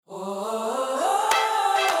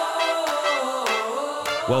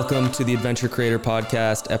Welcome to the Adventure Creator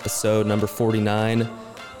Podcast, episode number 49.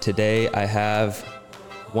 Today I have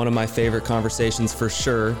one of my favorite conversations for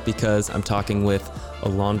sure because I'm talking with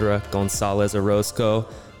Alondra Gonzalez Orozco,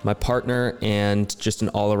 my partner and just an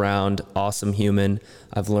all-around awesome human.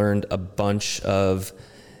 I've learned a bunch of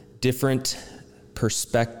different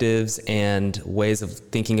perspectives and ways of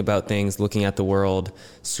thinking about things, looking at the world,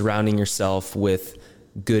 surrounding yourself with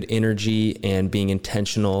good energy and being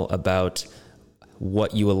intentional about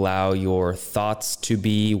what you allow your thoughts to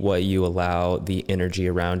be, what you allow the energy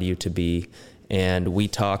around you to be. And we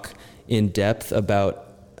talk in depth about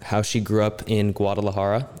how she grew up in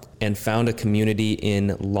Guadalajara and found a community in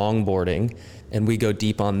longboarding. And we go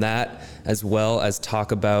deep on that, as well as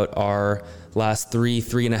talk about our last three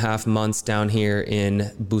and a half months down here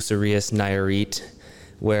in Bucerias, Nayarit,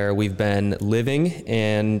 where we've been living,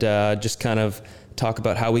 and just kind of talk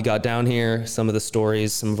about how we got down here, some of the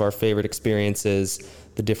stories, some of our favorite experiences,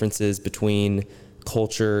 the differences between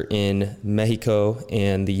culture in Mexico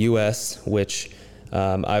and the US, which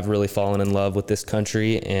I've really fallen in love with this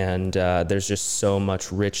country, and there's just so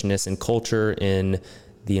much richness in culture, in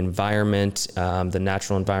the environment, the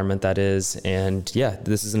natural environment that is. And yeah,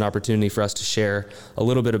 this is an opportunity for us to share a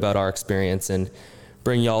little bit about our experience and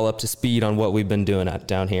bring y'all up to speed on what we've been doing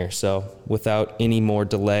down here. So without any more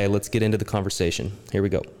delay, let's get into the conversation. Here we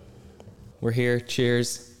go. We're here.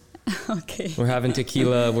 Cheers. Okay. We're having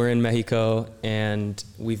tequila. We're in Mexico, and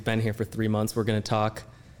we've been here for 3 months. We're going to talk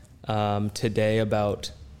today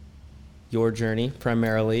about your journey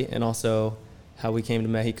primarily, and also how we came to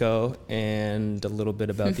Mexico, and a little bit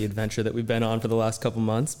about the adventure that we've been on for the last couple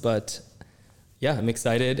months. But yeah, I'm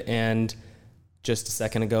excited. And just a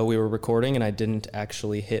second ago we were recording and I didn't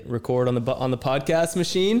actually hit record on the podcast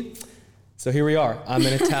machine. So here we are. I'm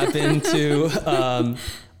going to tap into,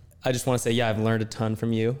 I just want to say, yeah, I've learned a ton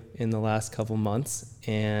from you in the last couple months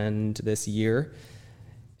and this year.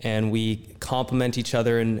 And we complement each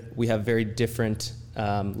other, and we have very different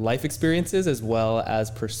life experiences as well as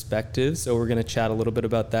perspectives. So we're going to chat a little bit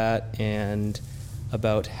about that and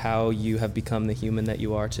about how you have become the human that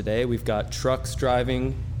you are today. We've got trucks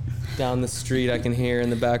driving down the street I can hear in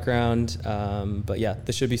the background. But yeah,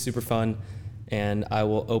 this should be super fun. And I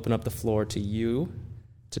will open up the floor to you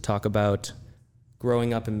to talk about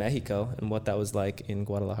growing up in Mexico and what that was like in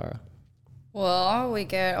Guadalajara. Well, we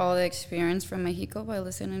get all the experience from Mexico by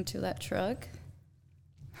listening to that truck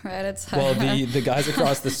right outside. Well, the guys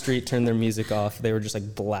across the street turned their music off. They were just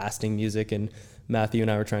like blasting music, and Matthew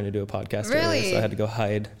and I were trying to do a podcast earlier, so I had to go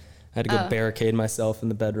hide. I had to go barricade myself in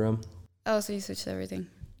the bedroom. Oh, so you switched everything.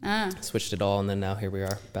 Switched it all, and then now here we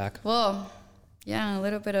are back. Well, yeah, a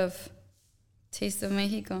little bit of taste of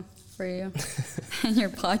Mexico for you and your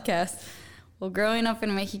podcast. Well, growing up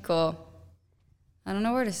in Mexico, I don't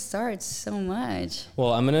know where to start. So much.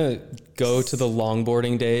 Well, I'm going to go to the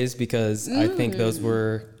longboarding days because I think those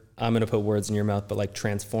were, I'm going to put words in your mouth, but like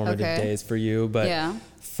transformative days for you. But yeah.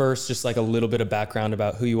 First, just like a little bit of background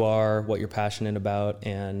about who you are, what you're passionate about,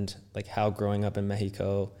 and like how growing up in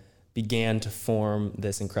Mexico began to form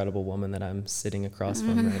this incredible woman that I'm sitting across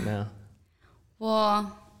from right now.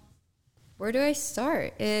 Well, where do I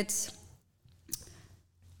start? It's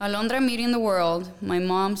Alondra meeting the world. My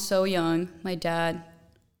mom so young. My dad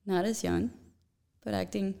not as young, but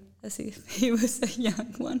acting as if he was a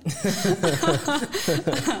young one.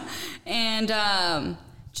 And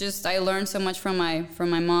just I learned so much from my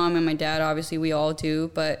mom and my dad. Obviously, we all do.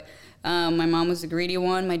 But my mom was the greedy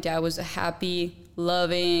one. My dad was a happy,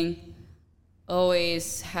 loving,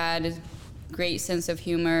 always had a great sense of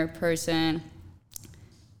humor person.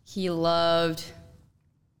 He loved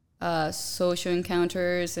social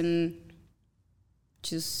encounters and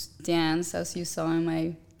just dance, as you saw in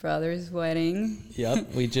my brother's wedding.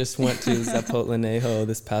 Yep, we just went to Zapotlanejo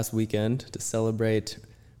this past weekend to celebrate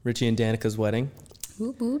Richie and Danica's wedding.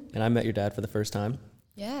 Boop, boop. And I met your dad for the first time.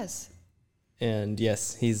 Yes. And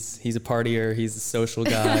yes, he's a partier, he's a social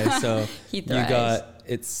guy. So he thrives.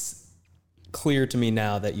 It's clear to me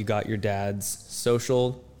now that you got your dad's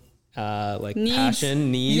social needs.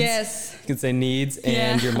 Passion, needs. Yes. You can say needs,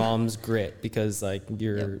 and your mom's grit, because like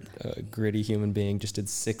you're a gritty human being. Just did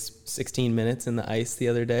 16 minutes in the ice the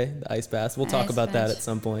other day, the ice bath. We'll talk about that at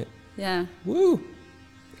some point. Yeah. Woo.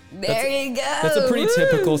 There you go. That's a pretty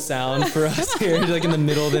typical sound for us here, like in the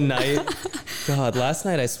middle of the night. God, last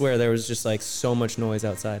night I swear there was just like so much noise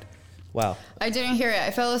outside. Wow. I didn't hear it.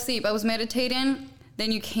 I fell asleep. I was meditating.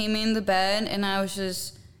 Then you came in the bed, and I was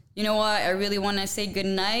just, you know what? I really want to say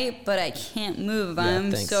goodnight, but I can't move. Yeah,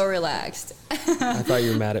 I'm thanks. So relaxed. I thought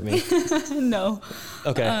you were mad at me. No.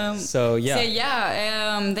 Okay. So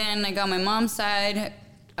yeah. Then I got my mom's side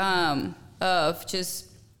of just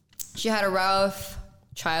she had a rough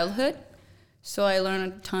childhood. So I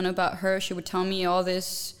learned a ton about her. She would tell me all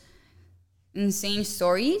this insane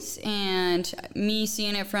stories, and me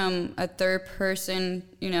seeing it from a third person,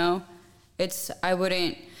 I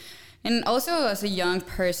wouldn't. And also as a young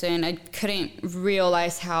person, I didn't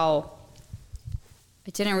realize how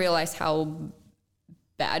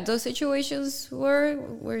bad those situations were,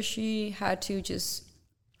 where she had to just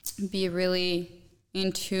be really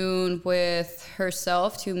in tune with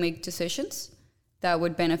herself to make decisions that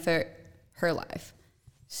would benefit her life.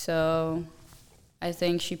 So I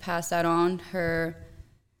think she passed that on, her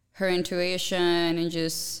intuition, and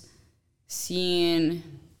just seeing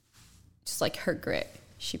just like her grit.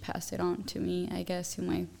 She passed it on to me, I guess, to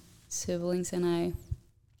my siblings and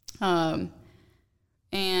I.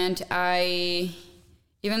 And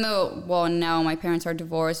even though, now my parents are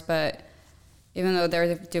divorced, but even though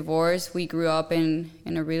they're divorced, we grew up in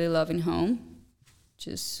a really loving home.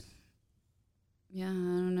 Just, I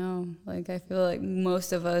don't know. Like, I feel like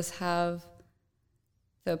most of us have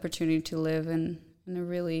the opportunity to live in a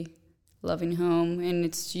really loving home, and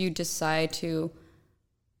it's you decide to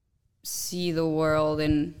see the world,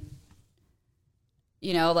 and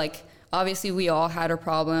obviously we all had our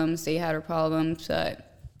problems, they had our problems,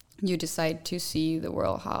 but you decide to see the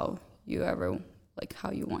world how you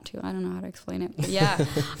want to. I don't know how to explain it, but yeah.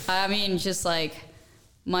 I mean, just like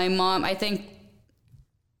my mom, I think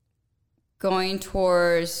going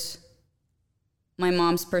towards my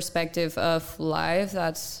mom's perspective of life,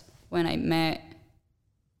 that's when I met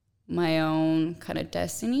my own kind of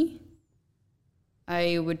destiny.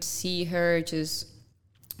 I would see her just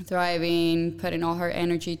thriving, putting all her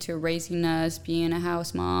energy to raising us, being a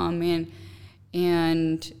house mom,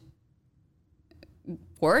 and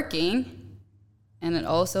working, and then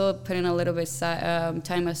also putting a little bit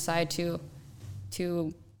time aside to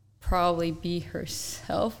probably be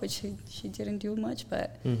herself, which she didn't do much,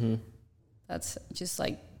 but that's just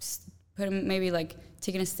like maybe like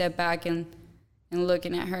taking a step back and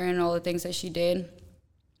looking at her and all the things that she did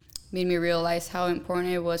made me realize how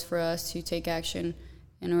important it was for us to take action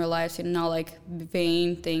in our lives, and not like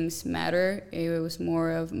vain things matter. It was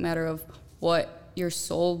more of a matter of what your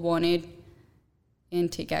soul wanted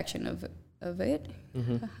and take action of it.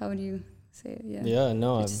 How would you say it? Yeah,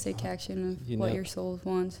 no. Just take action of what your soul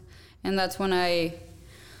wants. And that's when I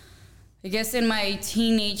guess in my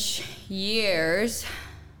teenage years,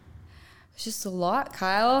 it's just a lot,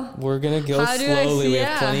 Kyle. We're going to go slowly. We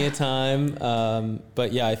have plenty of time.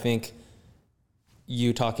 But yeah, I think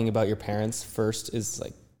you talking about your parents first is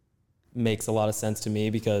like, makes a lot of sense to me,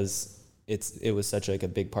 because it was such like a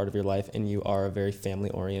big part of your life, and you are a very family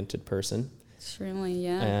oriented person. Extremely,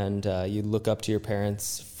 yeah. And you look up to your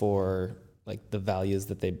parents for like the values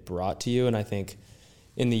that they brought to you. And I think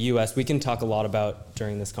in the US, we can talk a lot about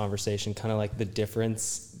during this conversation, kind of like the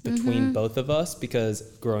difference between both of us, because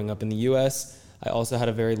growing up in the US, I also had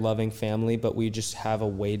a very loving family, but we just have a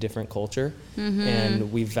way different culture,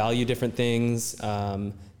 and we value different things.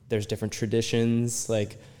 There's different traditions,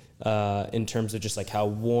 like in terms of just like how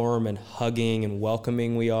warm and hugging and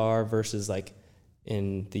welcoming we are versus like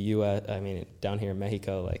in the US. I mean, down here in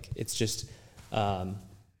Mexico, like it's just,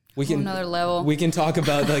 another level. We can talk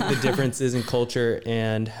about like the differences in culture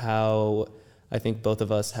and how I think both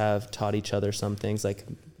of us have taught each other some things, like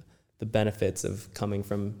the benefits of coming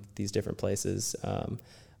from these different places.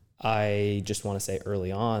 I just want to say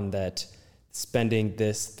early on that spending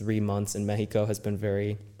this 3 months in Mexico has been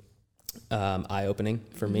very eye-opening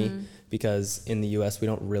for me, because in the US we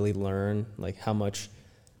don't really learn like how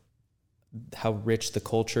rich the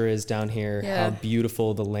culture is down here, how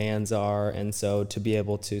beautiful the lands are. And so to be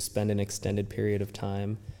able to spend an extended period of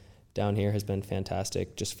time down here has been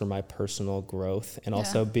fantastic, just for my personal growth, and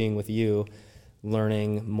also being with you,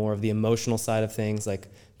 learning more of the emotional side of things. Like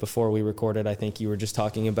before we recorded, I think you were just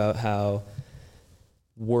talking about how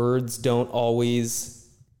words don't always...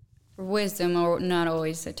 Wisdom are not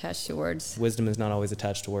always attached to words. Wisdom is not always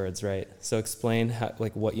attached to words, right? So explain how,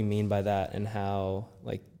 like what you mean by that, and how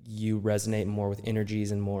like you resonate more with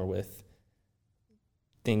energies and more with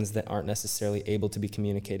things that aren't necessarily able to be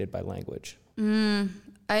communicated by language.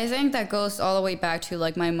 I think that goes all the way back to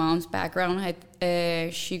like my mom's background.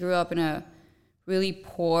 She grew up in a really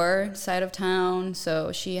poor side of town,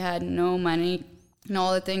 so she had no money and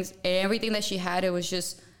all the things, and everything that she had, it was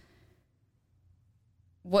just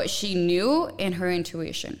what she knew and her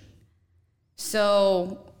intuition.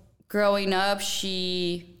 So growing up,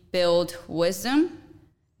 she built wisdom,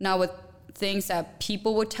 not with things that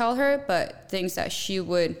people would tell her, but things that she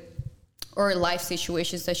would, or life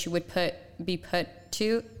situations that she would be put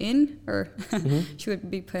in.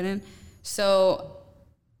 So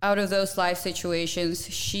out of those life situations,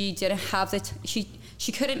 she didn't have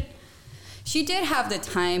she did have the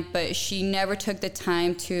time, but she never took the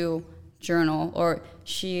time to journal, or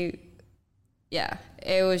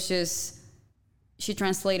it was just, she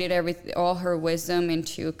translated all her wisdom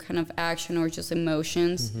into kind of action or just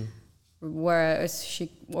emotions, whereas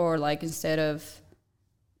instead of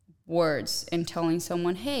words and telling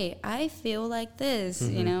someone, hey, I feel like this,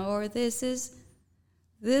 or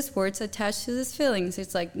this word's attached to this feelings.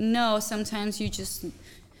 It's like, no, sometimes you just,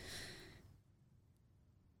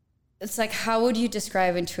 it's like, how would you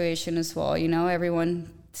describe intuition as well?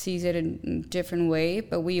 Everyone sees it in a different way,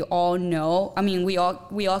 but we all know, we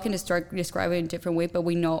all can describe it in a different way, but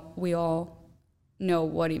we all know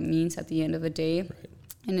what it means at the end of the day. Right.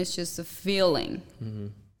 And it's just a feeling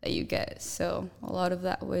that you get. So a lot of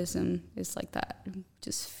that wisdom is like that,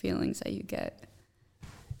 just feelings that you get.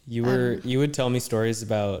 You would tell me stories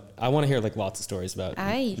about, I want to hear like lots of stories about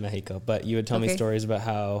Mexico, but you would tell me stories about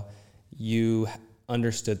how you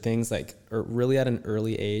understood things like really at an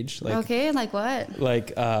early age. Like, okay, like what?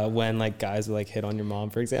 Like when like guys would like hit on your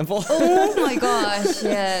mom, for example. Oh my gosh,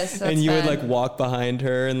 yes. That's and you would like walk behind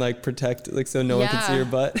her and like protect, like so no one could see your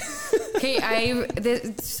butt.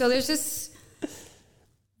 Okay, so there's this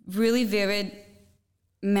really vivid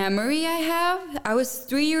memory I have. I was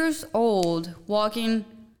 3 years old walking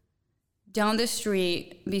down the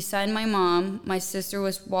street beside my mom. My sister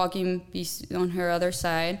was walking on her other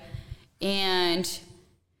side. And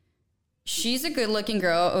she's a good-looking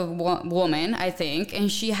woman, I think.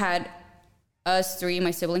 And she had us three,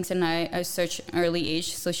 my siblings and I, at such an early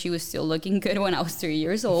age. So she was still looking good when I was 3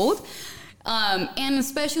 years old. And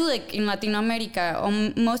especially like in Latin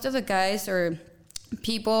America, most of the guys or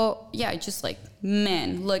people, just like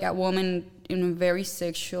men, look at women in a very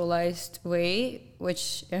sexualized way,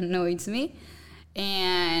 which annoys me.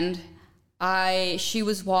 And she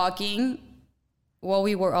was walking. Well,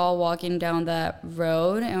 we were all walking down that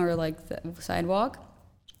road or like the sidewalk,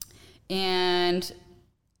 and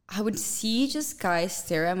I would see just guys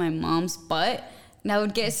stare at my mom's butt, and I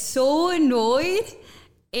would get so annoyed,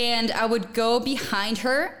 and I would go behind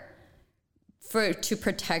her to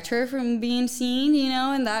protect her from being seen,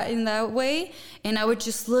 in that way, and I would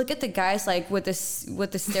just look at the guys like with the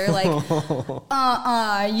stare like,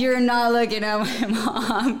 you're not looking at my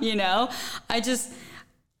mom, I just.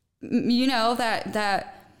 That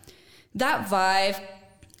vibe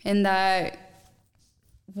and that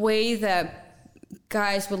way that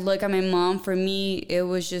guys would look at my mom, for me, it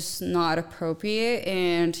was just not appropriate,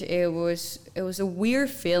 and it was a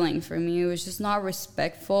weird feeling for me. It was just not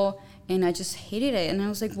respectful, and I just hated it. And I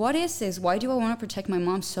was like, what is this? Why do I want to protect my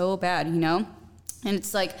mom so bad, And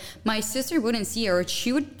it's like my sister wouldn't see it, or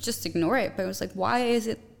she would just ignore it. But it was like, why is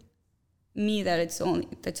it me that's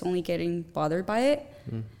only getting bothered by it?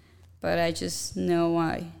 But I just know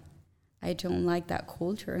I don't like that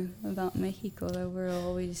culture about Mexico that we're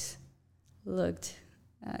always looked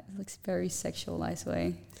at. It looks very sexualized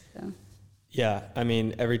way. So. Yeah,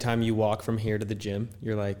 every time you walk from here to the gym,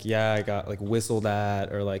 you're like, I got like whistled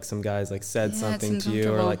at, or like some guys like said something to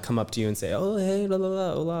you, or like come up to you and say, oh, hey, la la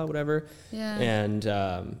la, hola, whatever. Yeah. And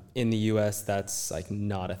in the U.S., that's like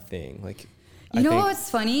not a thing. Like, you know what's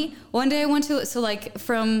funny? One day I went to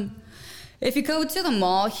if you go to the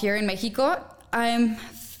mall here in Mexico, I'm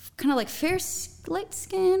kind of like fair light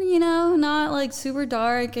skin, not like super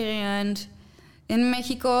dark. And in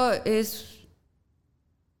Mexico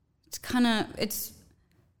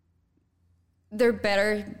they're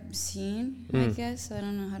better seen, I guess. I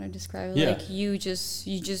don't know how to describe it. Yeah. Like you just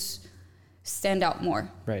stand out more.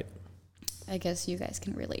 Right. I guess you guys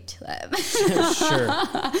can relate to that. Sure.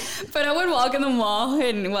 But I would walk in the mall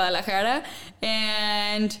in Guadalajara,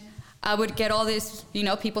 and I would get all this,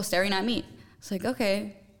 people staring at me. It's like,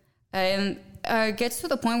 okay. And it gets to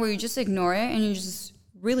the point where you just ignore it and you're just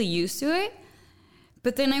really used to it.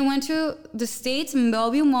 But then I went to the States in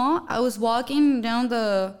Bellevue Mall. I was walking down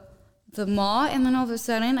the mall, and then all of a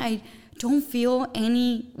sudden I don't feel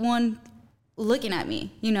anyone looking at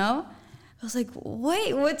me, I was like,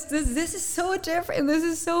 wait, what's this? This is so different. This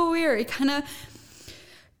is so weird.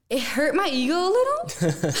 It hurt my ego a little.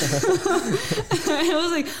 I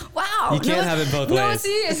was like, wow. You can't have it both ways. No,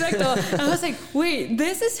 see, exactly. I was like, wait,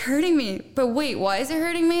 this is hurting me. But wait, why is it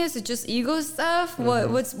hurting me? Is it just ego stuff?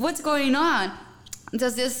 Mm-hmm. What's going on?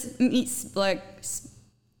 Does this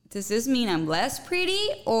mean I'm less pretty,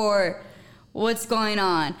 or what's going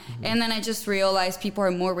on? Mm-hmm. And then I just realized people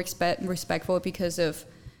are more respectful because of,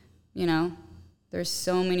 there's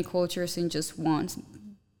so many cultures in just one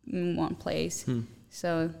place.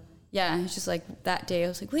 So, yeah, it's just like that day I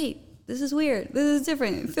was like, wait, this is weird. This is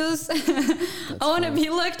different. It feels, I want to be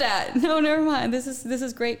looked at. No, never mind. This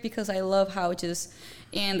is great because I love how just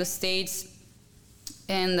in the States,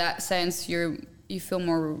 in that sense, you feel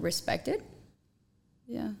more respected.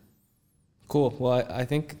 Yeah. Cool. Well, I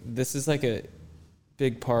think this is like a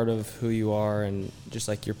big part of who you are and just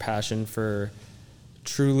like your passion for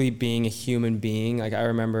truly being a human being. Like I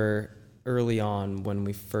remember early on when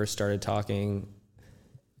we first started talking,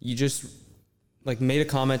 you just like made a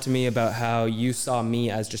comment to me about how you saw me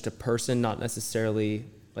as just a person, not necessarily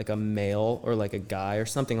like a male or like a guy or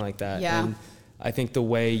something like that. Yeah. And I think the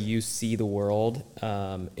way you see the world,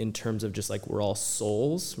 in terms of just like we're all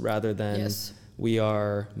souls rather than we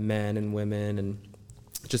are men and women. And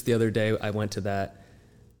just the other day I went to that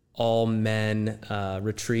all men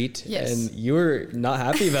retreat, and you were not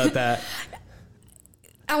happy about that.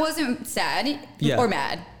 I wasn't sad or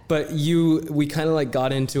mad. But we kind of like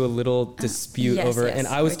got into a little dispute over, and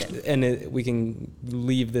I was, we can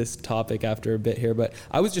leave this topic after a bit here, but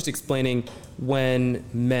I was just explaining when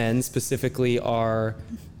men specifically are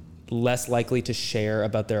less likely to share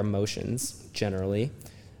about their emotions generally.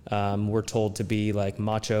 We're told to be like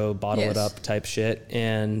macho, bottle it up type shit.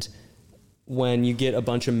 And when you get a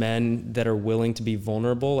bunch of men that are willing to be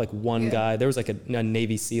vulnerable, like one guy, there was like a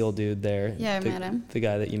Navy SEAL dude there. Yeah, I met him. The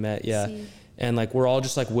guy that you met, And like we're all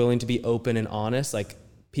just like willing to be open and honest. Like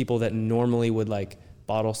people that normally would like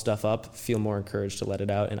bottle stuff up feel more encouraged to let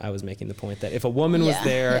it out. And I was making the point that if a woman was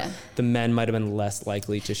there, the men might have been less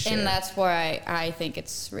likely to share. And that's why I think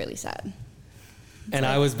it's really sad. And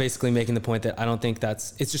I was basically making the point that I don't think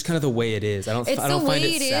it's just kind of the way it is. I don't find it sad. It's the way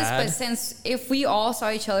it is, but since if we all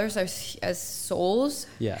saw each other as souls,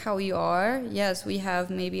 how we are, yes, we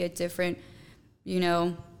have maybe a different,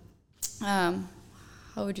 how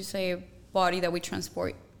would you say, body that we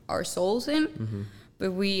transport our souls in,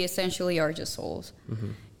 but we essentially are just souls.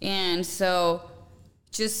 And so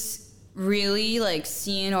just really like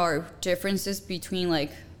seeing our differences between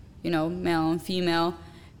like, male and female,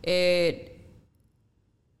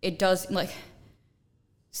 it does, like,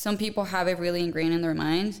 some people have it really ingrained in their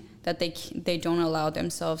minds that they don't allow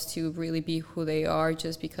themselves to really be who they are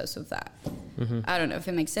just because of that. I don't know if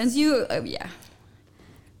it makes sense.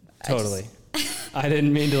 Totally. I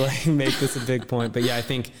didn't mean to like make this a big point, but I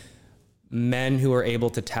think men who are able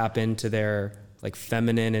to tap into their like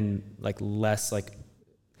feminine and like less like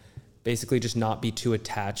basically just not be too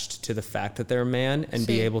attached to the fact that they're a man and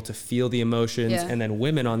be able to feel the emotions. And then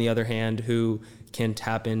women on the other hand who can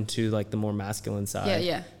tap into like the more masculine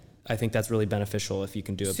side. I think that's really beneficial if you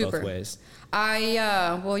can do it both ways.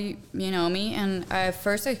 Well, you know me, and I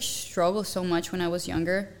struggled so much when I was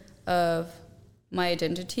younger of my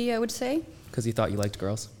identity, I would say. Because you thought you liked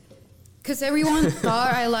girls? Because everyone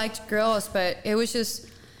thought I liked girls, but it was just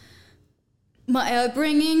my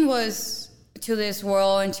upbringing was to this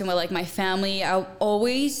world and to my family. I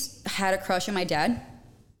always had a crush on my dad,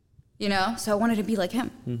 so I wanted to be like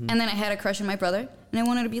him. And then I had a crush on my brother, and I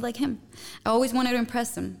wanted to be like him. I always wanted to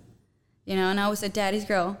impress them, and I was a daddy's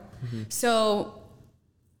girl. So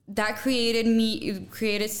that created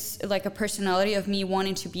like a personality of me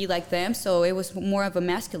wanting to be like them. So it was more of a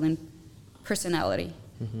masculine personality,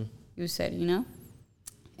 you said, And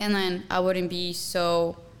then I wouldn't be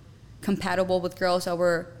so compatible with girls that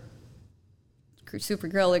were super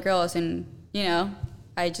girly girls, and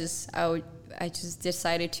I just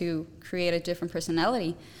decided to create a different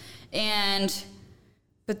personality,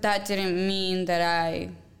 but that didn't mean that I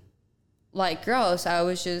like girls. I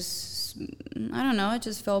was just, I don't know, I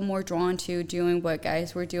just felt more drawn to doing what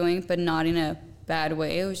guys were doing, but not in a bad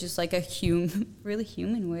way. It was just like a really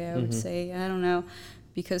human way, I would say. I don't know,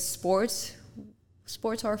 because sports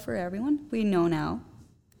are for everyone. We know now,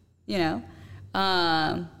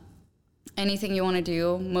 anything you want to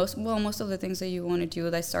do, most of the things that you want to do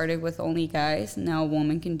that started with only guys, now a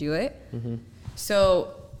woman can do it.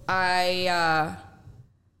 So I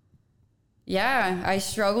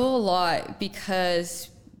struggle a lot because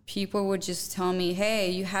people would just tell me, hey,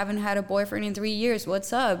 you haven't had a boyfriend in 3 years.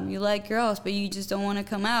 What's up? You like girls, but you just don't want to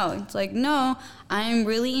come out. It's like, no, I'm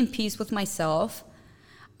really in peace with myself.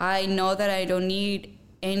 I know that I don't need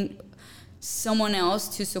someone else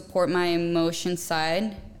to support my emotion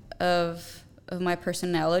side of my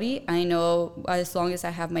personality. I know as long as I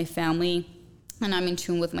have my family and I'm in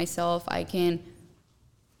tune with myself, I can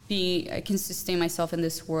sustain myself in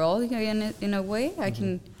this world in a way. I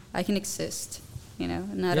can exist,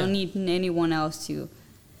 and I don't need anyone else to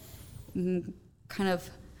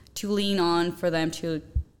to lean on for them to,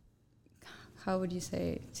 how would you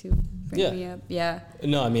say, to bring me up. Yeah.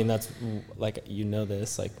 No, I mean, that's like,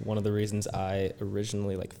 this, like one of the reasons I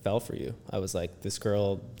originally like fell for you. I was like, this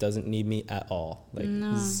girl doesn't need me at all. Like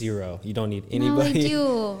zero. You don't need anybody.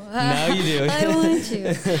 No, Now you do. I want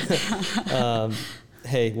you.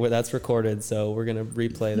 Hey, that's recorded, so we're going to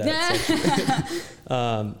replay that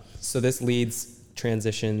section. So this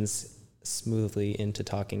transitions smoothly into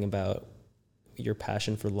talking about your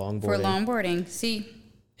passion for longboarding. For longboarding, see.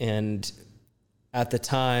 And at the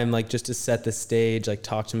time, like, just to set the stage, like,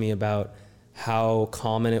 talk to me about how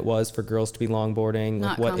common it was for girls to be longboarding,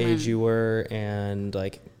 like what age you were, and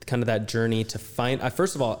like kind of that journey to find.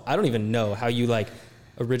 First of all, I don't even know how you like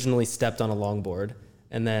originally stepped on a longboard,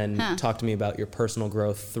 and then talk to me about your personal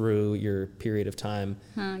growth through your period of time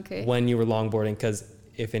when you were longboarding. Because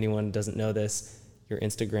if anyone doesn't know this, your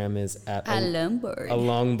Instagram is at a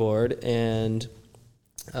longboard, and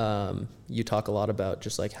you talk a lot about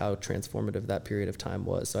just like how transformative that period of time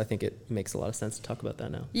was. So I think it makes a lot of sense to talk about that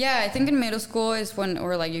now. Yeah, I think in middle school is when,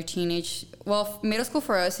 or like your teenage. Well, middle school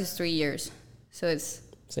for us is 3 years, so it's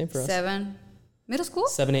same for us. 7. Middle school?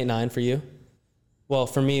 7, 8, 9 for you. Well,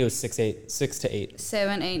 for me it was 6 to 8.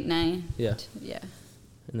 7, 8, 9. Yeah. Yeah.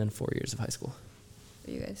 And then 4 years of high school.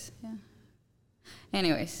 For you guys, yeah.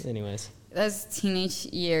 Anyways. That's teenage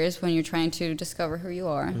years when you're trying to discover who you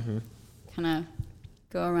are. Mm-hmm. Kind of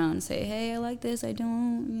go around and say, hey, I like this, I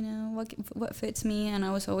don't, what fits me. And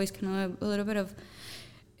I was always kind of a little bit of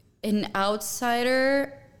an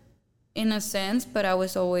outsider in a sense, but I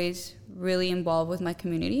was always really involved with my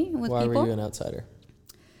community, with Why people. Why were you an outsider?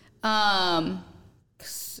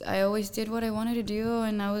 'Cause I always did what I wanted to do,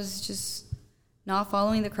 and I was just not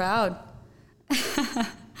following the crowd.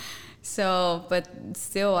 So, but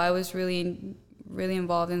still, I was really, really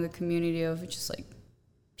involved in the community of just like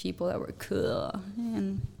people that were cool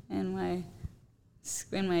in my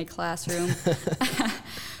classroom.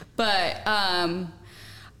 But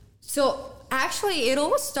so actually, it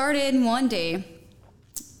all started one day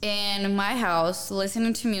in my house,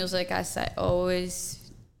 listening to music, as I always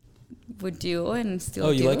would do and still do.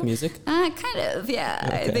 Oh, you like music? Kind of, yeah.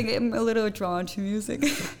 Okay. I think I'm a little drawn to music.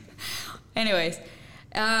 Anyways.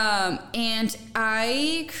 And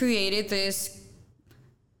I created this,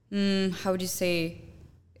 how would you say,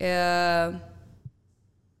 I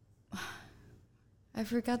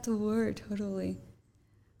forgot the word totally.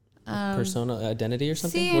 Persona, identity or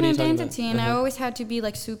something? See, what an are you identity, talking about? and I always had to be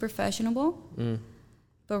like super fashionable,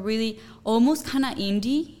 but really almost kind of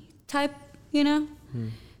indie type,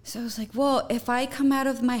 So I was like, well, if I come out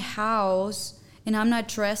of my house and I'm not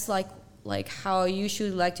dressed like how I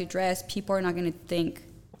usually like to dress, people are not going to think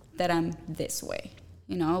that I'm this way.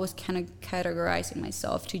 I was kind of categorizing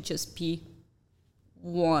myself to just be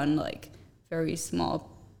one, like, very small,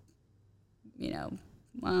 how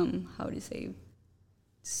do you say,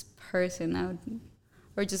 person,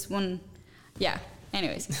 or just one, yeah,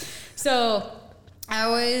 anyways. So I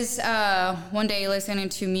was one day listening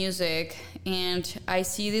to music, and I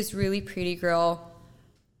see this really pretty girl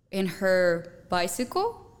in her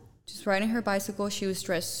bicycle, just riding her bicycle. She was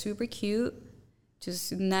dressed super cute,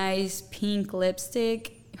 just nice pink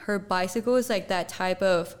lipstick. Her bicycle is like that type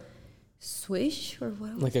of swish, or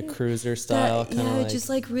what was like it? A cruiser style, kind of like, just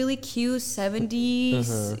like really cute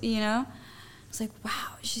 70s, It's like,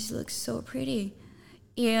 wow, she looks so pretty.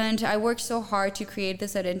 And I worked so hard to create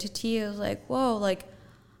this identity. I was like, whoa, like,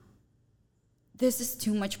 this is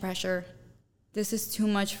too much pressure. This is too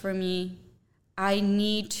much for me. I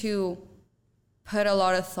need to put a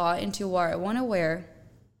lot of thought into what I want to wear,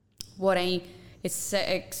 what I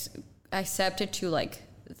accepted to like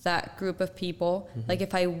that group of people. Mm-hmm. Like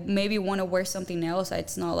if I maybe want to wear something else,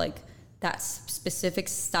 it's not like that specific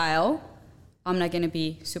style, I'm not going to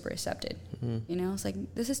be super accepted. Mm-hmm. It's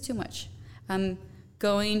like, this is too much. I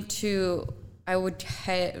would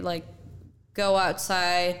go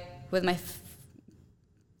outside with my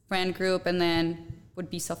friend group and then would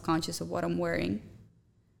be self-conscious of what I'm wearing.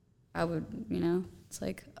 I would, it's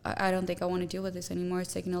like, I don't think I want to deal with this anymore.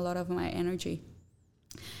 It's taking a lot of my energy.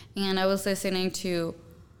 And I was listening to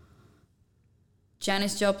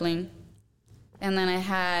Janis Joplin, and then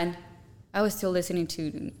I was still listening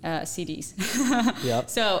to CDs. Yep.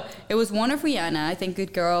 So it was one of Rihanna, I think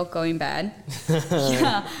Good Girl, Going Bad.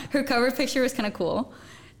 Yeah, her cover picture was kind of cool.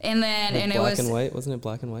 And then, like and black it was... and white? Wasn't it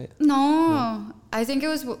black and white? No, I think it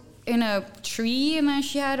was in a tree, and then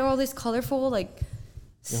she had all this colorful,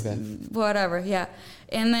 whatever, yeah.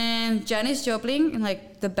 And then Janis Joplin, and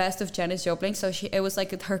like the best of Janis Joplin. So it was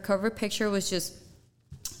like her cover picture was just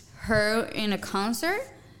her in a concert,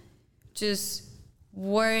 just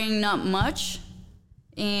wearing not much,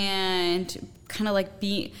 and kind of like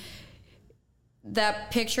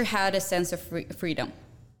that picture had a sense of freedom,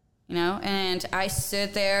 you know? And I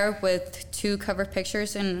stood there with 2 cover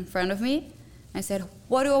pictures in front of me. I said,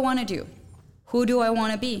 what do I want to do? Who do I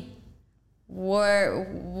want to be?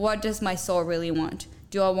 What does my soul really want?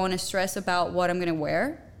 Do I want to stress about what I'm going to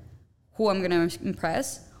wear, who I'm going to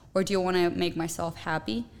impress, or do you want to make myself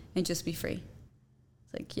happy and just be free?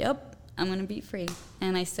 It's like, yep, I'm going to be free.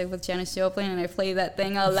 And I stood with Janis Joplin and I played that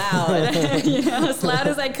thing out loud, you know, as loud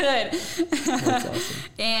as I could. That's awesome.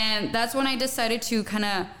 And that's when I decided to kind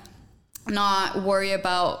of not worry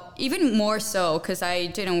about, even more so, because I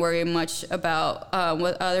didn't worry much about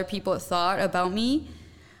what other people thought about me,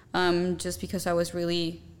 just because I was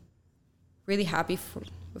really, really happy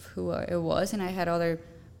with who I was, and I had other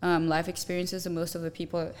life experiences that most of the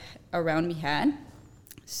people around me had.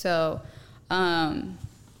 So,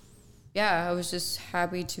 yeah, I was just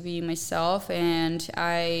happy to be myself, and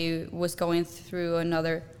I was going through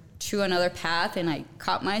another path, and I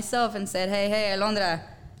caught myself and said, hey, Alondra,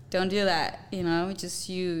 don't do that. You know, just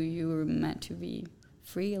you were meant to be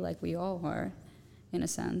free, like we all are, in a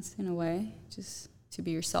sense, in a way, just to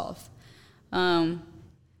be yourself.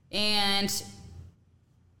 And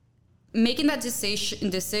making that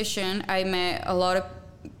decision, I met a lot of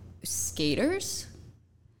skaters.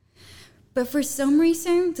 But for some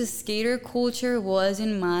reason, the skater culture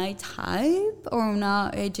wasn't my type, or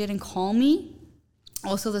not. It didn't call me.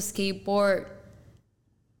 Also, the skateboard,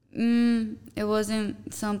 it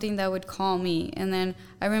wasn't something that would call me. And then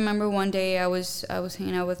I remember one day I was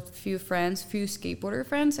hanging out with a few skateboarder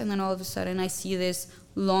friends, and then all of a sudden I see this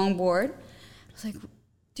longboard. I was like,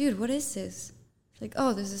 dude, what is this? Like,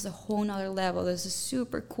 oh, this is a whole nother level. This is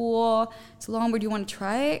super cool. It's a longboard. You want to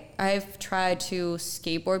try it? I've tried to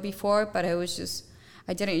skateboard before, but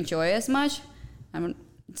I didn't enjoy it as much.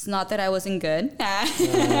 It's not that I wasn't good.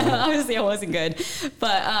 Obviously, I wasn't good.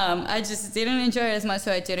 But I just didn't enjoy it as much,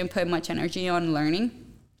 so I didn't put much energy on learning.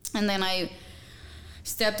 And then I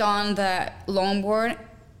stepped on that longboard.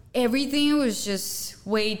 Everything was just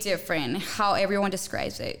way different, how everyone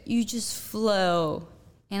describes it. You just flow.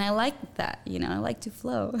 And I like that, you know, I like to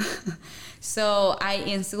flow. So I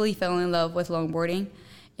instantly fell in love with longboarding.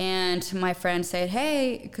 And my friend said,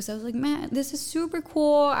 hey, because I was like, man, this is super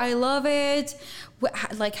cool. I love it.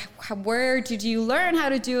 Like, where did you learn how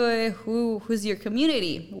to do it? Who's your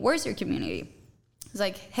community? Where's your community? It's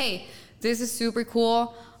like, hey, this is super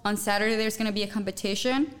cool. On Saturday, there's going to be a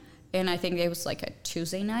competition. And I think it was like a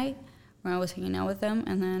Tuesday night where I was hanging out with them.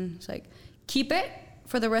 And then it's like, keep it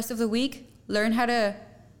for the rest of the week. Learn how to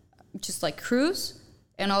just like cruise,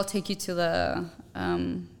 and I'll take you to the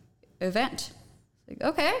event. Like,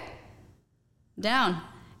 okay, down.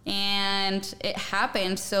 And it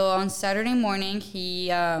happened. So on Saturday morning,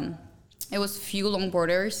 it was few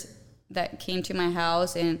longboarders that came to my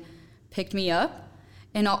house and picked me up.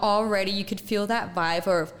 And already you could feel that vibe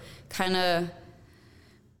of kind of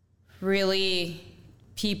really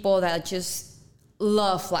people that just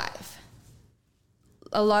love life.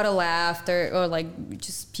 A lot of laughter, or like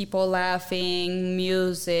just people laughing,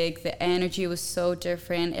 music, the energy was so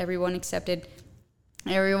different. Everyone accepted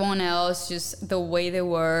everyone else just the way they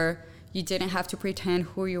were. You didn't have to pretend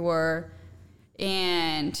who you were.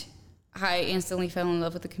 And I instantly fell in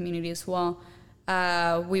love with the community as well.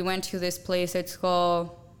 We went to this place, it's called,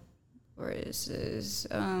 where is this?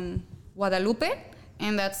 Guadalupe.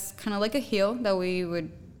 And that's kind of like a hill that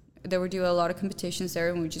they would do a lot of competitions there,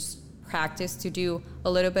 and we just practice to do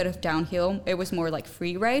a little bit of downhill. It was more like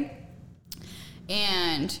free ride.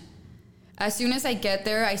 And as soon as I get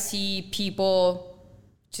there, I see people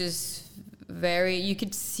just you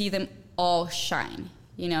could see them all shine,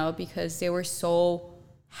 you know, because they were so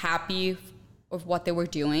happy of what they were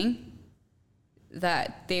doing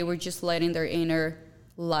that they were just letting their inner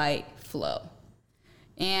light flow.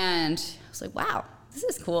 And I was like, wow, this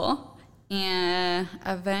is cool. And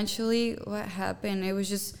eventually what happened, it was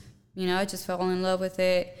just, you know, I just fell in love with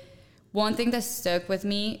it. One thing that stuck with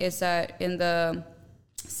me is that in the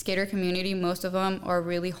skater community, most of them are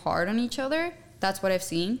really hard on each other. That's what I've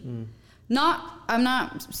seen. I'm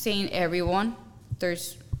not saying everyone.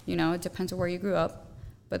 There's, you know, it depends on where you grew up,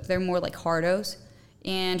 but they're more like hardos.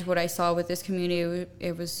 And what I saw with this community,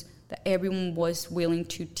 it was that everyone was willing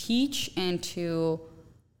to teach and to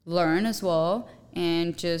learn as well,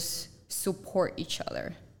 and just support each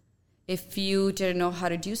other. If you didn't know how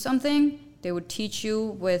to do something, they would teach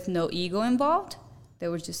you with no ego involved. They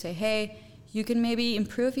would just say, hey, you can maybe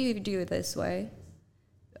improve if you do it this way.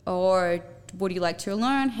 Or would you like to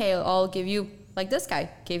learn? Hey, I'll give you, like this guy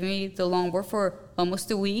gave me the longboard for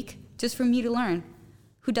almost a week just for me to learn.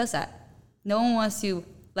 Who does that? No one wants to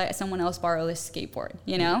let someone else borrow this skateboard,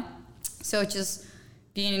 you know? So just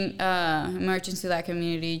being immersed into that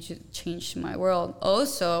community just changed my world.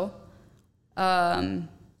 Also,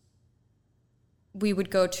 we would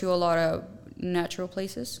go to a lot of natural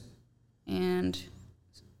places and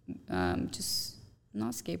just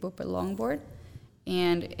not skateboard, but longboard.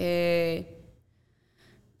 And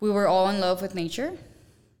we were all in love with nature.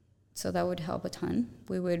 So that would help a ton.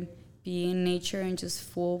 We would be in nature and just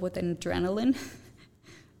full with adrenaline.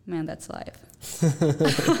 Man, that's life.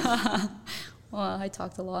 Well, I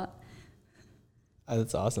talked a lot.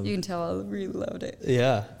 That's awesome. You can tell I really loved it.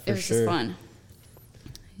 Yeah, for sure. It was just fun.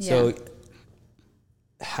 So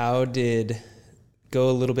go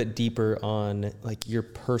a little bit deeper on like your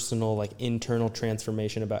personal, like internal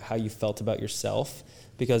transformation about how you felt about yourself,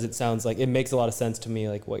 because it sounds like it makes a lot of sense to me,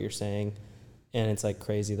 like what you're saying. And it's like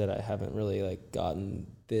crazy that I haven't really like gotten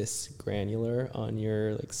this granular on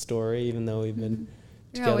your like story, even though we've been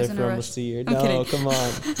together for almost a year. No, come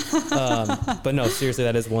on. But no, seriously,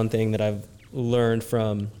 that is one thing that I've learned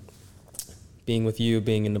from being with you,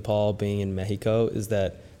 being in Nepal, being in Mexico, is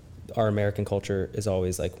that our American culture is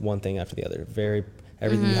always like one thing after the other.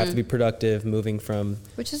 Everything you have to be productive, moving from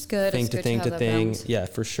which is good. thing to thing to thing. Yeah,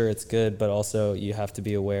 for sure, it's good. But also you have to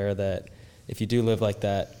be aware that if you do live like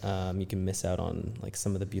that, you can miss out on like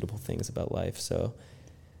some of the beautiful things about life. So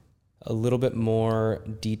a little bit more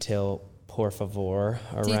detail, por favor,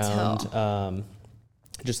 around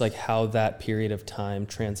just like how that period of time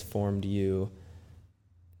transformed you,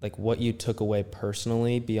 like what you took away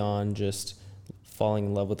personally beyond just falling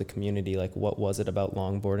in love with the community. Like what was it about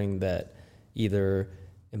longboarding that either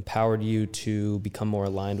empowered you to become more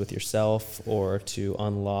aligned with yourself or to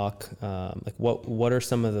unlock, like what are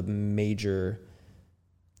some of the major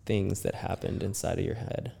things that happened inside of your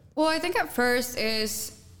head? Well, I think at first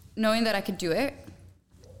is knowing that I could do it.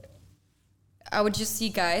 I would just see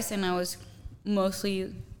guys, and I was most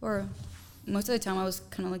of the time I was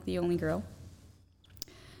kind of like the only girl.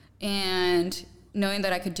 And knowing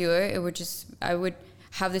that I could do it, I would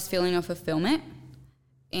have this feeling of fulfillment.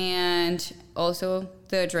 And also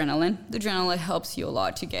the adrenaline. The adrenaline helps you a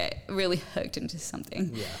lot to get really hooked into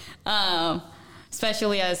something. Yeah.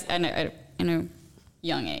 Especially as in a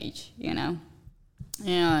young age, you know.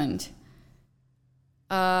 And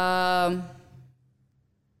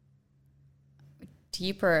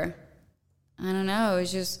deeper, I don't know.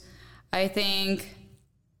 It's just, I think,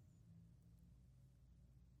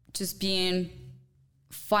 just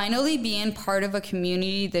finally being part of a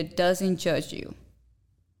community that doesn't judge you.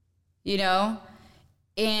 You know,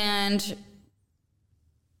 and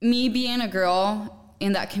me being a girl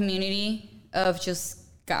in that community of just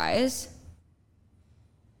guys,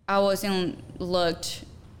 I wasn't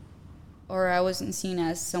seen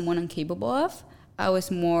as someone I'm capable of. I was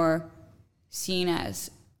more seen as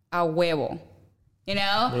a huevo, you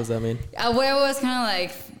know? What does that mean? A huevo is kind of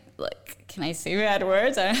like, can I say bad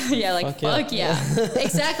words? Yeah, like, fuck yeah.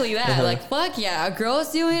 Exactly that. Like, fuck yeah. A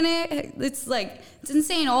girl's doing it. It's like, it's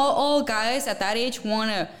insane. All guys at that age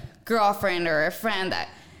want a girlfriend or a friend that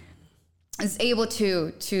is able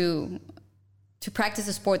to practice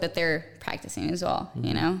a sport that they're practicing as well,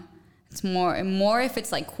 you know? It's more if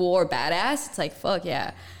it's like cool or badass, it's like, fuck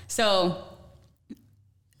yeah. So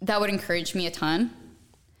that would encourage me a ton.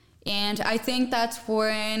 And I think that's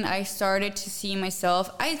when I started to see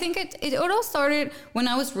myself. I think it all started when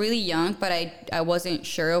I was really young, but I wasn't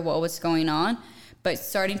sure of what was going on. But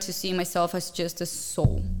starting to see myself as just a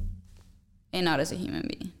soul and not as a human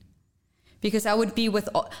being. Because I would be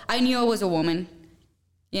I knew I was a woman,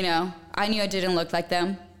 you know. I knew I didn't look like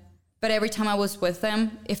them. But every time I was with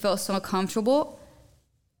them, it felt so comfortable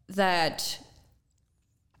that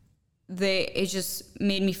it just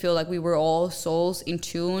made me feel like we were all souls in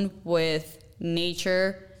tune with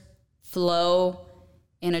nature, flow,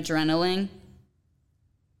 and adrenaline.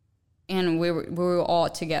 And we were all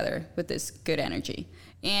together with this good energy.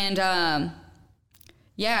 And I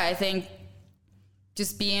think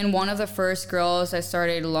just being one of the first girls, I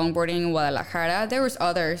started longboarding in Guadalajara. There was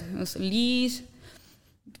others. It was Liz,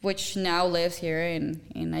 which now lives here in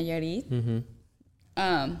Nayarit. Mm-hmm.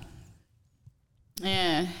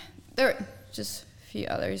 Yeah, there were just a few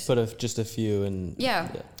others. But just a few. And yeah.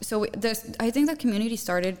 So I think the community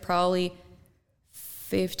started probably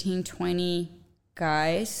 15, 20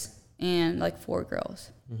 guys and like 4 girls.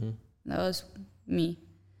 Mm-hmm. That was me.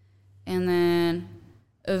 And then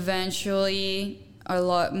eventually a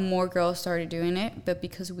lot more girls started doing it, but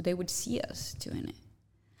because they would see us doing it.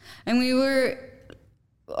 And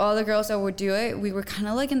all the girls that would do it, we were kind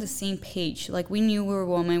of like in the same page. Like we knew we were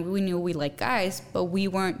women, we knew we liked guys, but we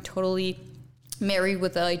weren't totally married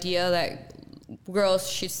with the idea that girls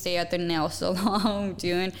should stay at the nail salon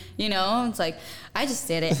doing, it's like, I just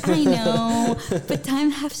did it. I know, but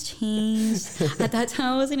time has changed. At that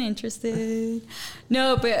time, I wasn't interested.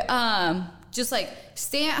 No, but just like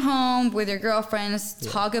stay at home with your girlfriends,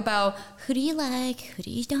 talk about who do you like, who do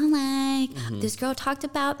you don't like. This girl talked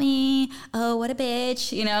about me. Oh, what a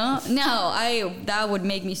bitch, No, that would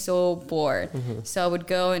make me so bored. So I would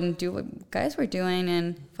go and do what guys were doing,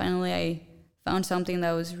 and finally I found something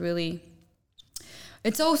that was really,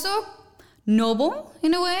 it's also noble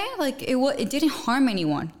in a way. Like it didn't harm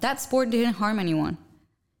anyone. That sport didn't harm anyone.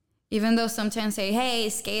 Even though sometimes say, hey,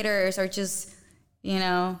 skaters are just,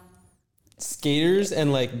 skaters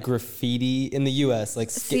and like graffiti in the U.S. Like,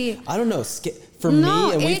 I don't know. For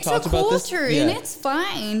me, and we've talked about this. It's a culture, and it's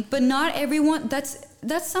fine, but not everyone. That's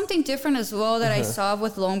something different as well that I saw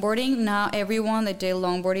with longboarding. Not everyone that did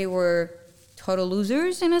longboarding were total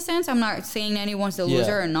losers in a sense. I'm not saying anyone's a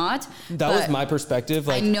loser or not. That was my perspective.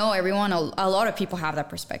 Like, I know everyone. A lot of people have that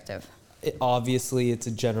perspective. Obviously, it's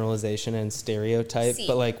a generalization and stereotype.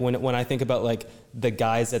 But like when I think about like the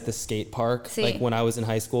guys at the skate park, like when I was in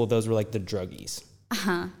high school, those were like the druggies.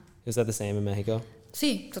 Is that the same in Mexico?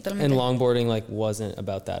 Sí, totalmente. And longboarding like wasn't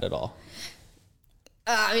about that at all.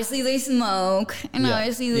 Obviously, they smoke, and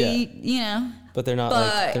obviously they, But they're not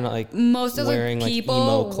like most of wearing the people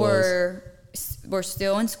like emo clothes. were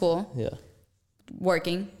still in school. Yeah.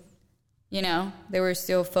 Working. They were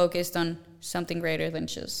still focused on something greater than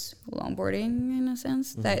just longboarding in a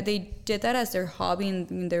sense. That they did that as their hobby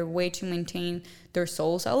and their way to maintain their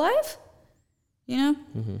souls alive.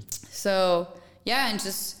 So and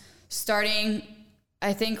just starting,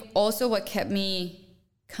 I think also what kept me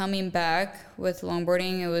coming back with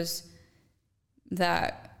longboarding, it was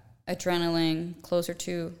that adrenaline closer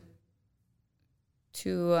to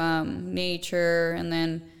nature, and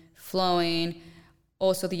then flowing.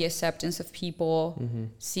 Also the acceptance of people,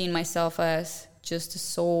 seeing myself as just a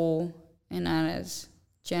soul and not as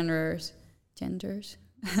genders.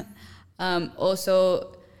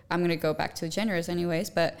 Also, I'm going to go back to genders anyways,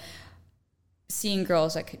 but seeing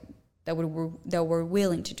girls that were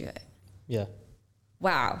willing to do it. Yeah.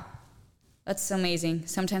 Wow. That's amazing.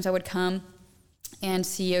 Sometimes I would come and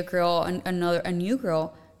see a girl, a new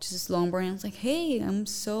girl, just longboarding. I was like, hey, I'm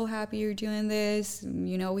so happy you're doing this.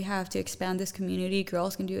 We have to expand this community.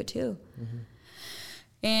 Girls can do it too.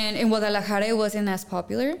 And in Guadalajara, it wasn't as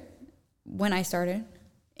popular when I started.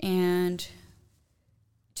 And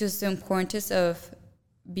just the importance of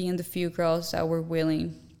being the few girls that were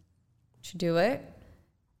willing to do it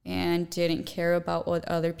and didn't care about what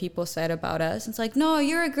other people said about us. It's like, no,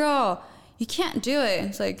 you're a girl. You can't do it.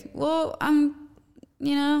 It's like, well, I'm,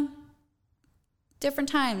 different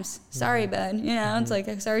times. Sorry, bud. It's like,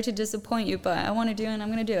 I'm sorry to disappoint you, but I want to do it and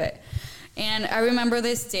I'm going to do it. And I remember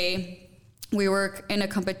this day, we were in a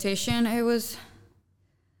competition. It's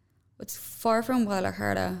far from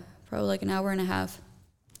Guadalajara, probably like an hour and a half.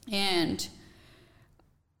 And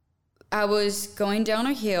I was going down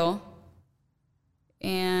a hill,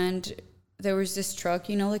 and there was this truck,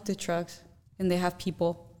 like the trucks, and they have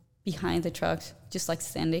people behind the trucks, just like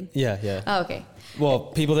standing. Yeah. Oh, okay. Well,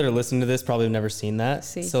 people that are listening to this probably have never seen that.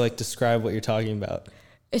 So like describe what you're talking about.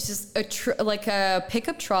 It's just like a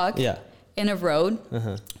pickup truck in a road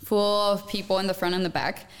full of people in the front and the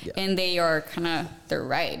back. Yeah. And they are they're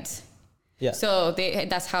rides. Yeah. So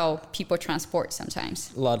that's how people transport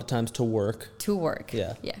sometimes. A lot of times to work.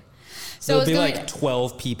 Yeah. So it'd be like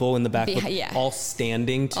 12 people in the back, all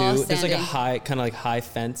standing too. All standing. There's like a high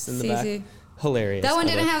fence in the back. Hilarious. That one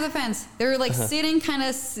didn't have the fence. They were like sitting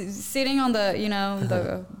on the,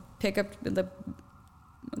 the pickup, the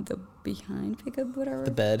behind pickup, whatever.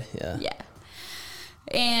 The bed, Yeah.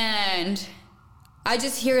 And I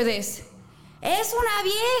just hear this, es una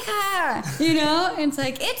vieja, and it's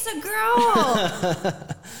like, it's a girl.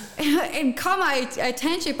 And caught my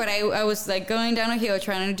attention, but I was like going down a hill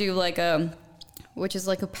trying to do like which is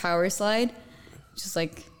like a power slide. Just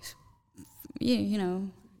like,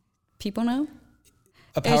 people know?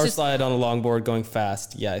 A power slide on a longboard going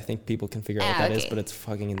fast. Yeah, I think people can figure out what that is, but it's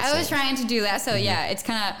fucking insane. I was trying to do that, so it's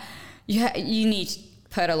kind of, you need to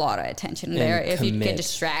put a lot of attention there. If you get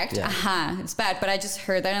distracted, it's bad. But I just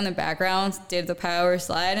heard that in the background, did the power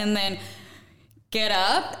slide, and then get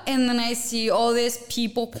up, and then I see all these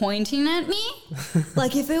people pointing at me,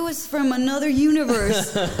 like if it was from another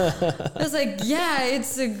universe. I was like, yeah,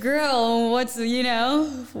 it's a girl. What's,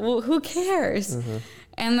 who cares?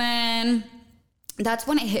 And then that's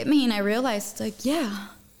when it hit me, and I realized, like, yeah,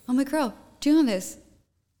 I'm a girl doing this.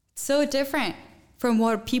 It's so different from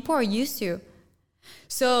what people are used to.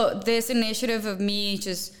 So this initiative of me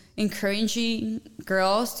just encouraging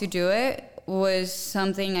girls to do it was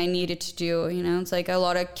something I needed to do. You know, it's like a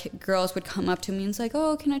lot of girls would come up to me and it's like,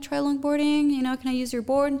 oh, can I try longboarding? You know, can I use your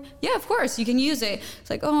board? Yeah, of course, you can use it. It's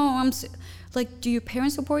like, oh, like, do your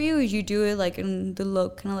parents support you? Or you do it like in the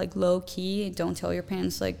low key? Don't tell your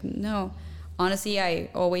parents. Like, no. Honestly, I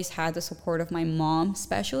always had the support of my mom,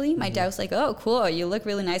 especially. My dad was like, oh, cool, you look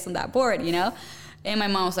really nice on that board, you know? And my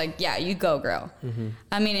mom was like, yeah, you go, girl.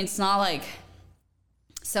 I mean, it's not like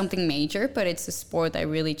something major, but it's a sport that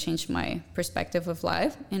really changed my perspective of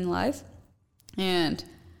life. And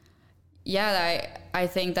yeah, I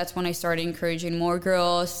think that's when I started encouraging more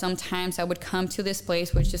girls. Sometimes I would come to this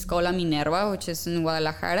place, which is called La Minerva, which is in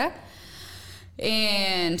Guadalajara.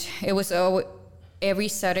 And it was every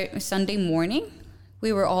Sunday morning,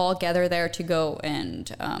 we were all gathered there to go and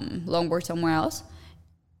longboard somewhere else.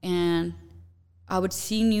 And I would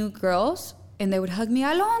see new girls, and they would hug me,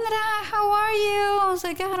 Alondra, how are you? I was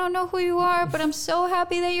like, I don't know who you are, but I'm so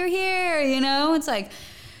happy that you're here, you know? It's like,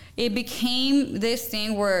 it became this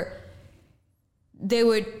thing where they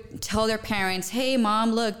would tell their parents, hey,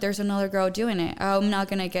 mom, look, there's another girl doing it. I'm not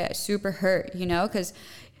going to get super hurt, you know? Because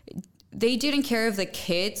they didn't care if the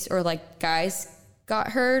kids or, like, guys got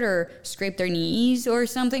hurt or scraped their knees or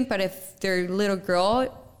something, but if their little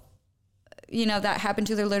girl, you know, that happened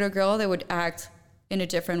to their little girl, they would act in a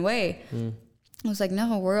different way. I was like,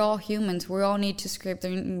 no, we're all humans. We all need to scrape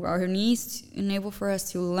our knees to enable for us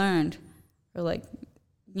to learn, or like,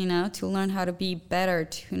 you know, to learn how to be better,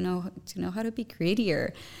 to know how to be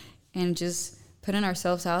grittier, and just putting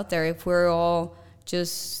ourselves out there. If we're all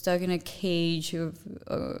just stuck in a cage of,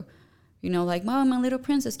 you know, like, Mom, my little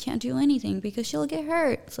princess can't do anything because she'll get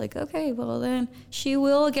hurt. It's like, okay, well then she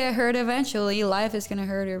will get hurt eventually. Life is gonna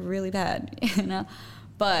hurt her really bad, you know.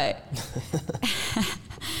 But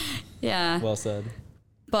yeah. Well said.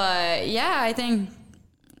 But yeah, I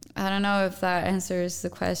don't know if that answers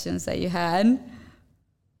the questions that you had.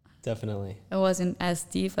 Definitely. It wasn't as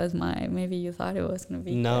deep as maybe you thought it was going to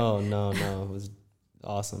be. No. It was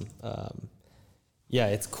awesome. Yeah,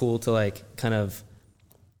 it's cool to like kind of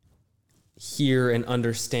hear and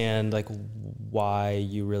understand like why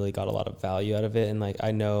you really got a lot of value out of it. And like, I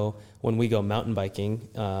know when we go mountain biking,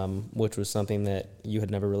 which was something that you had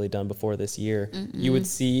never really done before this year, you would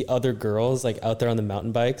see other girls like out there on the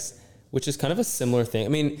mountain bikes, which is kind of a similar thing. I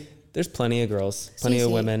mean, there's plenty of girls, plenty of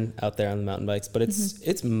women out there on the mountain bikes, but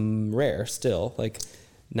it's rare still. Like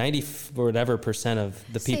 90% of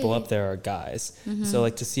the people up there are guys. So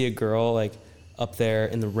like to see a girl like up there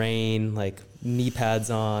in the rain, like knee pads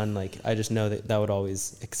on, like I just know that would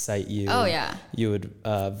always excite you. Oh yeah. You would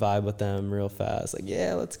vibe with them real fast, like,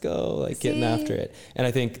 yeah, let's go, like getting after it. And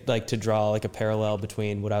I think like to draw like a parallel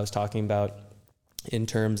between what I was talking about in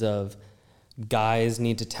terms of guys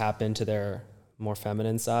need to tap into their more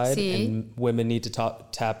feminine side and women need to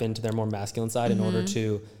tap into their more masculine side in order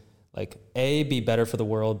to like be better for the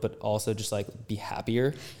world, but also just like be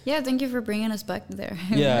happier. Yeah, thank you for bringing us back there.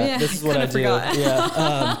 Yeah, this is what I do.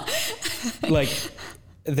 Yeah, like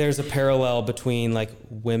there's a parallel between like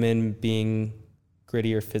women being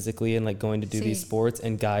grittier physically and like going to do these sports,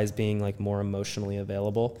 and guys being like more emotionally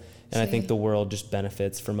available. And I think the world just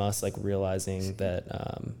benefits from us like realizing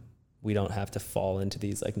that we don't have to fall into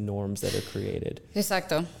these like norms that are created.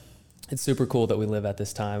 Exacto. It's super cool that we live at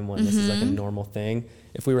this time when this is like a normal thing.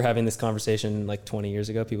 If we were having this conversation like 20 years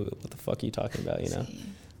ago, people, what the fuck are you talking about, you know?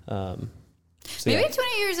 Maybe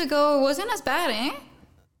 20 years ago it wasn't as bad, eh?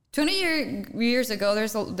 20 years ago,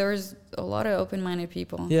 there's a lot of open-minded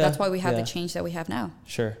people. Yeah, that's why we have the change that we have now.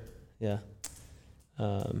 Sure. Yeah.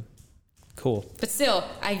 Cool. But still,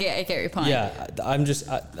 I get your point. Yeah,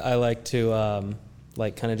 I like to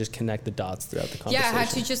like kind of just connect the dots throughout the conversation. Yeah, I had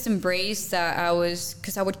to just embrace that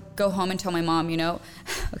because I would go home and tell my mom, you know,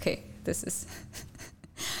 okay,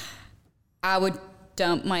 I would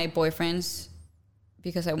dump my boyfriends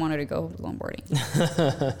because I wanted to go longboarding.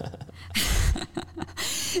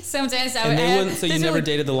 Sometimes I would. And they wouldn't. So you never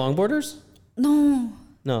dated the longboarders?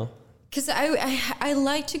 No. Because I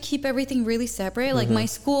like to keep everything really separate. Like my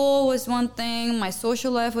school was one thing, my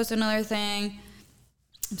social life was another thing,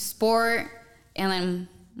 sport, and then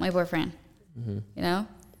my boyfriend. You know,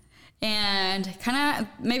 and kind of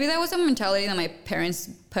maybe that was a mentality that my parents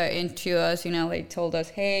put into us. You know, they told us,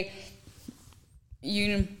 hey,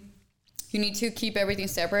 you need to keep everything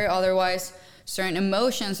separate, otherwise certain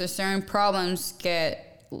emotions or certain problems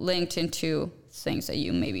get linked into things that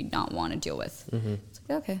you maybe not want to deal with. It's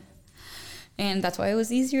like, okay. And that's why it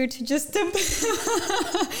was easier to just dump.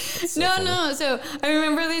 No. So I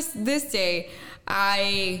remember this day,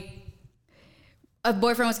 a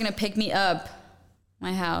boyfriend was going to pick me up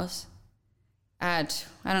my house at,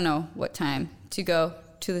 I don't know what time to go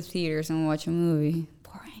to the theaters and watch a movie.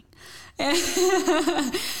 Boring.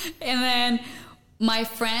 And then my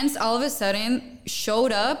friends all of a sudden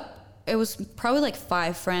showed up. It was probably like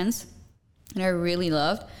 5 friends that I really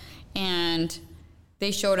loved. And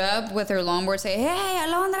they showed up with their longboard, say, hey,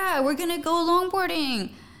 Alondra, we're going to go longboarding.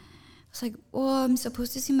 I was like, well, I'm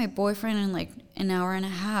supposed to see my boyfriend in like an hour and a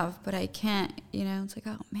half, but I can't, you know. It's like,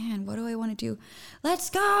 oh, man, what do I want to do? Let's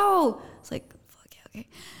go. It's like, fuck yeah, okay.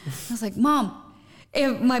 I was like, Mom,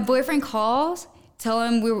 if my boyfriend calls, tell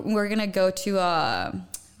him we're going to go to,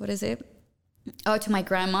 what is it? Oh, to my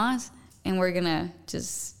grandma's, and we're going to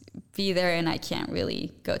just be there, and I can't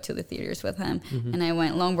really go to the theaters with him. Mm-hmm. And I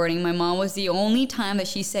went longboarding. My mom was the only time that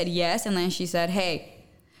she said yes, and then she said, hey,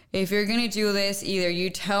 if you're going to do this, either you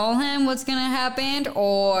tell him what's going to happen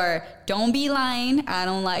or don't be lying. I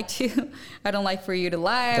don't like for you to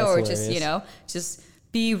lie. That's or hilarious. Just, you know, just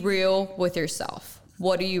be real with yourself.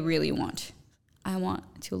 What do you really want? I want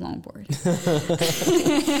to longboard.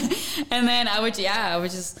 And then I would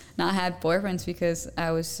just not have boyfriends because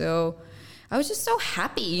I was just so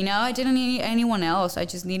happy, you know. I didn't need anyone else. I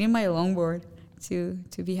just needed my longboard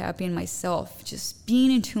to be happy in myself. Just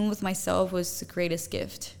being in tune with myself was the greatest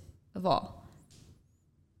gift of all.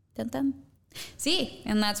 Dun dun. See,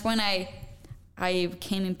 and that's when I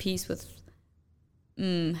came in peace with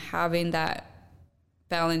having that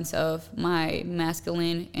balance of my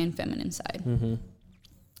masculine and feminine side. Mm-hmm.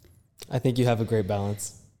 I think you have a great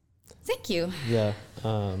balance. Thank you. Yeah.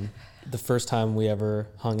 The first time we ever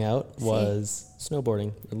hung out was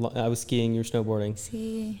snowboarding. I was skiing, you were snowboarding.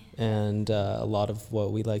 See. And a lot of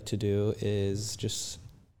what we like to do is just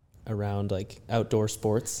around like outdoor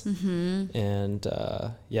sports. Mm-hmm. And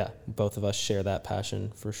both of us share that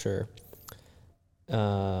passion for sure.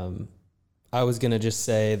 I was going to just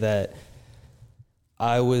say that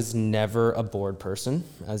I was never a board person,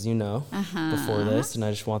 as you know, before this. And I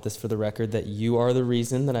just want this for the record that you are the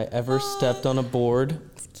reason that I ever stepped on a board.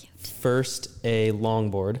 First a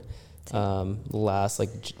longboard, last like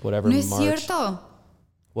whatever no March. Es cierto.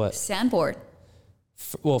 What? Sandboard.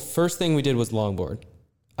 First thing we did was longboard.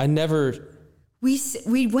 I never. We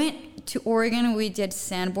went to Oregon and we did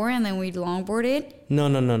sandboard and then we longboarded. No.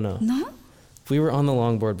 No. We were on the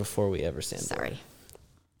longboard before we ever sandboarded. Sorry.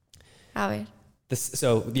 A ver.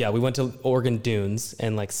 We went to Oregon dunes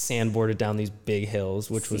and like sandboarded down these big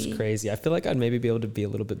hills, which was crazy. I feel like I'd maybe be able to be a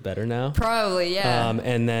little bit better now. Probably, yeah.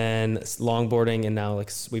 And then longboarding, and now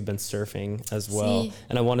like we've been surfing as well.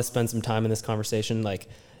 And I want to spend some time in this conversation, like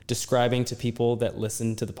describing to people that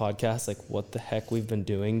listen to the podcast, like what the heck we've been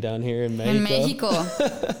doing down here in Mexico.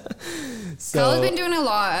 Carla's been doing a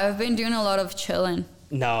lot. I've been doing a lot of chilling.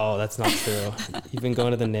 No, that's not true. You've been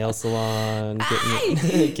going to the nail salon.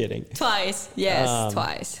 Kidding. Twice. Yes,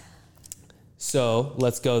 twice. So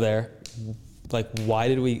let's go there. Like, why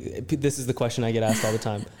did we... This is the question I get asked all the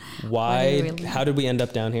time. How did we end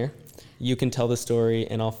up down here? You can tell the story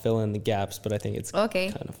and I'll fill in the gaps, but I think it's kind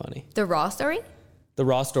of funny. The raw story? The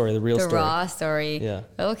raw story, the real story. The raw story. Yeah.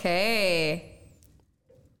 Okay.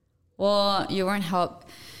 Well, you weren't helped.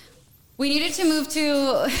 We needed to move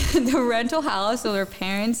to the rental house of our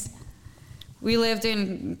parents. We lived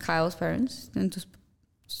in Kyle's parents and tus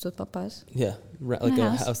papás. Yeah, like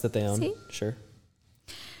a house that they own. See? Sure.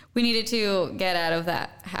 We needed to get out of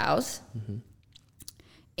that house. Mm-hmm.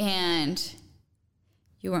 And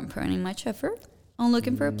you weren't putting much effort on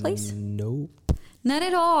looking for a place? Nope. Not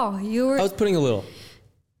at all. I was putting a little.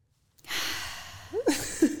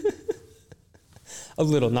 A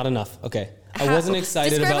little, not enough. Okay. I wasn't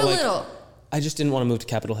excited about like... Little. I just didn't want to move to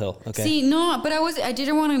Capitol Hill. Okay. See, no, but I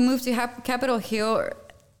didn't want to move to Capitol Hill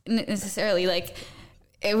necessarily. Like,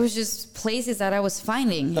 it was just places that I was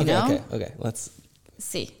finding, you know? Okay. Let's...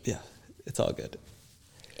 See. Yeah. It's all good.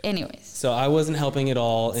 Anyways. So I wasn't helping at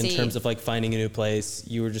all in terms of like finding a new place.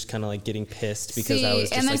 You were just kind of like getting pissed because I was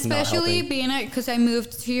just like not helping. And especially being because I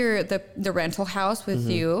moved to the rental house with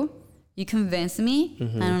you. You convinced me.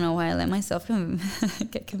 Mm-hmm. I don't know why I let myself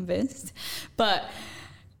get convinced, but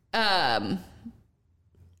all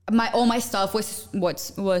my stuff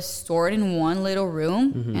was stored in one little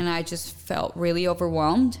room, and I just felt really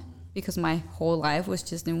overwhelmed because my whole life was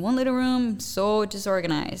just in one little room, so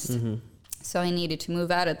disorganized. Mm-hmm. So I needed to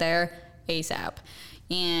move out of there ASAP,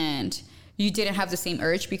 and you didn't have the same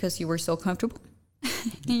urge because you were so comfortable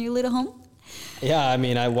in your little home. Yeah, I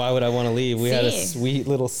mean, why would I want to leave? We had a sweet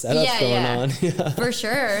little setup going on. Yeah. For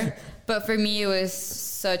sure. But for me, it was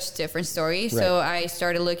such different story. Right. So I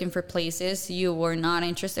started looking for places. You were not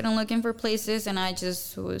interested in looking for places. And I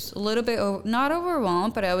just was a little bit, not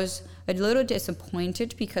overwhelmed, but I was a little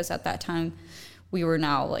disappointed because at that time we were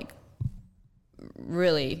now like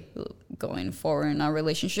really going forward in our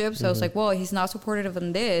relationship. So I was like, well, he's not supportive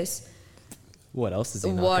in this. What else is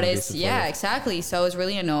he not gonna be supportive? Yeah, exactly. So I was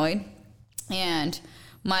really annoyed. And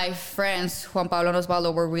my friends, Juan Pablo and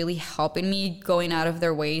Osvaldo, were really helping me, going out of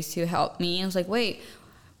their ways to help me. I was like, wait,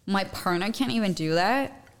 my partner can't even do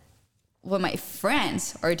that? What my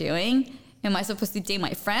friends are doing? Am I supposed to date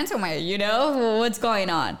my friends? Or what's going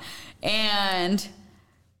on? And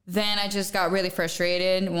then I just got really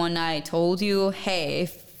frustrated when I told you, hey,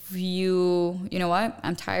 if you know what?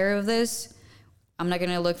 I'm tired of this. I'm not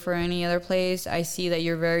going to look for any other place. I see that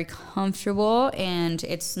you're very comfortable, and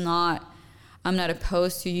I'm not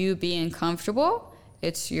opposed to you being comfortable.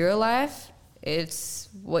 It's your life. It's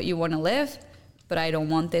what you want to live, but I don't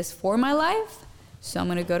want this for my life. So I'm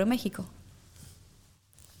going to go to Mexico.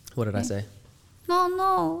 What did I say?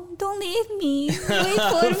 No, don't leave me. Wait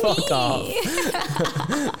for me. Fuck off.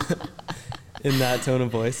 In that tone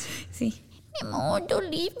of voice? See, no,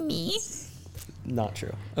 don't leave me. Not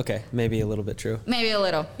true. Okay, maybe a little bit true. Maybe a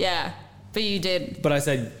little, yeah. But you did. But I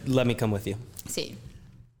said, let me come with you. See.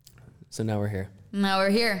 So now we're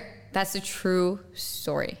here. That's a true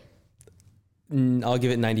story. I'll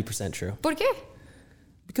give it 90% true. ¿Por qué?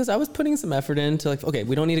 Because I was putting some effort into okay,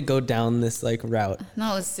 we don't need to go down this route.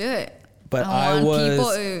 No, let's do it. But I want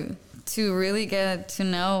people to really get to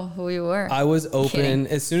know who you were. I was open.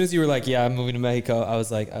 As soon as you were like, yeah, I'm moving to Mexico, I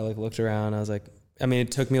was like, I looked around. I was like,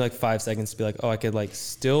 it took me 5 seconds to be like, oh, I could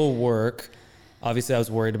still work. Obviously, I was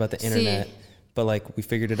worried about the internet, but we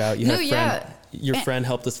figured it out. Your friend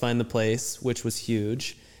helped us find the place, which was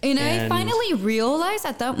huge. And I finally realized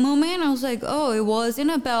at that moment, I was like, oh, it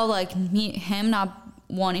wasn't about him not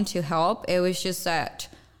wanting to help. It was just that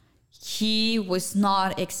he was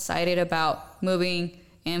not excited about moving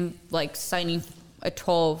and signing a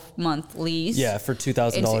 12-month lease. Yeah, for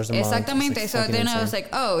 $2,000 a month. Exactamente. So then I was like,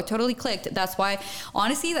 oh, totally clicked. That's why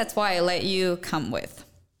I let you come with.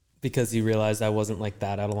 Because you realized I wasn't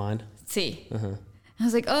that out of line? See. Uh-huh. I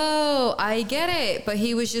was like, oh, I get it. But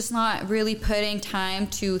he was just not really putting time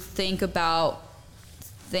to think about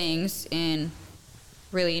things in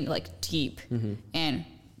really deep and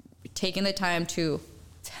taking the time to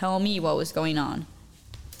tell me what was going on.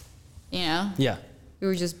 Yeah. You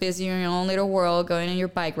were just busy in your own little world, going on your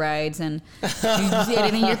bike rides and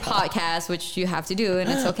editing your podcast, which you have to do, and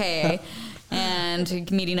it's okay.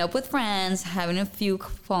 And meeting up with friends, having a few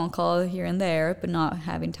phone calls here and there, but not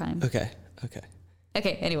having time.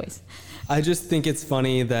 Okay, anyways. I just think it's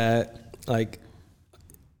funny that,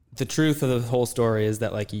 the truth of the whole story is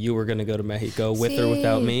that, you were going to go to Mexico with or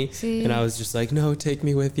without me. And I was just like, no, take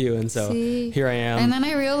me with you. And so here I am. And then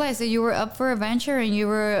I realized that you were up for adventure and you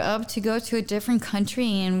were up to go to a different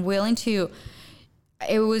country and willing to.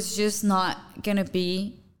 It was just not going to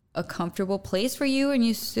be a comfortable place for you, and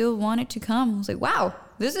you still wanted to come. I was like, wow,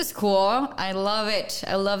 this is cool. I love it.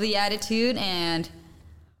 I love the attitude, and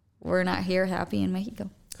we're not here happy in Mexico.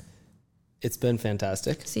 It's been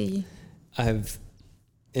fantastic. Sí. I've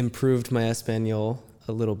improved my Espanol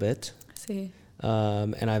a little bit. Sí.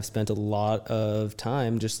 And I've spent a lot of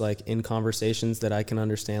time just in conversations that I can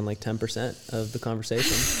understand 10% of the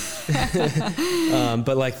conversation.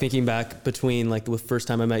 But thinking back between the first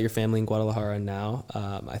time I met your family in Guadalajara and now,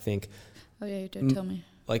 I think. Oh yeah, you did tell me.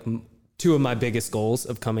 Two of my biggest goals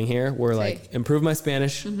of coming here were improve my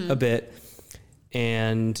Spanish a bit,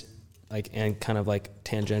 and kind of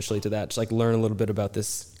tangentially to that, just learn a little bit about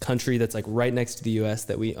this country that's right next to the U.S.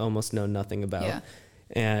 that we almost know nothing about. Yeah.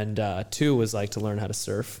 And 2 was to learn how to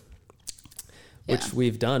surf, which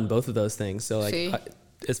we've done both of those things. So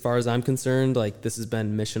as far as I'm concerned, this has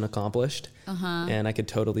been mission accomplished. And I could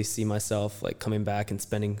totally see myself coming back and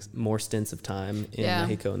spending more stints of time in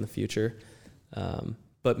Mexico in the future.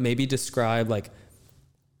 But maybe describe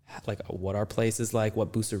what our place is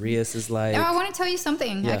what Bucerias is like. Oh, I want to tell you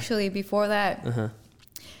something actually before that.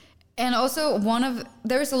 And also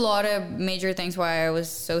there's a lot of major things why I was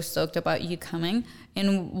so stoked about you coming.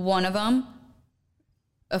 And one of them,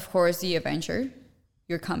 of course, the adventure,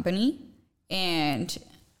 your company, and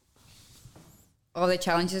all the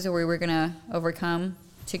challenges that we were going to overcome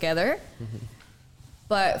together.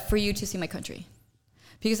 But for you to see my country.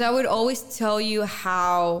 Because I would always tell you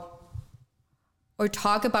or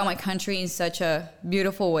talk about my country in such a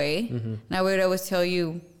beautiful way. And I would always tell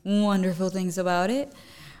you wonderful things about it.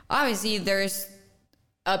 Obviously, there's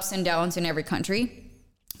ups and downs in every country,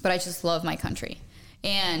 but I just love my country.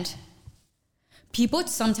 And people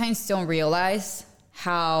sometimes don't realize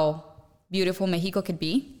how beautiful Mexico could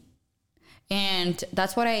be. And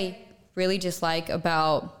that's what I really dislike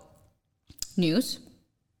about news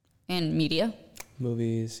and media.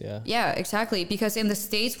 Movies, yeah. Yeah, exactly. Because in the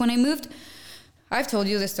States, when I moved, I've told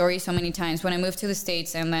you this story so many times. When I moved to the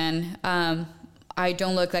States, and then I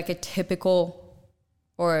don't look like a typical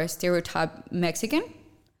or stereotype Mexican.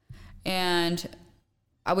 And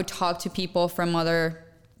I would talk to people from other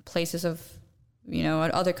places of,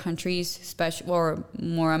 other countries, especially, or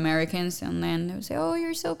more Americans. And then they would say, oh,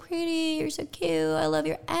 you're so pretty. You're so cute. I love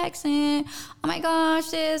your accent. Oh my gosh,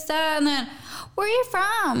 this, that. And then, where are you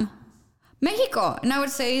from? Mexico. And I would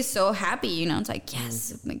say so happy, it's like,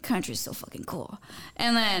 yes, my country's so fucking cool.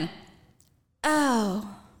 And then,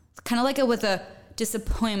 it's kind of like with a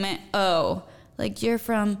disappointment. Oh, like, you're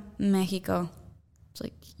from Mexico. It's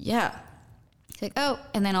like, yeah. It's like, oh.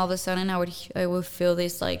 And then all of a sudden I would feel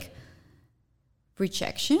this like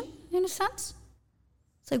rejection in a sense.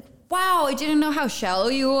 It's like, wow, I didn't know how shallow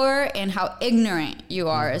you were and how ignorant you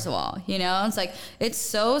are as well. It's like, it's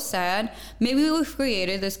so sad. Maybe we've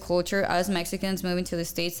created this culture as Mexicans moving to the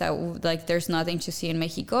States that like there's nothing to see in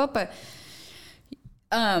Mexico, but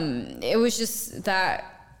it was just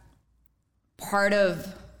that part of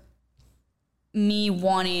me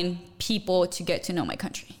wanting people to get to know my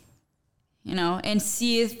country, and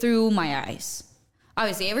see it through my eyes.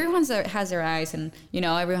 Obviously, everyone has their eyes, and,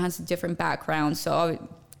 everyone has a different background, so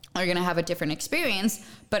are going to have a different experience,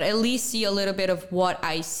 but at least see a little bit of what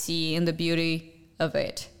I see and the beauty of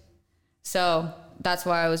it. So that's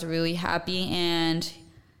why I was really happy. And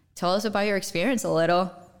tell us about your experience a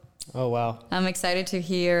little. Oh, wow. I'm excited to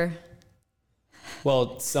hear.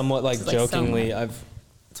 Well, somewhat like jokingly, I've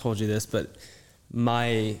told you this, but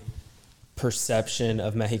my perception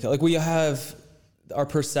of Mexico, like we have our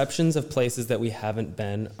perceptions of places that we haven't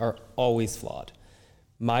been are always flawed.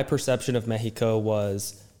 My perception of Mexico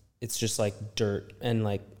was it's just like dirt and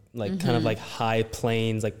like kind of like high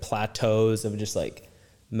plains, like plateaus of just like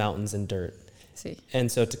mountains and dirt. See.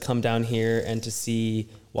 And so to come down here and to see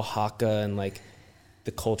Oaxaca and like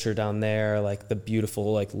the culture down there, like the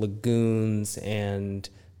beautiful like lagoons and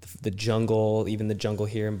the jungle, even the jungle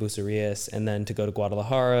here in Bucerias, and then to go to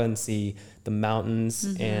Guadalajara and see the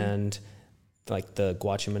mountains and like the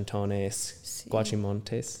Guachimontones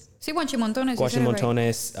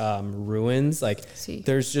ruins. Like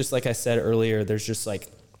there's just, like I said earlier, there's just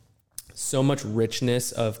like so much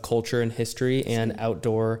richness of culture and history and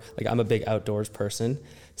outdoor. Like I'm a big outdoors person.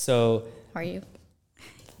 So are you?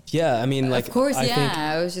 Yeah, I mean, like, of course,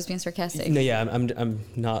 I was just being sarcastic. No, yeah, I'm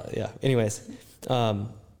not. Yeah. Anyways,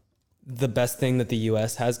 the best thing that the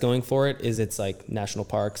U.S. has going for it is its like national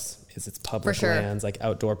parks, is its public lands, like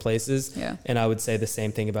outdoor places. Yeah. And I would say the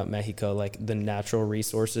same thing about Mexico, like the natural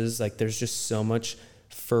resources. Like there's just so much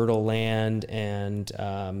fertile land, and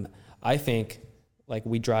I think like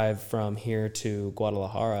we drive from here to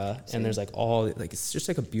Guadalajara, and there's like it's just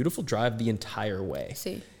like a beautiful drive the entire way.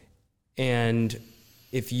 And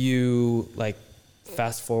if you like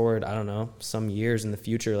fast forward, I don't know, some years in the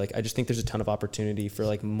future, like I just think there's a ton of opportunity for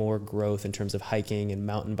like more growth in terms of hiking and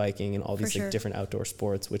mountain biking and all these like different outdoor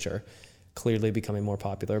sports, which are clearly becoming more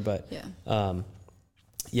popular. But and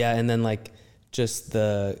then like just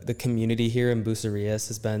the community here in Bucerias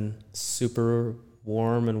has been super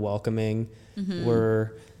warm and welcoming.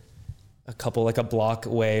 We're a block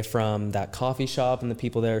away from that coffee shop, and the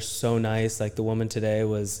people there are so nice. Like the woman today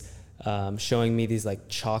was showing me these like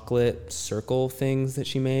chocolate circle things that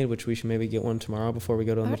she made, which we should maybe get one tomorrow before we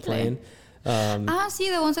go on the plane. See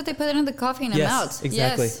the ones that they put in the coffee and yes,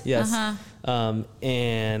 exactly. Yes.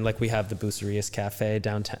 And like we have the Bucerias Cafe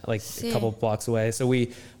downtown, like a couple blocks away. So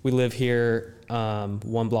we live here,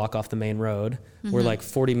 one block off the main road. We're like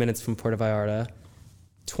 40 minutes from Puerto Vallarta,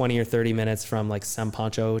 20 or 30 minutes from like San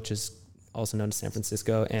Pancho, which is also known as San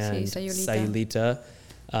Francisco, and Sayulita.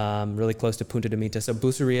 Really close to Punta de Mita. So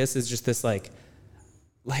Bucerias is just this like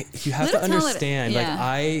you have to understand, like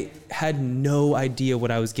I had no idea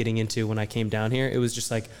what I was getting into when I came down here. It was just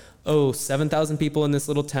like, 7,000 people in this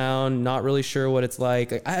little town, not really sure what it's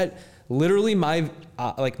like. Like I had literally my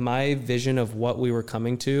vision of what we were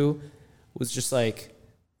coming to was just like,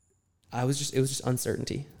 it was just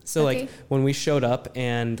uncertainty. So like when we showed up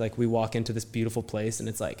and like we walk into this beautiful place and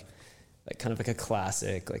it's like kind of like a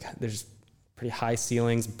classic, like there's pretty high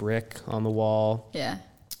ceilings, brick on the wall. Yeah.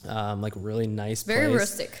 Like really nice place. Very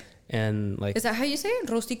rustic. And like, is that how you say it?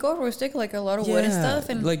 Rustic, like a lot of wood and stuff.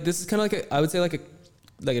 And like this is kind of like I would say like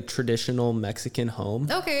a traditional Mexican home.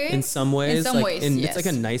 Okay. In some ways. Yes. It's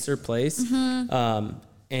like a nicer place.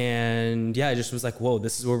 And I just was like, whoa,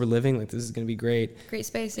 this is where we're living. Like this is going to be great. Great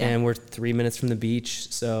space. Yeah. And we're 3 minutes from the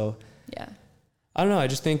beach. So I don't know. I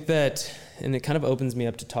just think that, and it kind of opens me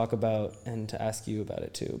up to talk about and to ask you about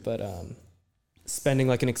it too. But, spending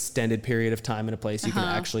like an extended period of time in a place, you can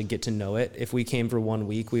actually get to know it. If we came for 1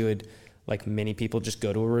 week, we would like many people just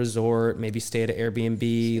go to a resort, maybe stay at an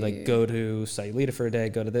Airbnb, like go to Sayulita for a day,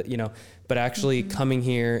 go to the, you know, but actually coming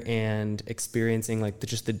here and experiencing like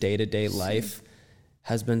just the day-to-day life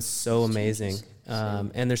has been so amazing.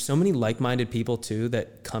 And there's so many like-minded people too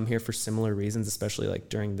that come here for similar reasons, especially like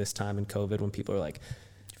during this time in COVID when people are like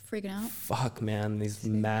freaking out. Fuck, man, these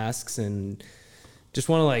masks, and just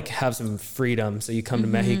want to like have some freedom. So you come to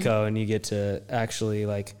Mexico and you get to actually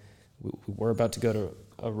like, we're about to go to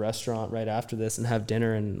a restaurant right after this and have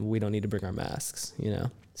dinner, and we don't need to bring our masks, you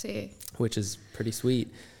know, which is pretty sweet.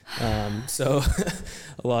 So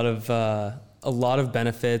a lot of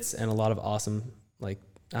benefits and a lot of awesome, like,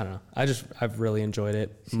 I don't know. I've really enjoyed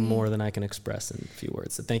it more than I can express in a few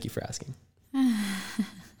words. So thank you for asking.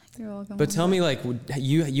 You're welcome. But tell me, like,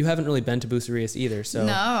 you haven't really been to Bucerias either, so.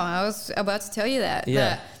 No, I was about to tell you that.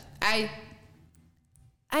 Yeah. But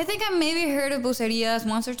I think I maybe heard of Bucerias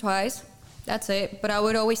once or twice. That's it. But I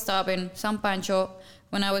would always stop in San Pancho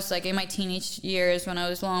when I was like in my teenage years, when I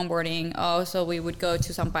was longboarding. Also, we would go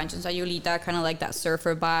to San Pancho and Sayulita, kind of like that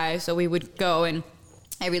surfer vibe. So we would go, and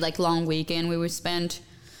every like long weekend we would spend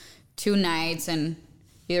 2 nights in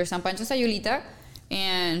either San Pancho or Sayulita,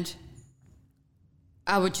 and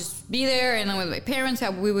I would just be there. And then with my parents,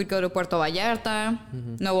 we would go to Puerto Vallarta,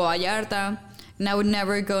 Nuevo Vallarta, and I would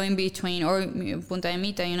never go in between, or Punta de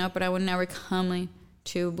Mita, you know, but I would never come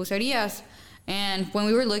to Bucerias. And when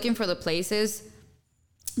we were looking for the places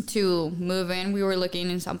to move in, we were looking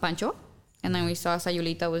in San Pancho, and then we saw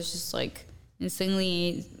Sayulita was just like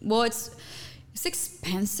insanely, well, it's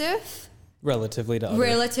expensive. Relatively to other.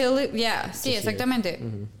 Relatively, yeah. Sí, exactamente.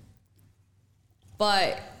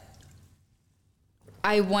 But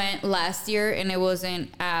I went last year, and it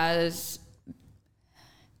wasn't as,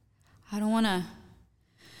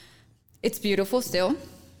 it's beautiful still.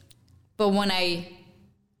 But when I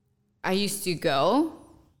used to go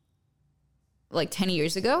like 10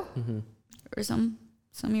 years ago or some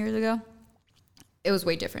years ago, it was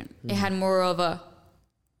way different. It had more of a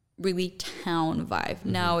really town vibe.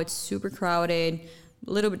 Now it's super crowded,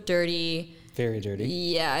 a little bit dirty. Very dirty.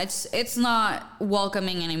 Yeah, it's not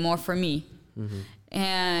welcoming anymore for me.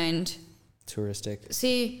 And touristic.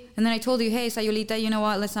 See, and then I told you, hey, Sayulita, you know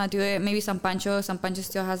what? Let's not do it. Maybe San Pancho. San Pancho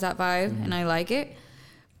still has that vibe, and I like it.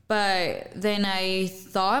 But then I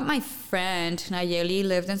thought my friend Nayeli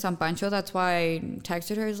lived in San Pancho. That's why I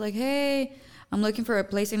texted her. It's like, hey, I'm looking for a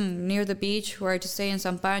place near the beach where I just stay in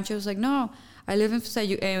San Pancho. I was like, no, I live in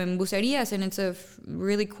Bucerias, and it's a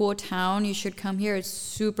really cool town. You should come here. It's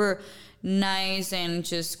super nice and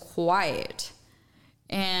just quiet.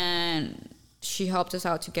 And she helped us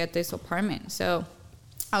out to get this apartment. So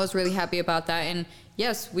I was really happy about that. And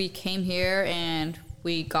yes, we came here and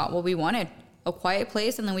we got what we wanted. A quiet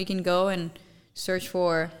place, and then we can go and search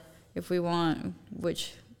for, if we want,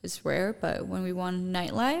 which is rare, but when we want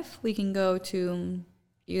nightlife, we can go to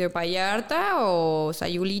either Vallarta or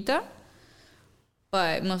Sayulita.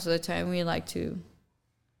 But most of the time, we like to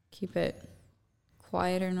keep it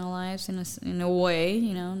quiet in our lives in a way,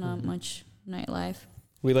 you know, not much nightlife.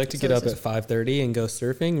 We like to get up at 5:30 and go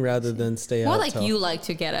surfing rather than stay out. More like you like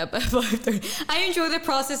to get up at 5:30. I enjoy the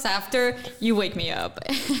process after you wake me up.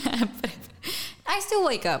 I still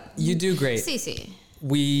wake up. You do great. Sí.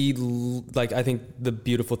 We, like, I think the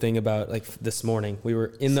beautiful thing about, like, this morning, we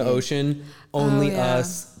were in the ocean, only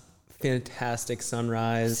us, fantastic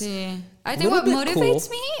sunrise. Sí. I think what motivates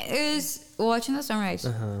me is watching the sunrise.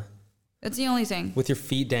 That's the only thing. With your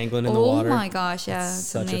feet dangling in the water. Oh my gosh, yeah. It's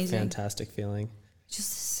such amazing. a fantastic feeling. Just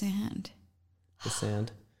the sand. The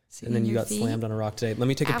sand. And then you got slammed on a rock today. Let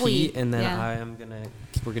me take a pee, and then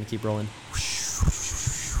we're going to keep rolling.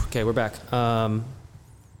 Okay, we're back.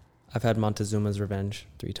 I've had Montezuma's Revenge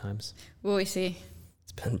 3 times. We see.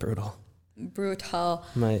 It's been brutal.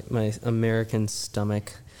 My American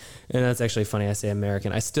stomach. And that's actually funny. I say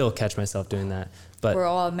American. I still catch myself doing that. But we're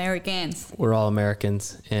all Americans. We're all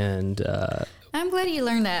Americans. And I'm glad you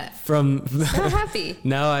learned that. So happy.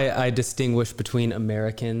 Now I distinguish between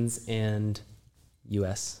Americans and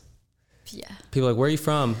U.S. Yeah. People are like, where are you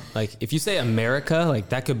from? Like, if you say America, like,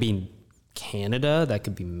 that could be Canada, that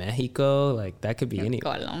could be Mexico, like, that could be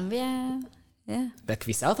anywhere. Colombia. Yeah. That could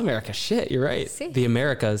be South America. Shit, you're right. Sí. The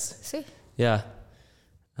Americas. Sí. Yeah.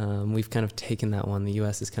 We've kind of taken that one. The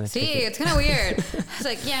U.S. is kind of it's kind of weird. It's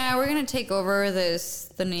like, yeah, we're going to take over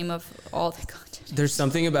the name of all the continents. There's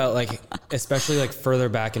something about, like, especially, like, further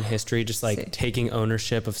back in history, just, like, taking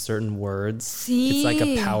ownership of certain words. It's like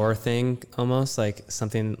a power thing, almost, like,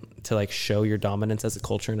 something to, like, show your dominance as a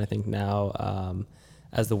culture. And I think now,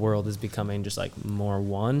 as the world is becoming just, like, more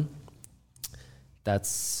one,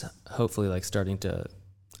 that's hopefully, like, starting to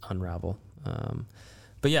unravel.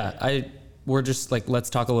 But yeah, we're just like, let's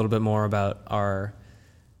talk a little bit more about our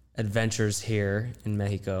adventures here in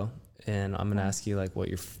Mexico. And I'm going to ask you like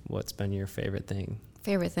what's been your favorite thing?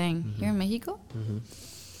 Favorite thing here in Mexico?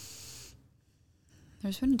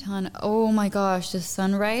 There's been a ton. Oh my gosh, the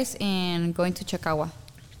sunrise and going to Chacagua.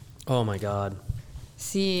 Oh my God.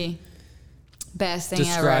 See, best thing ever.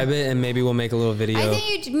 Describe it and maybe we'll make a little video. I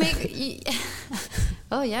think you'd make...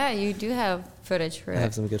 Oh yeah, you do have footage for it. I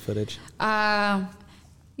have some good footage.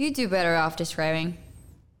 You do better off describing.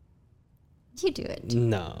 You do it.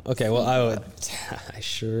 No. Okay, well, I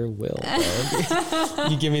sure will.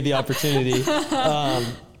 You give me the opportunity.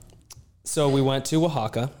 So we went to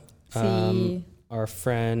Oaxaca. Our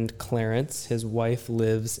friend Clarence, his wife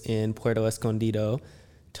lives in Puerto Escondido,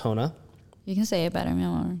 Tona. You can say it better, mi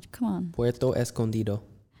amor. Come on. Puerto Escondido.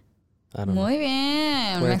 I don't know. Muy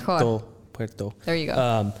bien. Mejor. Puerto. There you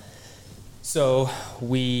go. So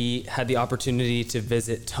we had the opportunity to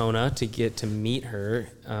visit Tona to get to meet her.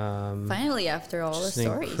 Finally, after all the an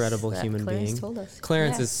stories. Incredible human being. Told us.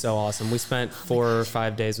 Clarence is so awesome. We spent 4 or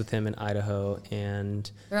 5 days with him in Idaho,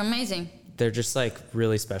 and they're amazing. They're just like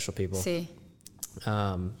really special people. See.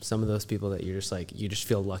 Some of those people that you're just like, you just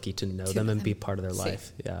feel lucky to know them and be part of their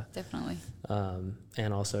life. Yeah, definitely.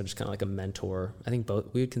 And also just kind of like a mentor. I think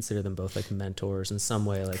we would consider them both like mentors in some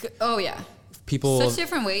way. Like, oh yeah, people such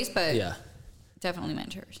different ways, but yeah, definitely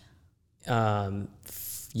mentors.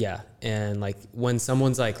 Yeah, and like when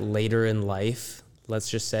someone's like later in life, let's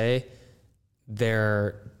just say,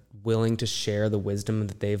 they're willing to share the wisdom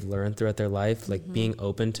that they've learned throughout their life, like being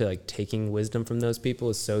open to like taking wisdom from those people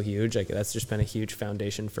is so huge. Like that's just been a huge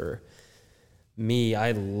foundation for me.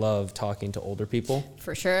 I love talking to older people.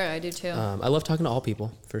 For sure, I do too. I love talking to all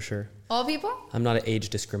people, for sure. All people? I'm not an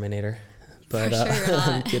age discriminator, but sure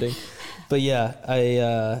I'm kidding. But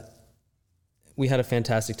yeah, we had a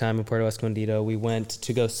fantastic time in Puerto Escondido. We went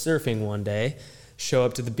to go surfing one day, show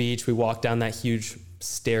up to the beach. We walked down that huge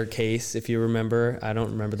staircase, if you remember. I don't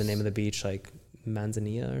remember the name of the beach, like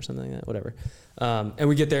Manzanilla or something like that, whatever. And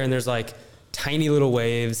we get there and there's like tiny little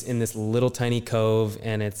waves in this little tiny cove,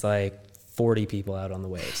 and it's like 40 people out on the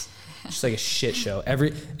waves. Just like a shit show.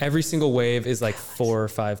 Every single wave is like 4 or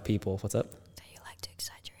 5 people. What's up? Do you like to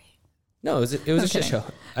exaggerate? No, it was a shit show.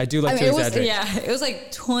 I do like to exaggerate. It was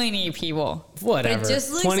like 20 people. Whatever.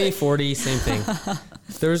 20, like 40, same thing.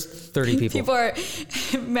 There's 30 people. People are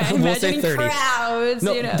imagining crowds.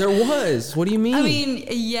 No, there was. What do you mean? I mean,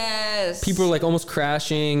 yes. People were like almost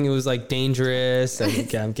crashing. It was like dangerous.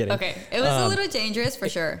 Okay, I'm kidding. Okay, it was a little dangerous for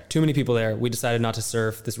sure. Too many people there. We decided not to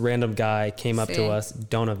surf. This random guy came up to us,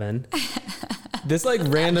 Donovan. This like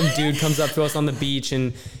random dude comes up to us on the beach,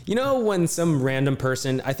 and you know when some random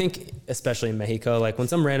person, I think especially in Mexico, like when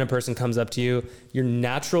some random person comes up to you, your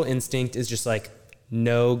natural instinct is just like,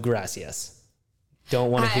 no gracias.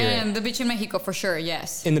 Don't want to hear it. And the beach in Mexico for sure,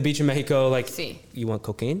 yes. In the beach in Mexico, like, you want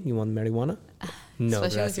cocaine? You want marijuana? No,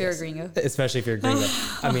 especially gracias. If you're a gringo. Especially if you're a gringo.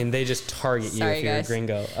 I mean, they just target you if you're a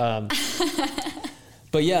gringo.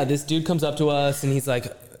 But yeah, this dude comes up to us and he's like,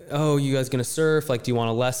 oh, you guys gonna surf? Like, do you want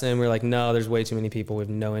a lesson? We're like, no, there's way too many people. We have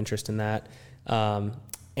no interest in that.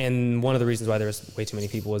 And one of the reasons why there was way too many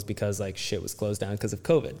people was because like shit was closed down because of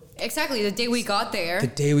COVID. Exactly. The day we got there,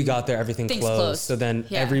 everything closed. So then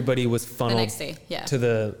everybody was funneled the next day, to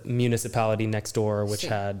the municipality next door, which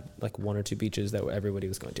had like 1 or 2 beaches that everybody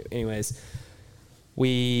was going to. Anyways,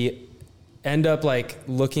 we end up like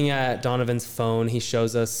looking at Donovan's phone. He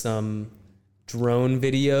shows us some drone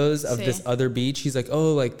videos of this other beach. He's like,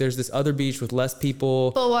 oh, like there's this other beach with less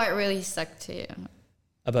people. But what really stuck to you?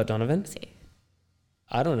 About Donovan?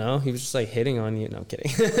 I don't know. He was just like hitting on you. No, I'm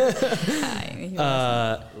kidding. He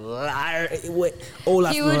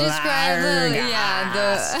would describe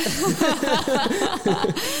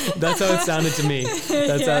That's how it sounded to me.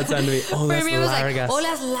 Oh, that's largas. Oh,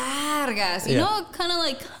 las largas. You know, kind of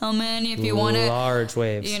like common if you want to. Large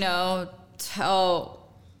waves. You know, tell.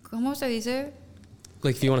 ¿Cómo se dice?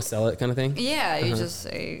 Like if you want to sell it kind of thing? Yeah, you just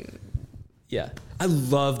say. Yeah. I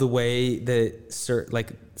love the way that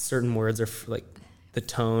certain words are like, the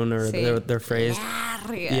tone or their phrase.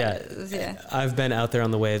 Yeah. I've been out there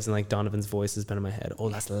on the waves and like Donovan's voice has been in my head. Oh,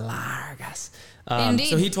 las largas. Indeed.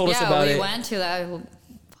 So he told us about it. We went to that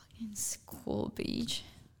fucking cool beach.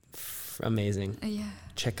 Amazing. Yeah.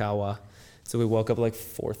 Chacagua. So we woke up like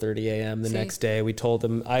 4:30 a.m. the next day. We told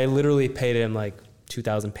him, I literally paid him like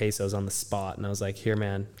 2,000 pesos on the spot. And I was like, here,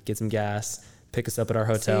 man, get some gas, pick us up at our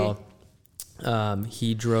hotel.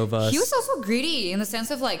 He drove us. He was also greedy in the sense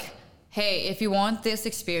of like, hey, if you want this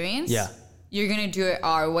experience, you're going to do it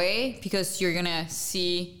our way because you're going to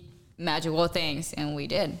see magical things. And we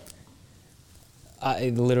did.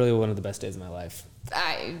 Literally one of the best days of my life.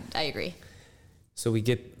 I agree. So we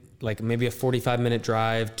get like maybe a 45-minute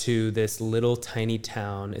drive to this little tiny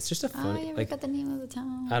town. It's just a funny. I forgot the name of the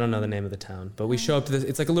town. I don't know the name of the town, but we show up to this.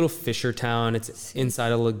 It's like a little fisher town. It's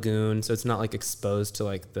inside a lagoon, so it's not like exposed to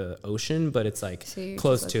like the ocean, but it's like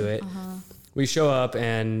close to it. We show up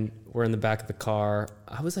and we're in the back of the car.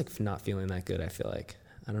 I was like not feeling that good. I feel like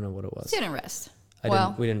I don't know what it was. You didn't rest. We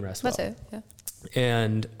didn't rest well. That's it. Yeah.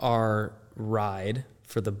 And our ride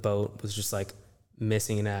for the boat was just like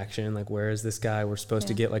missing in action. Like, where is this guy? We're supposed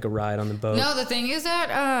to get like a ride on the boat. No, the thing is that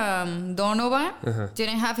Donovan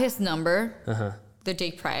didn't have his number the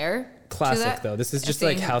day prior. Classic though. This is just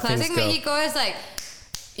like how things go. Classic Mexico is like,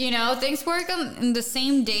 things work on the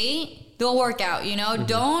same day. They'll work out.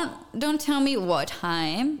 Don't tell me what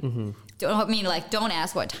time. Don't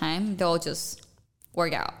ask what time. They'll just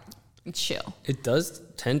work out. It's chill. It does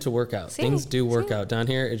tend to work out. Things do work out down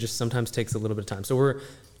here. It just sometimes takes a little bit of time. So we're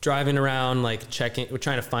driving around, like checking. We're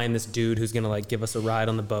trying to find this dude who's gonna like give us a ride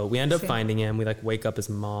on the boat. We end up finding him. We like wake up his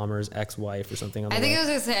mom or his ex-wife or something. I think it was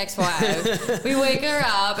his ex-wife. We wake her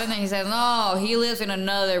up, and then he says, "No, he lives in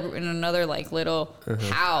another like little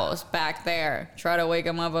house back there. Try to wake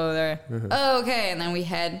him up over there." Oh, okay. And then we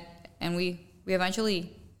head, and we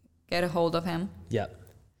eventually get a hold of him. Yep.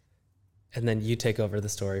 And then you take over the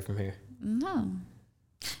story from here. No.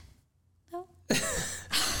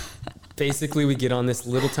 Basically, we get on this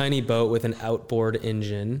little tiny boat with an outboard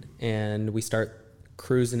engine, and we start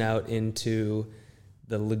cruising out into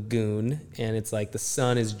the lagoon. And it's like the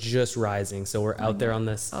sun is just rising, so we're out there on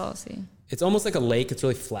this. Oh, see. It's almost like a lake. It's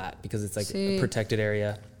really flat because it's like a protected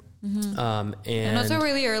area. And also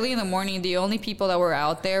really early in the morning, the only people that were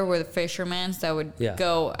out there were the fishermen that would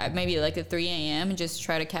go at maybe like at 3 a.m. and just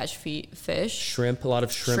try to catch fish. A lot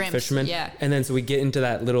of shrimp fishermen. Yeah. And then so we get into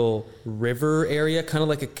that little river area, kind of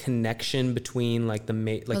like a connection between like the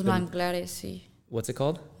Los manglares, sí. What's it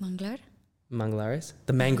called? Manglares?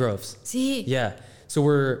 The mangroves. Sí. Yeah. So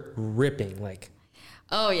we're ripping like.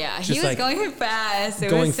 Oh yeah, he was going fast.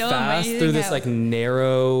 It was so amazing through this like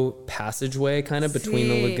narrow passageway kind of between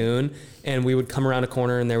the lagoon, and we would come around a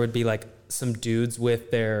corner and there would be like some dudes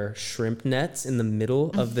with their shrimp nets in the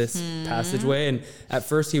middle of this passageway. And at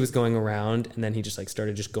first he was going around, and then he just like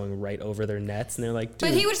started just going right over their nets, and they're like, dude.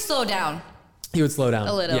 But he would slow down. He would slow down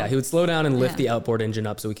a little. Yeah, he would slow down and lift the outboard engine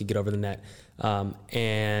up so we could get over the net.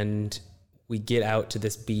 And we get out to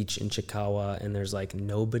this beach in Chickawa, and there's like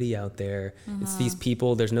nobody out there. It's these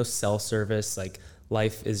people. There's no cell service. Like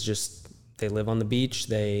life is just, they live on the beach.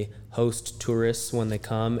 They host tourists when they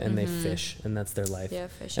come, and they fish, and that's their life. Yeah,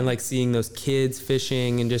 fishing. And like seeing those kids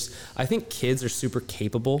fishing, and just, I think kids are super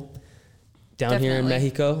capable down here in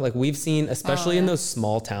Mexico. Like we've seen, especially in those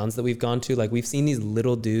small towns that we've gone to, like we've seen these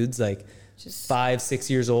little dudes, like just 5-6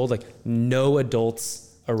 years old, like no adults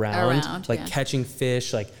around like catching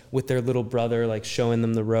fish, like with their little brother, like showing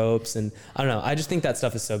them the ropes. And I don't know, I just think that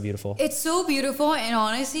stuff is so beautiful. It's so beautiful. And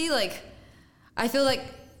honestly, like I feel like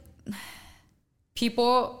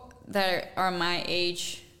people that are my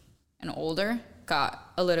age and older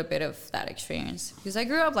got a little bit of that experience, because I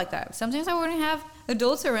grew up like that. Sometimes I wouldn't have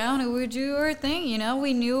adults around, and we would do our thing,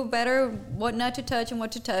 we knew better what not to touch and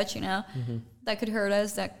what to touch, that could hurt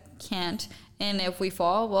us, that can't. And if we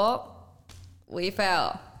fall, well, we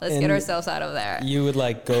fell. Let's get ourselves out of there. You would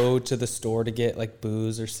like go to the store to get like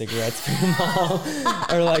booze or cigarettes for your mom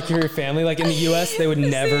or like your family. Like in the US, they would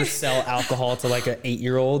never sell alcohol to like an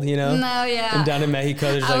 8-year-old, No, yeah. And down in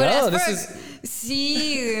Mexico, they're just like, oh, this is.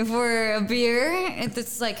 See, for a beer,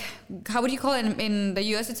 it's like, how would you call it in the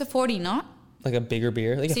US? It's a 40, no? Like a bigger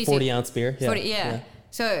beer, like a 40-ounce beer. Yeah. 40, yeah.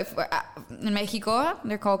 So if, in Mexico,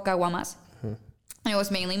 they're called caguamas. And it was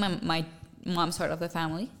mainly my mom's side of the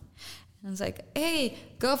family. And it's like, hey,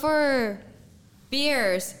 go for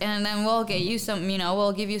beers, and then we'll get you some,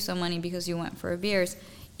 we'll give you some money because you went for beers.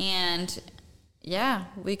 And yeah,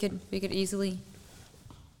 we could easily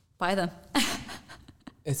buy them.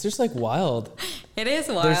 It's just like wild. It is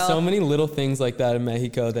wild. There's so many little things like that in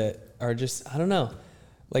Mexico that are just, I don't know.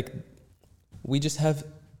 Like we just have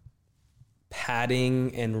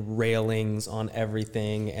padding and railings on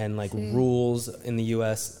everything, and like rules in the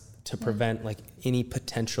US to prevent like any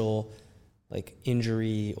potential like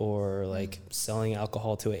injury or like selling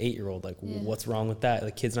alcohol to an 8-year-old. Like what's wrong with that?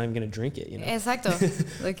 The kid's not even going to drink it, Exacto.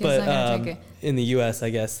 The kid's but, not going to drink it. In the US, I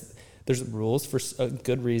guess there's rules for a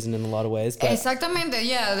good reason in a lot of ways. But Exactamente.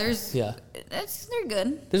 Yeah. They're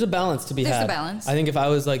good. There's a balance to be had. There's a balance. I think if I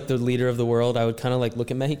was like the leader of the world, I would kind of like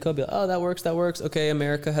look at Mexico, be like, oh, that works. Okay.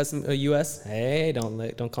 America has a US. Hey,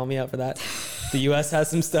 don't call me out for that. the U.S. has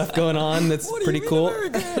some stuff going on that's pretty cool.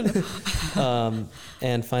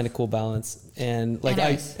 And find a cool balance. And like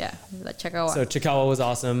Chicago. So Chicago was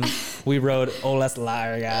awesome. We rode Olas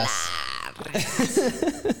Largas.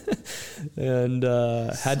 And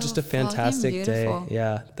had just a fantastic day.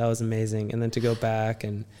 Yeah, that was amazing. And then to go back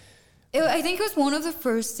and I think it was one of the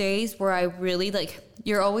first days where I really like,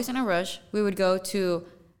 you're always in a rush. We would go to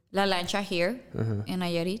La Lancha here in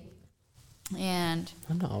Nayarit. And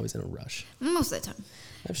I'm not always in a rush. Most of the time.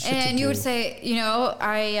 And you would say, you know,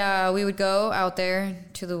 we would go out there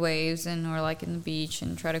to the waves and we're like in the beach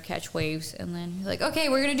and try to catch waves. And then you're like, okay,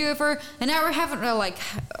 we're going to do it for an hour and a half,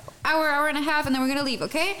 hour and a half, and then we're going to leave,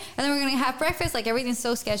 okay? And then we're going to have breakfast. Like everything's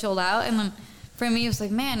so scheduled out. And then for me, it was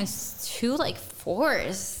like, man, it's too like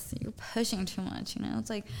forced. You're pushing too much, you know? It's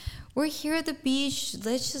like, we're here at the beach.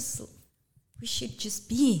 We should just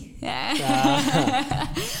be. No,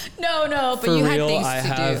 but you had things to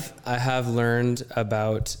do. I have learned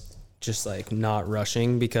about just like not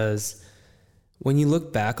rushing, because when you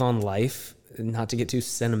look back on life, not to get too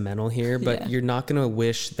sentimental here, but you're not going to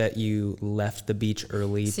wish that you left the beach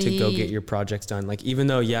early to go get your projects done. Like, even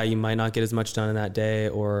though, you might not get as much done in that day,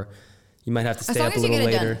 or you might have to stay up a little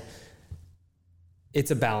later.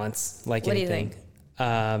 It's a balance, like anything. What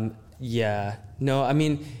do you think? No, I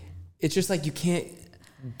mean, it's just like you can't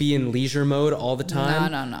be in leisure mode all the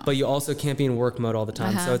time. No. But you also can't be in work mode all the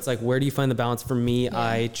time. So it's like, where do you find the balance? For me,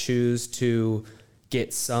 I choose to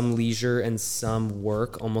get some leisure and some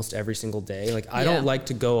work almost every single day. Like, I don't like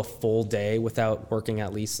to go a full day without working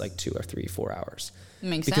at least like 2 or 3, 4 hours.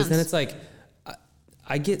 Makes sense. Because then it's like,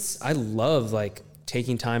 I love like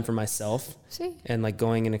taking time for myself and like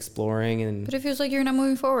going and exploring. But it feels like you're not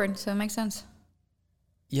moving forward. So it makes sense.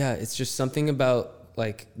 Yeah. It's just something about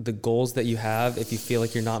like the goals that you have. If you feel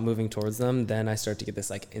like you're not moving towards them, then I start to get this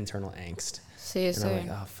like internal angst. And I'm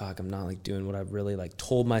like, oh fuck, I'm not like doing what I really like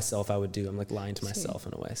told myself I would do. I'm like lying to myself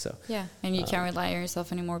in a way. So and you can't rely on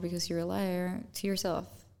yourself anymore because you're a liar to yourself.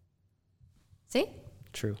 See?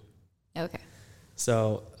 True. Okay.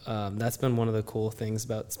 So that's been one of the cool things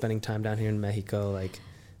about spending time down here in Mexico. Like,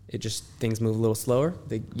 it just, things move a little slower.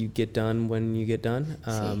 You get done when you get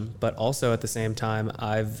done. But also at the same time,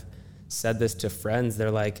 I've said this to friends.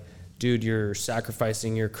 They're like, dude, you're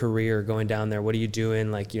sacrificing your career going down there. What are you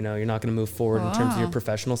doing? Like, you know, you're not going to move forward in terms of your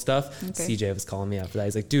professional stuff. Okay. CJ was calling me after that.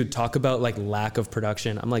 He's like, dude, talk about like lack of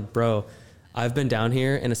production. I'm like, bro, I've been down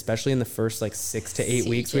here, and especially in the first like 6 to 8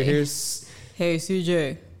 weeks we're here. Hey,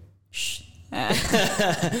 CJ. Shh.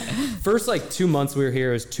 First like 2 months we were here,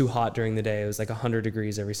 it was too hot during the day. It was like 100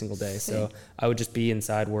 degrees every single day. So I would just be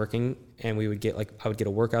inside working, and I would get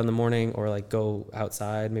a workout in the morning, or like go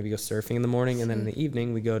outside, maybe go surfing in the morning. And then in the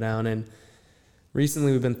evening we go down, and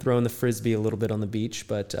recently we've been throwing the Frisbee a little bit on the beach,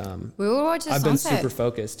 but we will watch the I've sunset. been super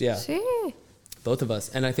focused. Yeah. Both of us.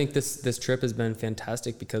 And I think this trip has been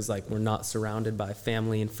fantastic because like we're not surrounded by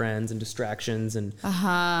family and friends and distractions, and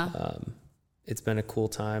it's been a cool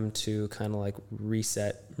time to kind of like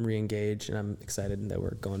reset, re-engage, and I'm excited that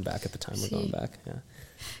we're going back at the time we're going back. Yeah.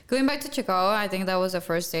 Going back to Chicago, I think that was the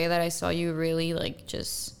first day that I saw you really like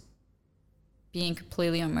just being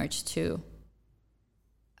completely immersed to,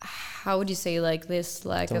 how would you say, like this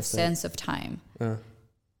lack of sense of time.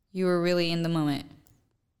 You were really in the moment.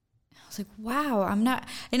 I was like, wow, I'm not,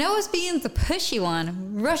 and I was being the pushy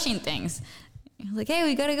one, rushing things. Like, hey,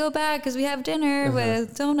 we gotta go back because we have dinner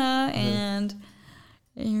with Donna, and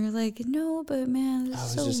you're like, no, but man,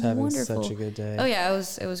 this is so wonderful. I was just having such a good day. Oh yeah, it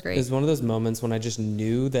was great. It was one of those moments when I just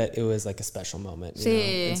knew that it was like a special moment, you know?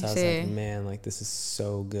 And so I was like, man, like this is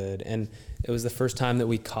so good. And it was the first time that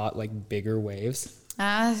we caught like bigger waves.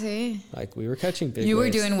 Like we were catching big waves. You were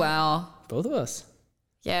doing well. Both of us.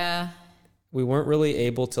 Yeah. We weren't really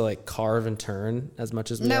able to like carve and turn as much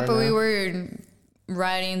as we are now. No, but we were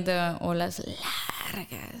riding the olas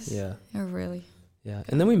largas. Yeah. Really. Yeah.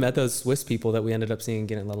 And then we met those Swiss people that we ended up seeing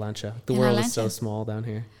again at La Lancha. The world is so small down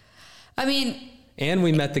here. I mean. And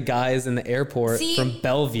we met the guys in the airport from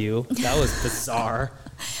Bellevue. That was bizarre.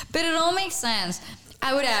 But it all makes sense.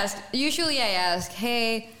 Usually I ask,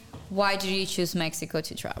 hey, why did you choose Mexico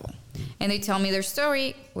to travel? And they tell me their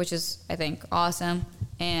story, which is, I think, awesome.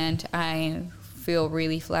 And I feel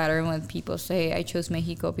really flattered when people say I chose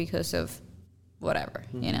Mexico because of whatever,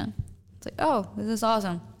 you know? It's like, oh, this is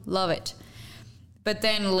awesome. Love it. But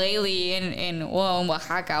then lately in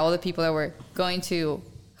Oaxaca, all the people that were going to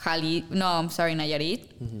Nayarit,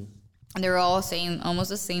 and they were all saying almost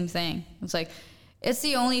the same thing. It's like, it's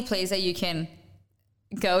the only place that you can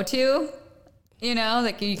go to, you know,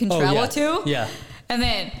 like you can travel to. Yeah. And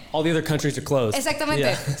then all the other countries are closed. Exactamente.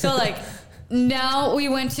 Yeah. So like, Now we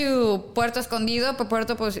went to Puerto Escondido, but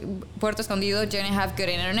Puerto Escondido didn't have good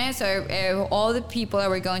internet. So all the people that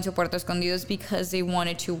were going to Puerto Escondido is because they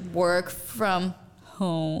wanted to work from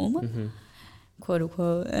home, quote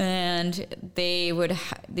unquote, and they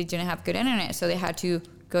didn't have good internet, so they had to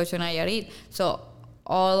go to Nayarit. So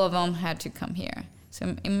all of them had to come here.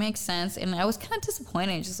 So it makes sense. And I was kind of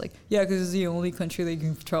disappointed. Just like, yeah, because it's the only country they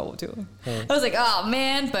can travel to. Hey. I was like, oh,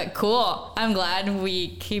 man, but cool. I'm glad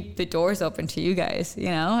we keep the doors open to you guys,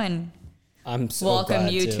 and I'm so welcome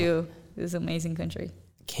glad you too. to this amazing country.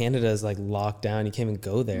 Canada is like locked down. You can't even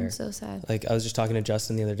go there. I'm so sad. Like I was just talking to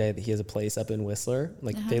Justin the other day that he has a place up in Whistler.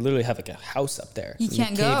 Like they literally have like a house up there. You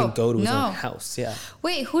can't even go to his own house. Yeah.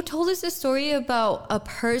 Wait, who told us this story about a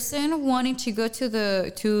person wanting to go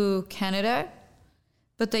to Canada,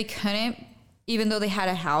 but they couldn't, even though they had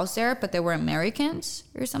a house there, but they were Americans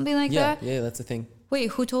or something like that? Yeah, that's the thing.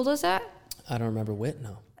 Wait, who told us that? I don't remember Whit,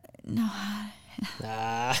 no. No.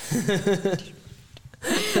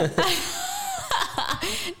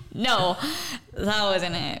 No, that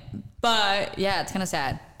wasn't it. But yeah, it's kind of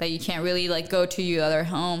sad that you can't really like go to your other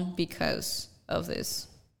home because of this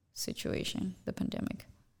situation, the pandemic.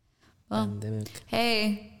 Well,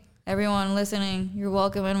 hey, everyone listening, you're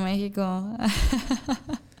welcome in Mexico.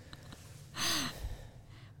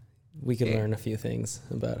 We could learn a few things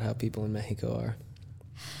about how people in Mexico are.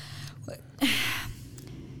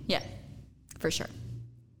 Yeah, for sure.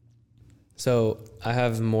 So I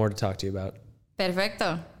have more to talk to you about.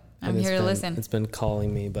 Perfecto. I'm here to listen. It's been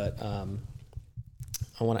calling me, but I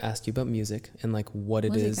want to ask you about music and like what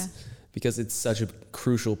it is, because it's such a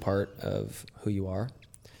crucial part of who you are.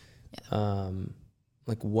 Yeah.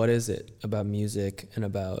 Like what is it about music and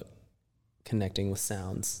about connecting with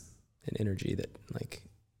sounds and energy that like,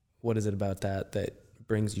 what is it about that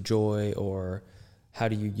brings you joy, or how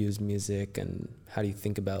do you use music and how do you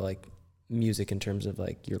think about like music in terms of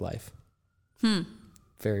like your life?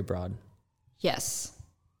 Very broad. Yes.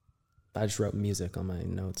 I just wrote music on my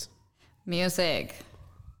notes. Music.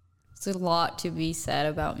 There's a lot to be said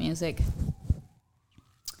about music.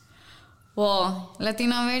 Well,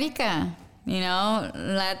 Latin America,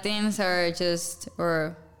 Latins are just,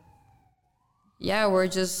 we're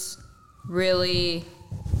just really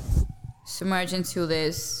submerged into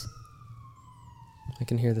this. I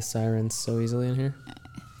can hear the sirens so easily in here.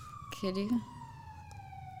 Could you?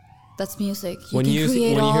 That's music. When you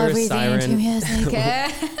hear a siren,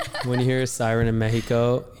 music. When you hear a siren in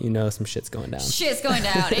Mexico, you know some shit's going down. Shit's going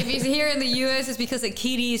down. If you're here in the U.S., it's because a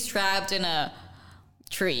kitty is trapped in a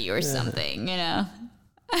tree or something,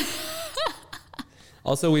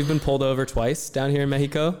 Also, we've been pulled over twice down here in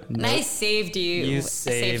Mexico. And I saved you. You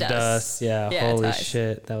saved us. Yeah, holy twice.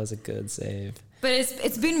 Shit. That was a good save. But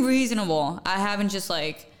it's been reasonable. I haven't just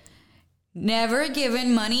never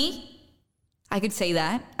given money. I could say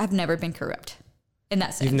that. I've never been corrupt in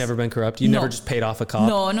that sense. You've never been corrupt? You never just paid off a cop?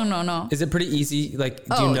 No. Is it pretty easy? Like,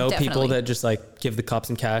 do you know definitely. People that just like give the cops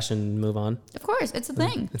some cash and move on? Of course. It's a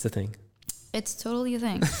thing. It's a thing. It's totally a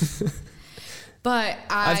thing. But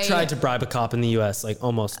I've tried to bribe a cop in the U.S. like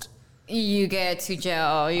almost. You get to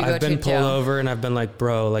jail. I've been pulled over and I've been like,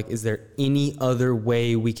 bro, like, is there any other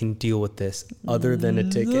way we can deal with this other than a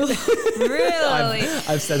ticket? Really?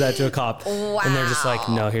 I've said that to a cop. Wow. And they're just like,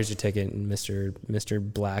 no, here's your ticket. And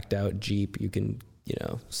Mr. Blacked out Jeep, you can,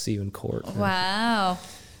 see you in court. Wow.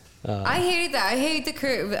 I hate that.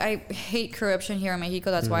 I hate corruption here in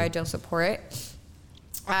Mexico. That's why I don't support it.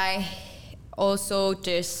 I also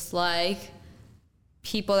dislike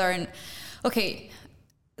people that are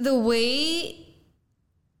the way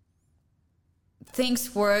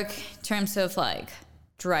things work in terms of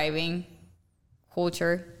driving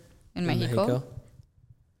culture in Mexico.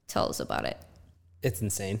 Tell us about it. It's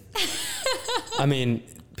insane. I mean,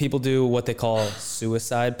 people do what they call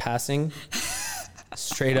suicide passing.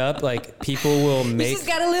 Straight up, people will make... You just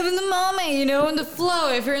gotta live in the moment, in the flow.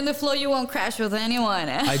 If you're in the flow, you won't crash with anyone.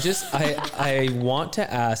 I want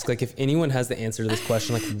to ask, if anyone has the answer to this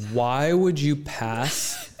question, why would you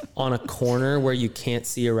pass on a corner where you can't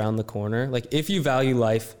see around the corner? If you value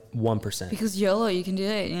life 1%. Because YOLO, you can do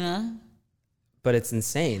it, But it's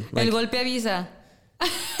insane. El golpe avisa.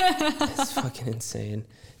 It's fucking insane.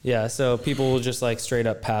 Yeah, so people will just straight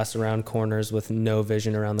up pass around corners with no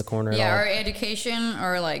vision around the corner at all. Our education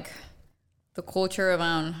or the culture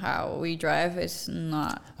around how we drive is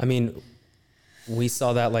not. I mean, we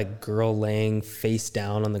saw that girl laying face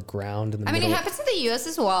down on the ground in the middle. It happens in the U.S.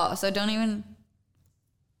 as well, so don't even.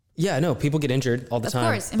 Yeah, no, people get injured all the time. Of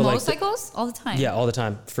course, in motorcycles, all the time. Yeah, all the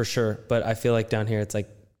time, for sure. But I feel down here, it's I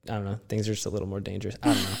don't know, things are just a little more dangerous.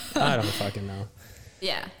 I don't know. I don't fucking know.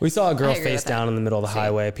 Yeah. We saw a girl I agree face with down that. in the middle of the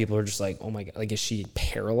highway. People are just like, oh my God, like, is she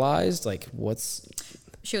paralyzed? Like, what's...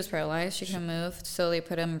 She was paralyzed. She couldn't move. So they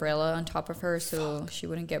put an umbrella on top of her so she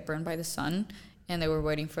wouldn't get burned by the sun. And they were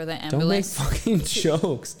waiting for the ambulance. Don't make fucking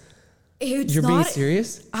jokes. You're being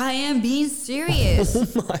serious? I am being serious.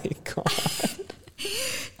 Oh my God.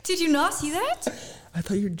 Did you not see that? I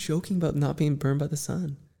thought you were joking about not being burned by the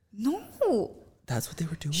sun. No. That's what they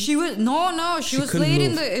were doing? She was she was laid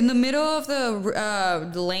in the middle of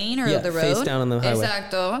the lane or the road. Face down on the highway.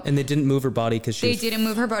 Exacto. And they didn't move her body because they didn't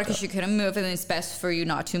move her body because she couldn't move, and it's best for you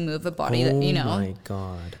not to move a body that you know. Oh my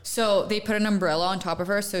God. So they put an umbrella on top of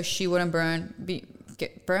her so she wouldn't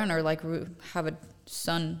get burned or like have a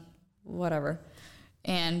sun, whatever.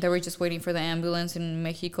 And they were just waiting for the ambulance in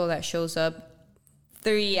Mexico that shows up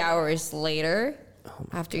 3 hours later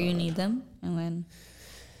after you need them, and then.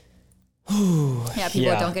 People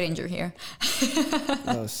don't get injured here.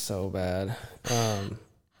 That was so bad.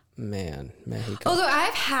 Man, Mexico. Although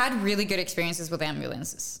I've had really good experiences with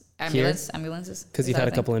ambulances. Ambulances. Because you've had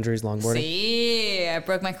a couple injuries longboarding? See, I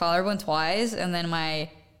broke my collarbone twice, and then I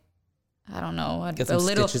don't know. Got some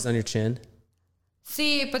stitches on your chin?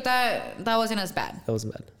 See, but that wasn't as bad. That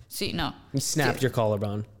wasn't bad. See, no. You snapped your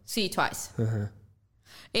collarbone. See, twice. Uh-huh.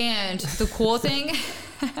 And the cool thing...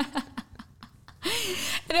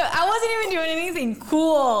 I wasn't even doing anything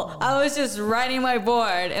cool. I was just riding my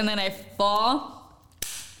board, and then I fall.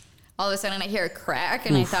 All of a sudden, I hear a crack,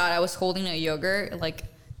 and I thought I was holding a yogurt, like,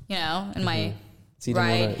 you know, in my So you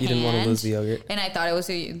didn't want to lose the yogurt. And I thought it was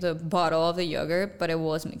the bottle of the yogurt, but it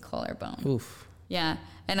was my collarbone. Oof. Yeah,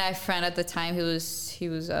 and my friend at the time, he was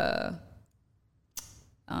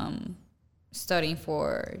studying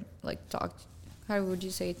for like how would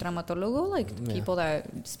you say traumatologo, like people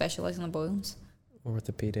that specialize in the bones.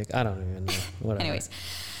 Orthopedic. I don't even know. Whatever. Anyways,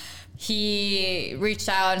 he reached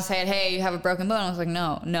out and said, "Hey, you have a broken bone." I was like,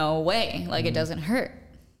 "No way. Like it doesn't hurt."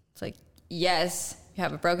 It's like, "Yes, you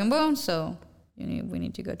have a broken bone, so we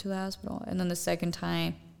need to go to the hospital." And then the second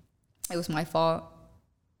time, it was my fault.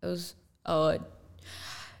 It was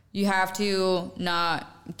you have to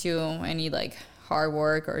not do any like hard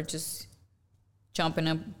work or just jump in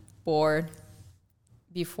a board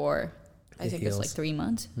before. I think it's like 3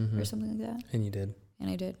 months or something like that. And you did. And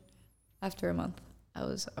I did. After a month, I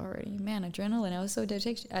was already, adrenaline. I was so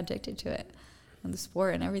addicted to it. And the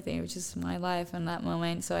sport and everything. It was just my life in that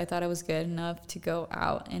moment. So I thought I was good enough to go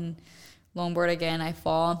out and longboard again. I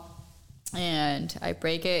fall and I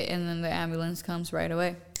break it. And then the ambulance comes right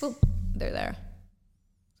away. Boom. They're there.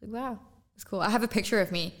 It's like, wow. It's cool. I have a picture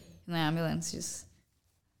of me in the ambulance. Just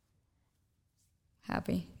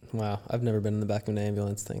happy. Wow. I've never been in the back of an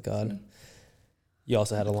ambulance. Thank God. You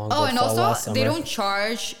also had a longboard fall last summer. Also, they don't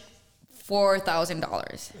charge $4,000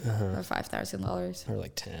 or $5,000. Or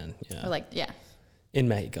like 10, yeah. Or like, yeah. In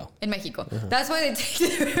Mexico. That's why they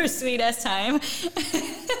take their sweet ass time.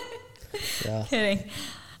 Yeah. Kidding.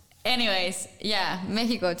 Anyways, yeah,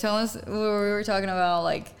 Mexico. Tell us, we were talking about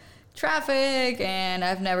like traffic, and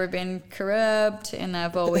I've never been corrupt, and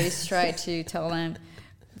I've always tried to tell them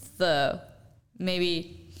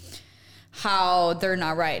maybe how they're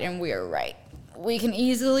not right and we're right. We can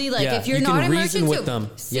easily, like, if you're not immersed with them.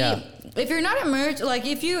 If you're not immersed, like,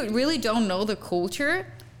 if you really don't know the culture,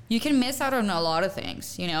 you can miss out on a lot of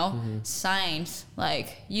things, you know? Signs,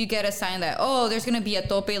 like, you get a sign that, there's going to be a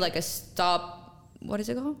tope, like a stop, what is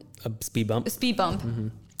it called? A speed bump.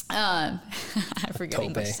 I'm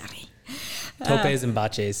forgetting. Tope. Sorry. Topes and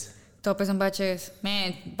baches. Topes and baches.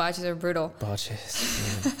 Man, baches are brutal.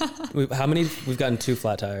 Baches. Yeah. How many? We've gotten 2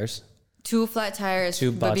 flat tires. 2 flat tires,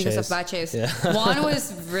 2 but baches. because of baches. Yeah. One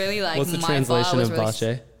was really like, what's the my translation fault. I was of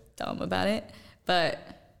really bache? Dumb about it. But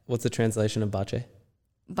what's the translation of bache?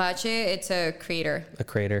 Bache, it's a crater. A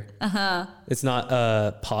crater. It's not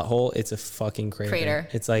a pothole. It's a fucking crater.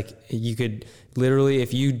 It's like you could literally,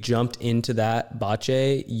 if you jumped into that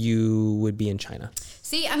bache, you would be in China.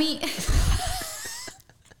 See, I mean,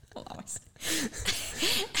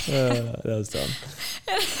 that was dumb.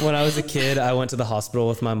 When I was a kid, I went to the hospital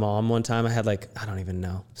with my mom one time. I had like, I don't even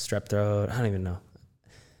know, strep throat. I don't even know.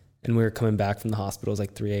 And we were coming back from the hospital. It was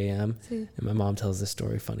like 3 a.m. And my mom tells this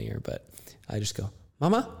story funnier, but I just go,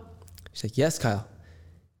 Mama? She's like, yes, Kyle.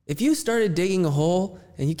 If you started digging a hole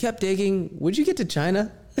and you kept digging, would you get to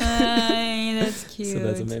China? That's cute. So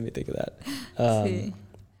that's what made me think of that.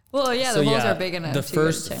 Well, yeah, the holes are big enough. The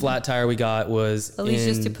first flat tire we got was at least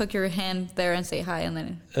just to put your hand there and say hi, and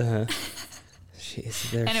then.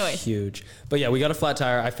 Jeez, they're huge. But yeah, we got a flat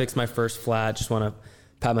tire. I fixed my first flat. Just want to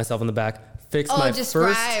pat myself on the back.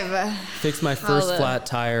 fixed my first flat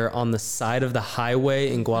tire on the side of the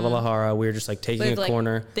highway in Guadalajara. We were just like taking a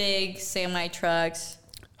corner. Big semi trucks.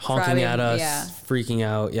 Honking at us, freaking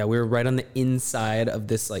out. Yeah, we were right on the inside of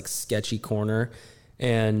this like sketchy corner,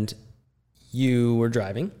 and you were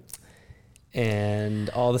driving, and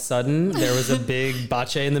all of a sudden there was a big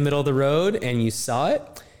bache in the middle of the road, and you saw it,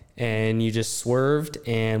 and you just swerved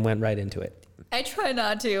and went right into it. I tried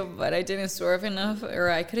not to, but I didn't swerve enough, or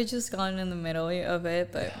I could have just gone in the middle of it,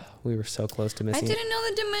 but... We were so close to missing it. I didn't know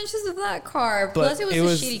the dimensions of that car. Plus, it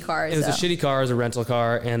was a shitty car. It was a shitty car. It was a rental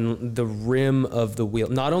car, and the rim of the wheel...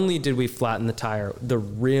 Not only did we flatten the tire, the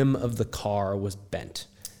rim of the car was bent.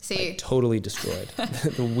 See? Like, totally destroyed.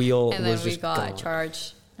 The wheel was just gone. And then we got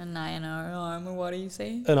charged an eye in our arm, or what do you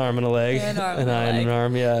say? An arm and a leg. An arm and a leg. An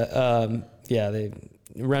arm, yeah.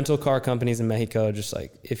 Rental car companies in Mexico, just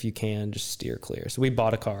like, if you can, just steer clear. So we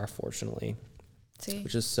bought a car, fortunately,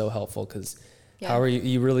 which is so helpful because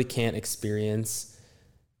you really can't experience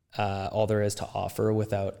all there is to offer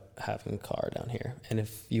without having a car down here. And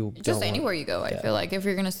if you just anywhere you go, I feel like if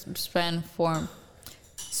you're going to spend for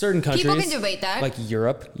certain countries, people can debate that. Like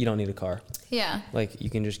Europe, you don't need a car. Yeah. Like you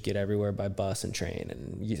can just get everywhere by bus and train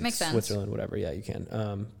and Makes sense. Switzerland, whatever. Yeah, you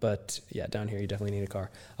can. But yeah, down here, you definitely need a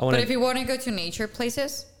car. But if you want to go to nature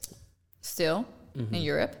places still in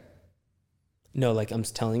Europe. No, like I'm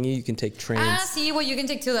telling you, you can take trains. Sí, well, you can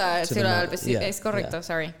take to the Alpes. Yeah, es correcto, yeah.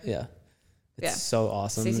 Sorry. Yeah. It's so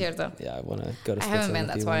awesome. Sí, cierto. Yeah, I want to go to Switzerland. I haven't been,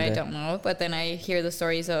 that's why I don't know. But then I hear the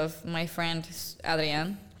stories of my friend,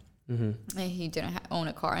 Adrian. And he didn't own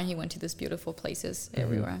a car, and he went to these beautiful places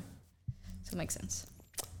everywhere. So it makes sense.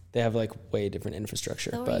 They have like way different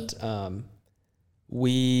infrastructure. But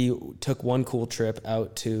we took one cool trip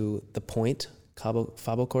out to the Point, Cabo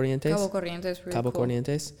Corrientes. Cabo Corrientes, really Cabo cool.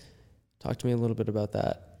 Corrientes. Talk to me a little bit about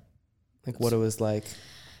that. Like what it was like.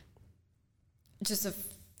 Just a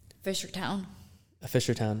fisher town. A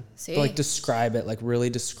fisher town. See? But like describe it, like really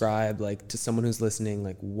describe like to someone who's listening,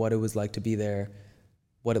 like what it was like to be there,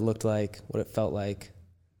 what it looked like, what it felt like.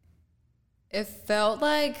 It felt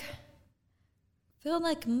like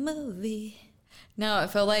a movie. No,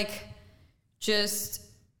 it felt like just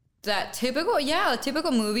that typical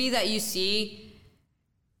movie that you see,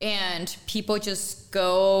 and people just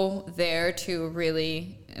go there to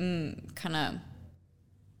really kind of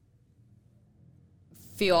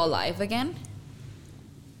feel alive again,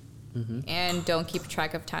 and don't keep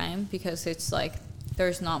track of time because it's like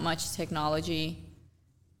there's not much technology.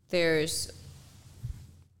 There's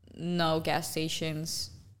no gas stations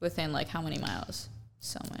within like how many miles?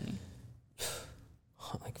 So many.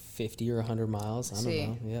 Like 50 or 100 miles? I don't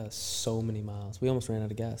know. Yeah, so many miles. We almost ran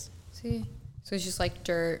out of gas. See? So it's just like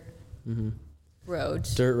dirt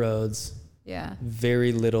roads. Dirt roads. Yeah.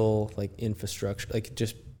 Very little like infrastructure. Like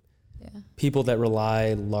just people that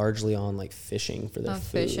rely largely on like fishing for their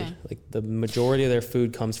food. Fishing. Like the majority of their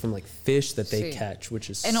food comes from like fish that they catch, which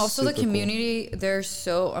is and also the community, cool. they're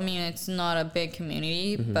so, I mean, it's not a big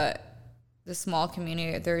community, but the small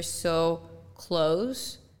community, they're so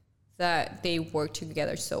close that they work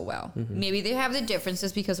together so well. Maybe they have the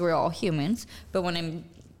differences because we're all humans, but when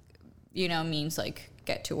it means like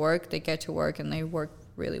get to work, they get to work and they work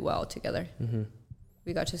really well together.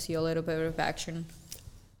 We got to see a little bit of action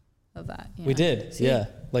of that. We did. See? Yeah.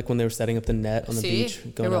 Like when they were setting up the net on the beach.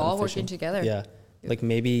 They were all working together. Yeah. Like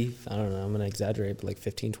maybe, I don't know, I'm going to exaggerate, but like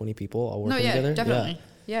 15, 20 people all working together. Definitely.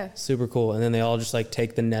 Yeah. Super cool. And then they all just like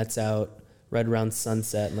take the nets out right around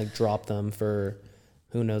sunset and like drop them for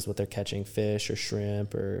who knows what they're catching, fish or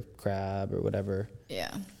shrimp or crab or whatever.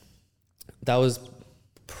 Yeah. That was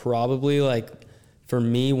probably like, for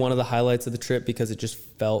me, one of the highlights of the trip because it just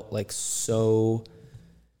felt like so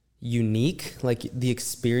unique. Like the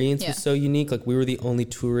experience was so unique. Like we were the only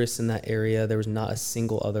tourists in that area. There was not a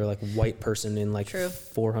single other like white person in like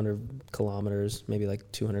 400 kilometers, maybe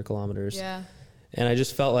like 200 kilometers. Yeah. And I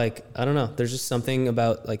just felt like, I don't know, there's just something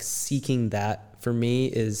about like seeking that for me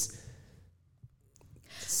is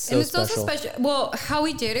so and it's special. also special. Well, how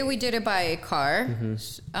we did it by car.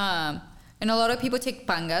 And a lot of people take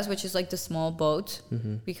pangas, which is like the small boat,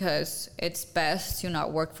 because it's best to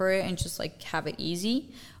not work for it and just like have it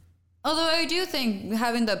easy. Although I do think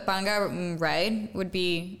having the panga ride would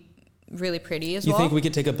be really pretty as well. You think we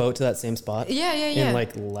could take a boat to that same spot? Yeah. In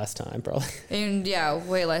like less time, probably. And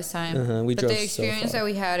way less time. We but drove the experience so far. that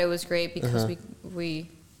we had, it was great because we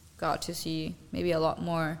got to see maybe a lot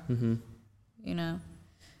more, you know.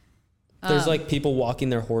 There's like people walking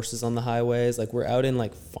their horses on the highways. Like we're out in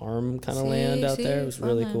like farm kind of land out there. It was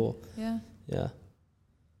really cool. Yeah. Yeah.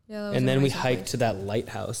 Yeah. And then we hiked to that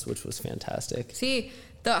lighthouse, which was fantastic. See,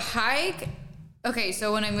 the hike Okay,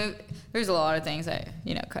 so when I moved, there's a lot of things that,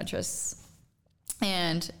 contrasts.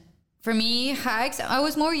 And for me, hikes, I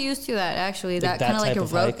was more used to that, actually. That kind of like a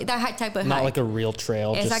road, that type of hike. Not like a real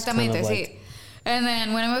trail. Exactamente, sí. And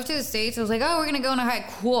then when I moved to the States, I was like, oh, we're going to go on a hike.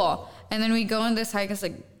 Cool. And then we go on this hike. It's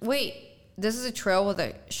like, wait, this is a trail where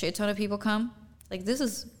a shit ton of people come? Like, this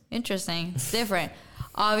is interesting. It's different.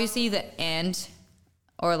 Obviously, the end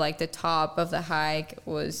or like the top of the hike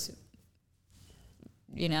was,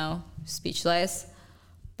 speechless.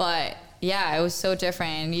 But yeah, it was so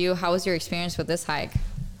different. And how was your experience with this hike?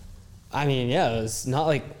 I mean, yeah, it was not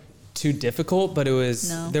like too difficult, but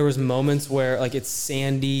there was moments where like it's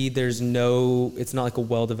sandy. It's not like a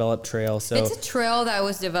well-developed trail. So it's a trail that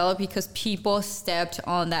was developed because people stepped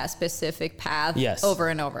on that specific path over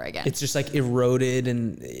and over again. It's just like eroded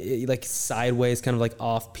and like sideways, kind of like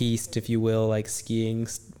off-piste, if you will, like skiing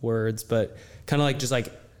words, but kind of like just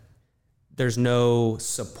like there's no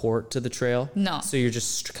support to the trail. No. So you're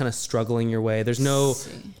just kind of struggling your way. There's no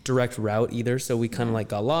direct route either. So we kind of like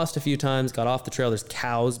got lost a few times, got off the trail. There's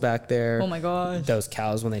cows back there. Oh my gosh. Those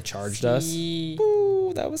cows when they charged us.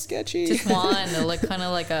 Ooh, that was sketchy. Just one. Like kind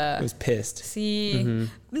of like a... He was pissed. See,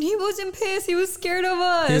 he wasn't pissed. He was scared of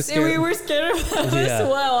us. And we were scared of him as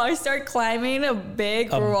well. I started climbing a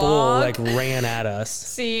big rock. A bull like ran at us.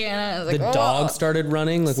 See, and I was like, the dog started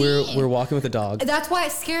running. Like we were walking with the dog. That's why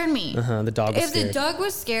it scared me. The dog was scared. If the dog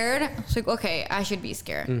was scared, it's like, okay, I should be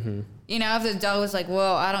scared. If the dog was like,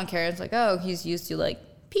 well, I don't care. It's like, oh, he's used to like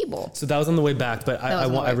people. So that was on the way back, but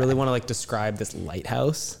I really want to like describe this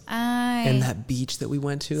lighthouse and that beach that we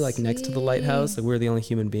went to, like next to the lighthouse. Like we're the only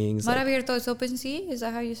human beings. Mar abierto is open sea. Is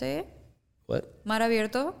that how you say it? What? Mar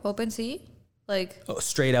abierto, open sea, like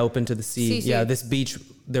straight open to the sea. Sí, yeah, sí. this beach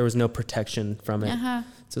there was no protection from it, so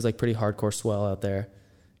it was like pretty hardcore swell out there.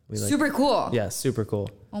 Super cool. Yeah, super cool.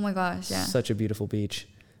 Oh my gosh, yeah. Such a beautiful beach.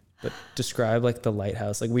 But describe like the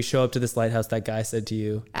lighthouse. Like we show up to this lighthouse that guy said to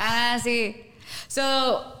you. See.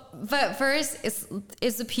 So, but first,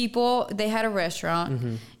 it's the people. They had a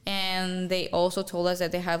restaurant, and they also told us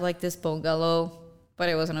that they have like this bungalow, but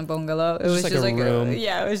it wasn't a bungalow. It was just like a room.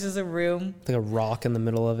 It was just a room. Like a rock in the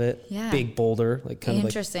middle of it. Yeah. Big boulder, like kind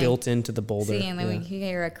of like built into the boulder. See, and then we could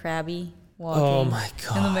hear a crabby walking. Oh my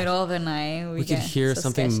god! In the middle of the night, we could hear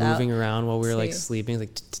something moving around while we were like sleeping.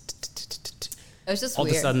 Like it was just all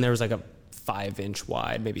weird. of a sudden there was like a 5-inch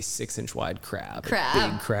wide, maybe 6-inch wide crab. Like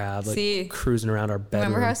big crab, like cruising around our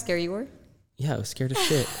bedroom. Remember how scared you were? Yeah, I was scared as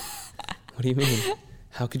shit. What do you mean?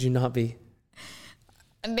 How could you not be?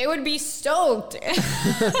 And they would be stoked. Fucking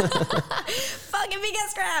big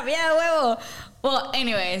ass crab. Yeah, huevo. Well,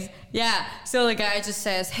 anyways, yeah. So the guy just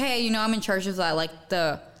says, hey, I'm in charge of that, like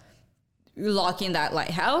the locking that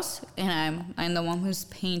lighthouse, and I'm the one who's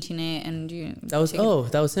painting it, and that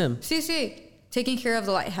was him. See, taking care of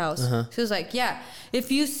the lighthouse. So he was like, yeah, if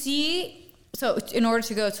you see, so in order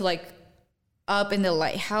to go to like up in the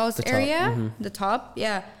lighthouse area, the top,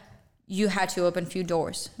 you had to open a few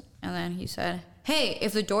doors. And then he said, hey,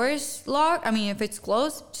 if the door is locked, if it's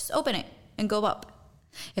closed, just open it and go up.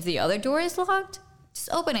 If the other door is locked, just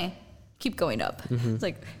open it, keep going up. It's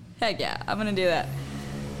like, heck yeah, I'm gonna do that.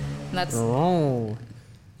 And that's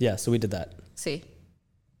yeah, so we did that. See,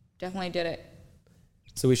 definitely did it.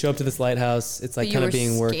 So we show up to this lighthouse. It's like kind of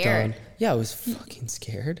being worked on. Yeah, I was fucking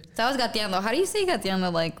scared. That was gateando. How do you say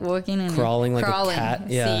gateando? Like walking and crawling like a cat.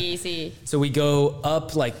 Yeah. Sí. So we go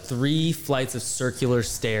up like 3 flights of circular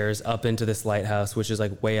stairs up into this lighthouse, which is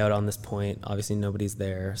like way out on this point. Obviously nobody's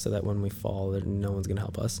there, so that when we fall, no one's gonna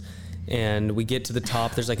help us. And we get to the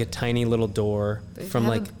top. There's like a tiny little door. But if you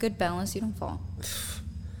have a good balance, you don't fall.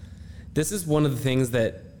 This is one of the things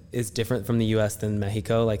that is different from the U.S. than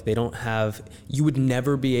Mexico. Like you would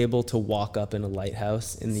never be able to walk up in a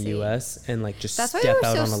lighthouse in the U.S. and like just step out on a ledge. That's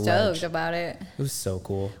why we were so stoked about it. It was so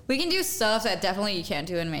cool. We can do stuff that definitely you can't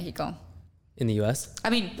do in Mexico. In the U.S.?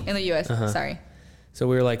 In the U.S. Sorry. So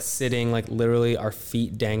we were like sitting, like literally our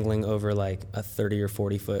feet dangling over like a 30 or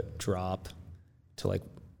 40 foot drop to like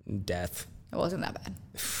death. It wasn't that bad.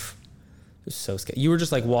 It was so scary. You were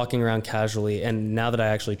just like walking around casually, and now that I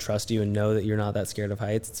actually trust you and know that you're not that scared of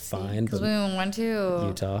heights, it's fine. Because we went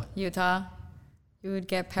to Utah, you would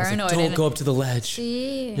get paranoid. Like, don't go up to the ledge.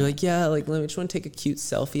 See. You're like, yeah, like let me just want to take a cute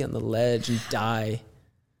selfie on the ledge and die.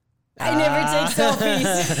 I never take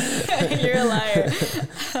selfies. You're a liar.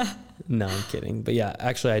 No, I'm kidding. But yeah,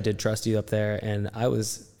 actually I did trust you up there, and I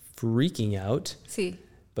was freaking out. See.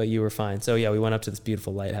 But you were fine. So yeah, we went up to this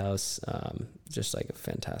beautiful lighthouse. Just like a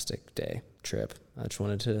fantastic trip. I just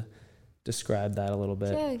wanted to describe that a little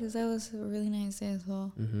bit. Yeah, because that was a really nice day as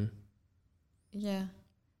well. Yeah.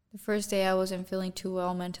 The first day I wasn't feeling too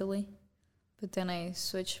well mentally. But then I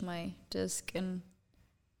switched my disc and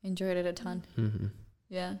enjoyed it a ton. Mm-hmm.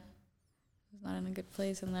 Yeah. It was not in a good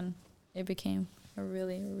place. And then it became a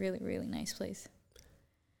really, really, really nice place.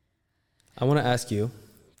 I want to ask you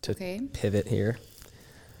to pivot here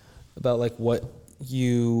about like what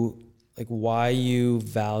you, like why you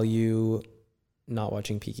value not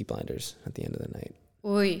watching Peaky Blinders at the end of the night.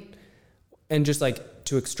 Oy. And just like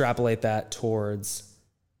to extrapolate that towards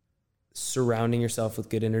surrounding yourself with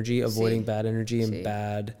good energy, avoiding bad energy and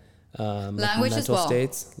bad language mental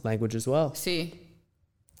states, language as well.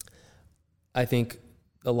 I think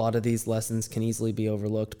a lot of these lessons can easily be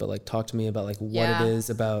overlooked, but like talk to me about like what it is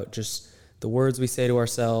about just the words we say to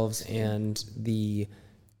ourselves and the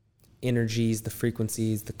energies, the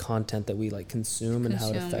frequencies, the content that we like consume and how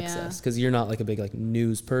it affects us. Because you're not like a big like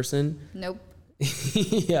news person. Nope.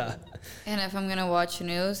 Yeah. And if I'm gonna watch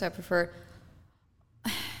news, I prefer.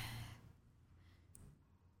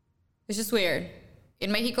 It's just weird.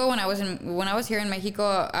 In Mexico, when I was here in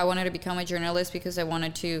Mexico, I wanted to become a journalist because I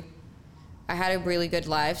had a really good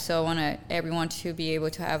life, so I wanted everyone to be able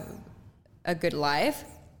to have a good life.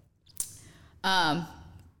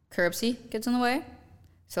 Corruption gets in the way.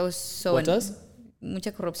 So what does?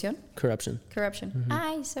 Mucha corrupción. Corruption. Mm-hmm.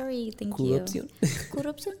 Ay, sorry. Thank Corrupción. you.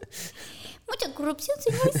 Corrupción. Mucha corrupción,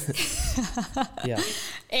 señores. Yeah.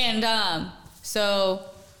 And so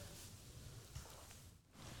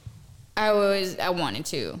I wanted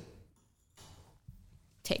to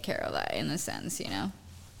take care of that in a sense, you know,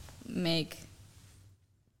 make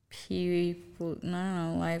people, I don't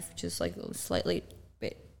know, life just like slightly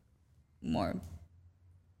bit more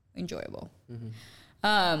enjoyable.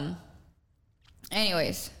 Mm-hmm.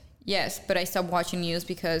 Anyways, yes, but I stopped watching news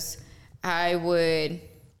because all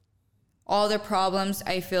the problems,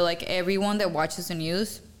 I feel like everyone that watches the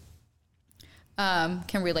news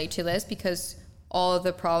can relate to this, because all of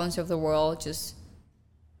the problems of the world, just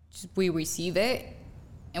we receive it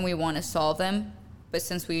and we want to solve them, but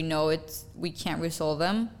since we know we can't resolve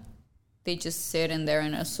them, they just sit in there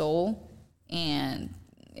in a soul, and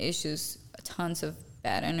it's just tons of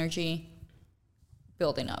bad energy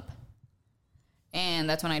building up. And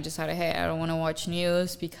that's when I decided, hey, I don't want to watch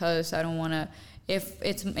news, because I don't want to.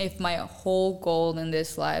 If my whole goal in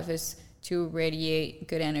this life is to radiate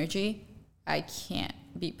good energy, I can't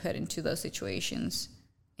be put into those situations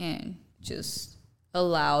and just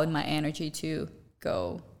allow my energy to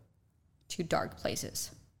go to dark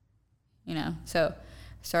places, you know. So I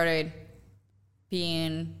started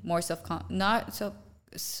being more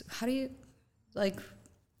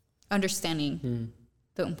understanding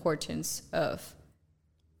the importance of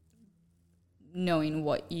knowing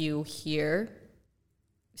what you hear,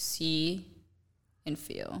 see, and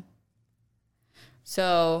feel.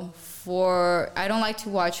 So I don't like to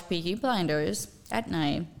watch Peaky Blinders at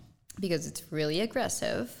night because it's really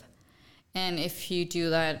aggressive. And if you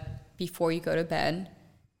do that before you go to bed,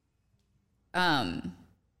 I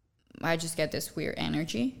just get this weird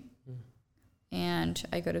energy. And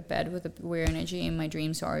I go to bed with a weird energy, and my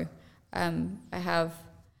dreams are, I have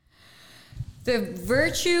the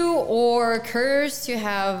virtue or curse to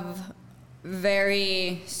have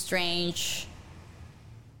very strange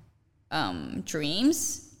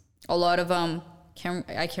dreams. A lot of them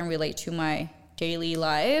I can relate to my daily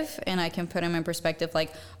life, and I can put them in perspective,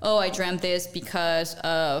 like, oh, I dreamt this because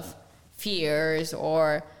of fears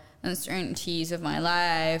or uncertainties of my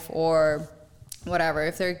life or whatever.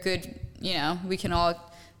 If they're good, you know,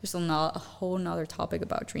 there's a whole nother topic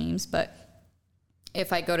about dreams, but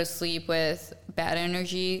if I go to sleep with bad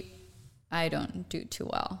energy, I don't do too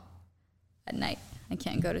well at night. I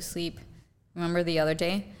can't go to sleep. Remember the other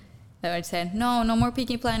day that I said, no more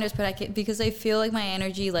Peaky Blinders, but because I feel like my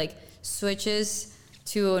energy like switches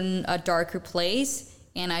to a darker place,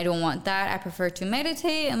 and I don't want that. I prefer to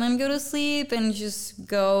meditate and then go to sleep and just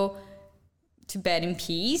go to bed in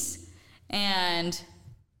peace. And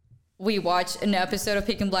we watched an episode of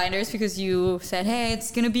Peaky Blinders because you said, hey,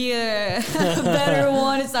 it's going to be a better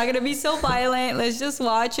one. It's not going to be so violent. Let's just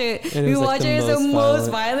watch it. And we watched it as the most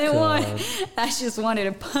violent one. God. I just wanted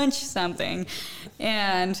to punch something.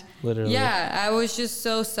 And literally, yeah, I was just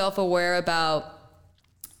so self-aware about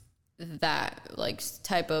that, like,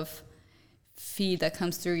 type of feed that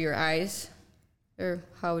comes through your eyes. Or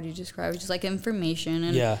how would you describe it? Just like information.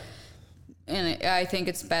 And yeah. And I think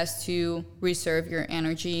it's best to reserve your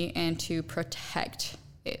energy and to protect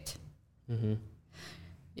it. Mm-hmm.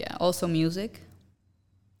 Yeah. Also music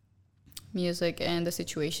and the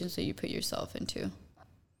situations that you put yourself into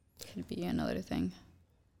could be another thing.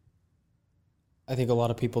 I think a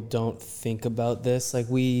lot of people don't think about this. Like,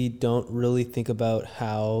 we don't really think about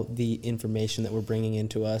how the information that we're bringing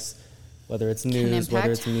into us, whether it's news,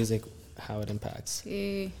 whether it's music, how it impacts.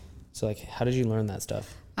 See. So like, how did you learn that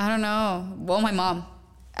stuff? I don't know. Well, my mom.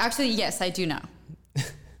 Actually, yes, I do know.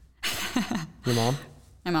 Your mom?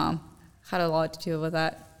 My mom had a lot to do with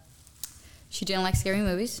that. She didn't like scary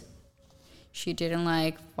movies. She didn't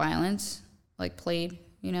like violence, like played,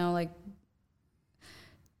 you know, like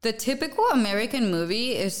the typical American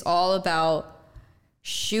movie is all about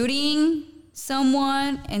shooting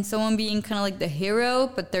someone and someone being kind of like the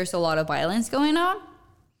hero, but there's a lot of violence going on.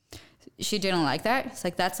 She didn't like that. It's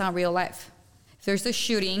like, that's not real life. If there's a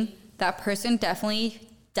shooting, that person definitely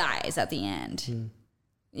dies at the end,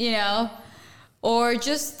 you know? Or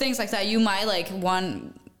just things like that. You might, like,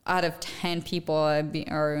 1 out of 10 people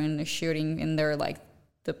are in a shooting, and they're, like,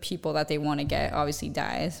 the people that they want to get obviously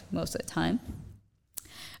dies most of the time.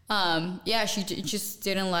 Yeah, she just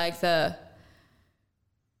didn't like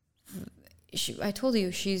I told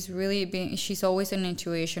you, she's always an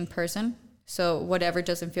intuition person. So whatever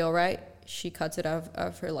doesn't feel right, she cuts it out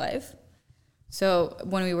of her life. So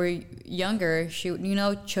when we were younger, you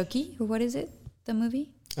know Chucky, or what is it? The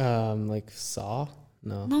movie? Like Saw?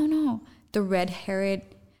 No. No. The red-haired.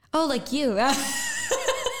 Oh, like you. I'm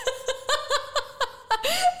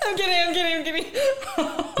kidding.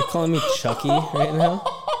 You're calling me Chucky right now?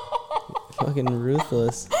 Fucking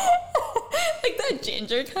ruthless. Like that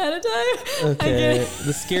ginger kind of type. Okay.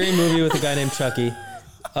 The scary movie with a guy named Chucky.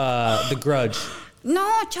 The Grudge.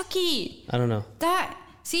 No, Chucky. I don't know. That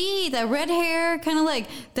red hair, kind of like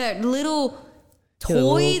that little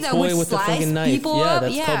toy that would with slice the fucking knife. people yeah, up.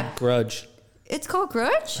 that's called Grudge. It's called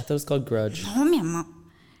Grudge? I thought it was called Grudge. No, mi amor.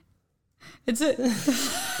 It's a...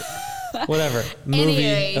 Whatever. Movie.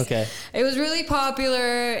 Anyways, okay. It was really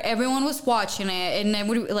popular. Everyone was watching it. And then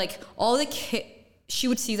would like she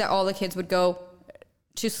would see that all the kids would go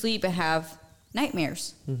to sleep and have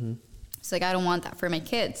nightmares. Mm-hmm. It's like, I don't want that for my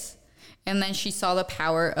kids. And then she saw the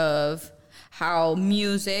power of how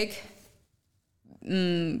music,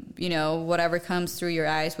 you know, whatever comes through your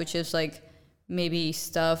eyes, which is like maybe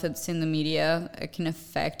stuff that's in the media, it can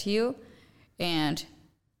affect you. And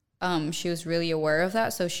she was really aware of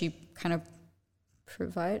that. So she kind of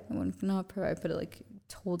like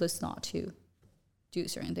told us not to do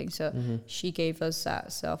certain things. So she gave us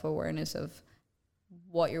that self-awareness of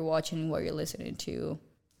what you're watching, what you're listening to,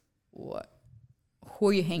 who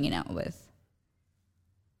are you hanging out with.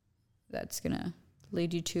 That's gonna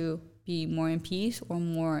lead you to be more in peace or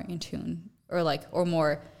more in tune, or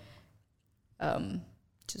more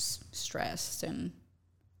just stressed and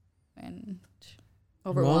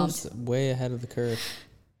overwhelmed. Mom's way ahead of the curve.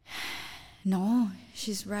 No,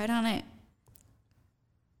 she's right on it.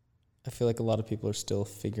 I feel like a lot of people are still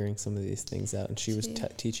figuring some of these things out, and she was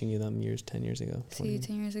teaching you them 10 years ago. 10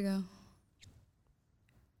 years ago.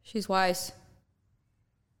 She's wise.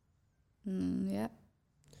 Yeah.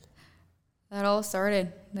 That all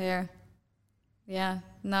started there. Yeah.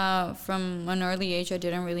 Now, from an early age, I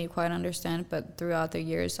didn't really quite understand, but throughout the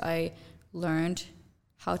years, I learned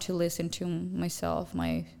how to listen to myself,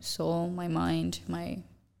 my soul, my mind, my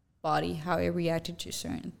body, how I reacted to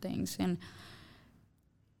certain things.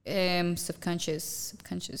 And subconscious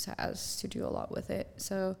has to do a lot with it.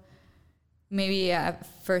 So maybe at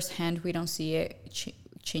first hand, we don't see it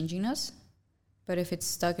changing us, but if it's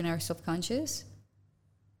stuck in our subconscious,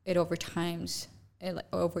 over time,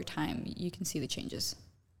 you can see the changes.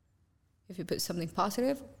 If you put something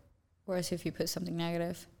positive, whereas if you put something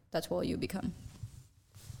negative, that's what you become.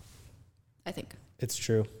 I think. It's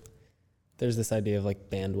true. There's this idea of like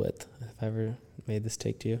bandwidth. Have I ever made this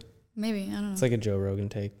take to you? Maybe, I don't know. It's like a Joe Rogan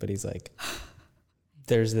take, but he's like,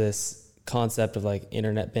 there's this concept of like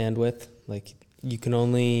internet bandwidth. Like you can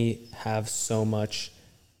only have so much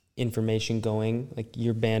information going. Like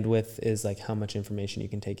your bandwidth is like how much information you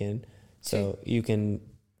can take in. So you can,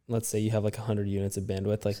 let's say you have like 100 units of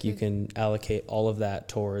bandwidth. Like you can allocate all of that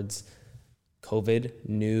towards COVID,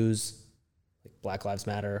 news, like Black Lives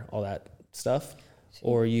Matter, all that stuff.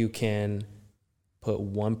 Or you can put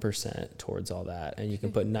 1% towards all that, and you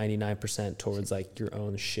can put 99% towards like your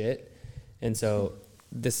own shit. And so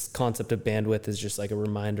this concept of bandwidth is just like a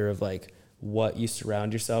reminder of like what you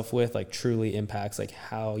surround yourself with like truly impacts like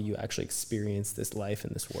how you actually experience this life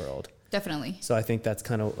in this world. Definitely. So I think that's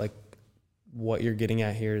kind of like what you're getting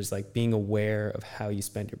at here is like being aware of how you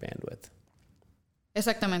spend your bandwidth.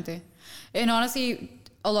 Exactamente. And honestly,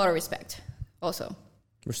 a lot of respect also.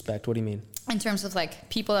 Respect? What do you mean? In terms of like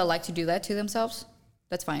people that like to do that to themselves,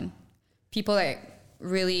 that's fine. People that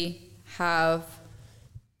really have,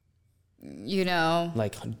 you know,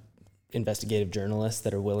 like investigative journalists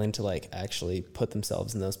that are willing to like actually put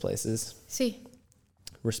themselves in those places. Sí.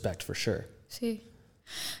 Respect for sure. Sí.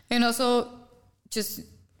 And also, just,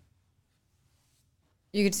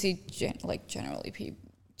 you could see, generally,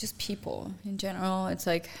 just people in general. It's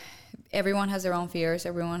like, everyone has their own fears.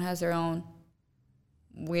 Everyone has their own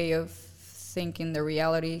way of thinking the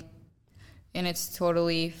reality. And it's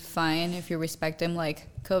totally fine if you respect them. Like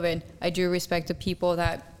COVID, I do respect the people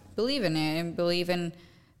that believe in it and believe in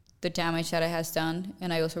the damage that it has done.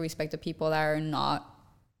 And I also respect the people that are not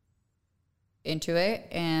into it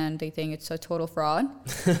and they think it's a total fraud.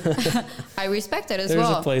 I respect it as well.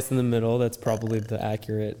 There's a place in the middle that's probably the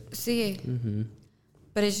accurate. See,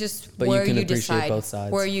 but it's just but where you you decide both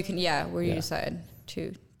sides. where you can, you decide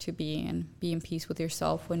to be in peace with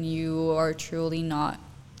yourself when you are truly not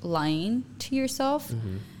lying to yourself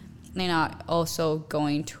and not also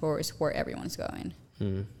going towards where everyone's going.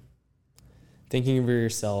 Thinking of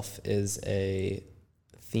yourself is a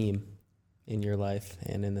theme in your life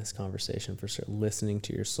and in this conversation for sure. Listening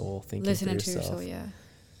to your soul, listening to yourself.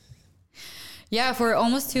 Yeah, for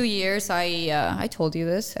almost 2 years, I told you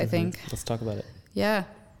this, I think. Let's talk about it. Yeah.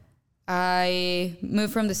 I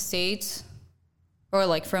moved from the States, or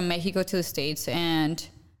like from Mexico to the States, and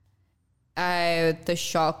the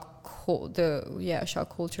shock culture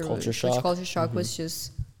shock was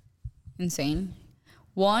just insane.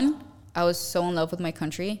 One, I was so in love with my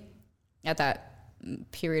country at that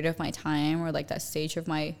period of my time, or like that stage of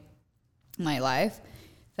my life,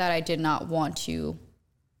 that I did not want to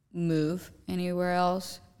move anywhere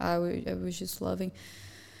else. I was just loving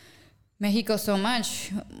Mexico so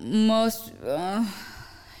much.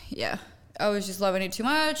 I was just loving it too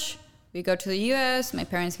much. We go to the U.S., my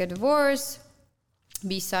parents get divorced.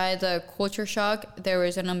 Beside the culture shock, there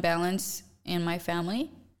was an imbalance in my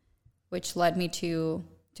family, which led me to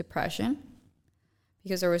depression,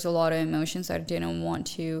 because there was a lot of emotions that I didn't want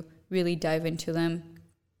to really dive into them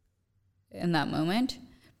in that moment,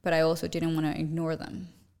 but I also didn't want to ignore them.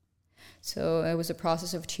 So it was a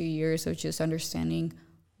process of 2 years of just understanding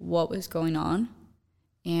what was going on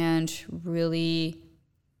and really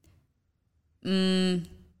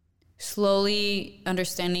slowly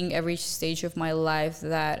understanding every stage of my life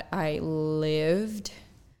that I lived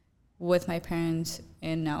with my parents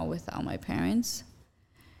and now without my parents,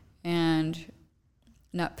 and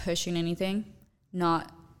not pushing anything,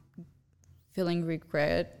 not feeling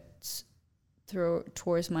regrets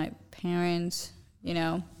towards my parents,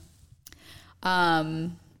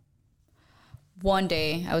 One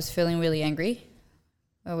day I was feeling really angry.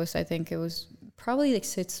 I think it was probably like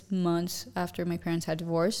 6 months after my parents had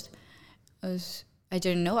divorced. I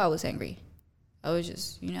didn't know I was angry. I was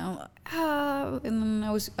just, and then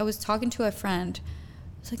I was talking to a friend.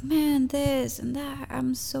 I was like, man, this and that,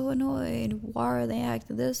 I'm so annoyed. Why are they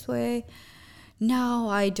acting this way? No,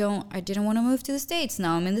 I didn't want to move to the States.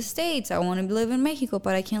 Now I'm in the States. I want to live in Mexico,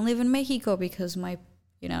 but I can't live in Mexico because my,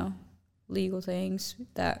 legal things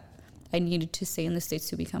that I needed to stay in the States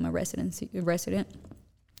to become a resident.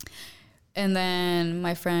 And then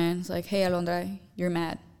my friend's like, hey, Alondra, you're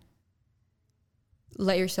mad.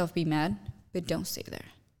 Let yourself be mad, but don't stay there.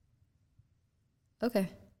 Okay.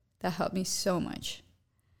 That helped me so much.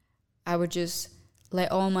 I would just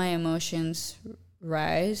let all my emotions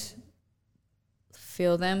rise,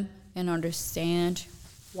 feel them, and understand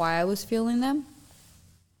why I was feeling them.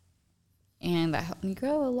 And that helped me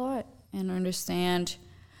grow a lot and understand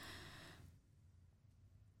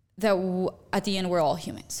that at the end, we're all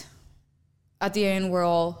humans. At the end, we're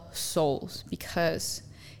all souls. Because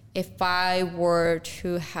if I were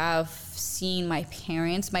to have seen my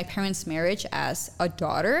parents' marriage as a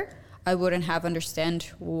daughter, I wouldn't have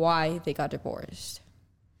understand why they got divorced,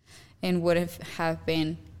 and wouldn't have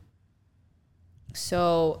been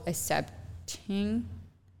so accepting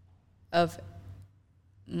of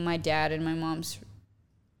my dad and my mom's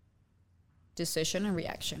decision and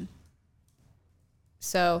reaction.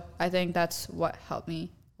 So I think that's what helped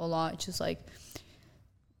me a lot. Just like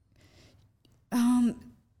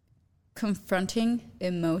confronting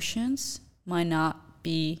emotions might not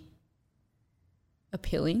be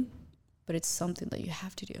appealing, but it's something that you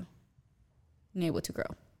have to do and able to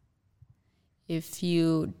grow. If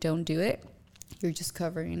you don't do it, you're just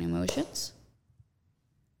covering emotions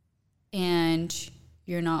and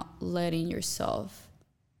you're not letting yourself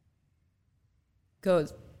go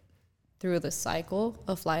through the cycle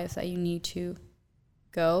of life that you need to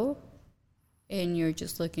go, and you're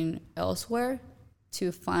just looking elsewhere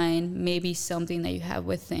to find maybe something that you have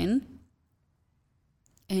within,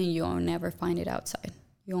 and you'll never find it outside.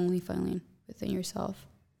 You only find it within yourself.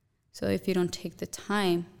 So if you don't take the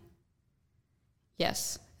time,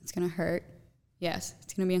 yes, it's going to hurt. Yes,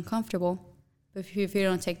 it's going to be uncomfortable. But if you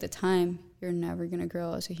don't take the time, you're never going to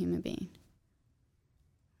grow as a human being.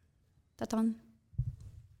 Taton.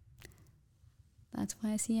 That's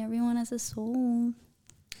why I see everyone as a soul.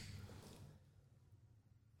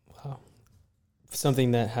 Wow.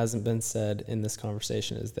 Something that hasn't been said in this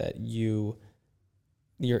conversation is that your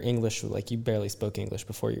English, like you barely spoke English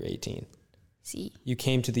before you're 18. Sí. You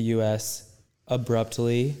came to the U.S.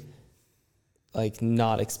 abruptly, like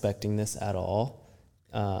not expecting this at all.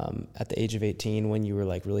 At the age of 18, when you were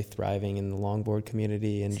like really thriving in the longboard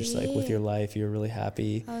community and just like with your life, you were really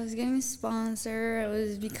happy. I was getting sponsored. I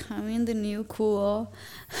was becoming the new cool.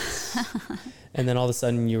 And then all of a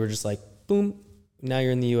sudden you were just like, boom, now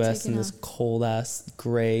you're in the U.S. in this cold ass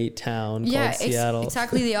gray town called Seattle.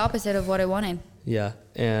 Exactly the opposite of what I wanted. Yeah.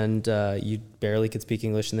 And you barely could speak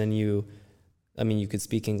English. And then you could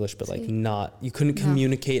speak English, but like you couldn't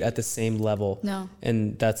communicate at the same level. No.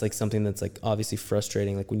 And that's like something that's like obviously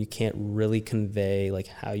frustrating, like when you can't really convey like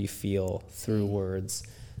how you feel through words.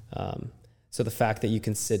 So the fact that you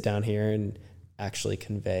can sit down here and actually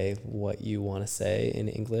convey what you want to say in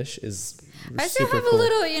English is I still have cool. a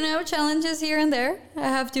little, challenges here and there. I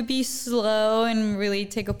have to be slow and really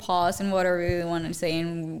take a pause in what I really want to say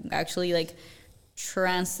and actually like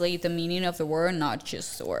translate the meaning of the word, not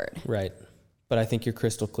just the word. Right. But I think you're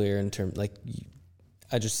crystal clear in terms, like,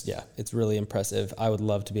 it's really impressive. I would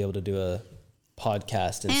love to be able to do a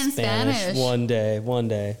podcast in Spanish one day.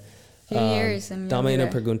 Few years. And dame una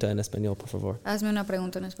pregunta en español, por favor. Hazme una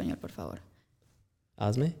pregunta en español, por favor.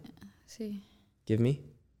 Hazme? Sí. Give me?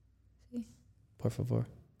 Sí. Por favor.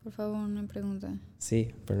 Por favor, una pregunta.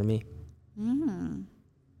 Sí, para mí. No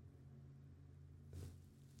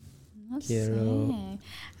Quiero... sé.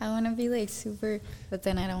 I want to be like super, but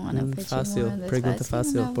then I don't want to put fácil. you more on the Pregunta spot.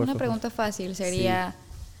 fácil, por una favor. pregunta fácil sería...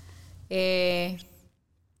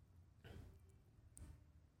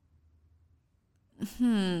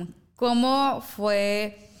 ¿Cómo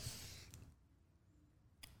fue?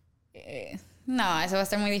 No, eso va a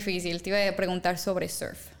estar muy difícil. Te iba a preguntar sobre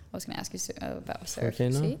surf. I was going to ask you about surf. ¿Por qué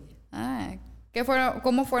no? ¿Sí?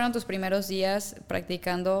 ¿Cómo fueron tus primeros días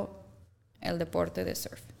practicando el deporte de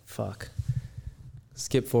surf? Fuck.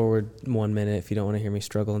 Skip forward 1 minute if you don't want to hear me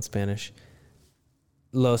struggle in Spanish.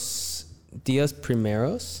 Los días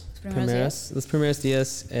primeros. Los primeros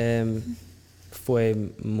días fue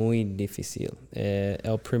muy difícil.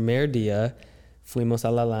 El primer día fuimos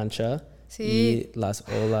a la lancha y las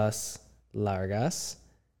olas largas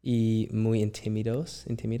y muy intimidas.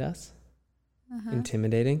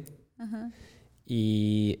 Intimidating.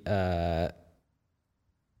 Y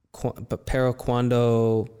pero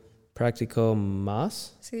cuando practico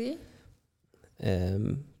más,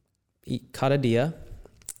 y cada día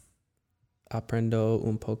aprendo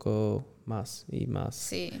un poco más y más.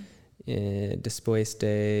 Sí. Después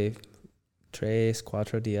de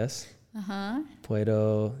 3-4 días,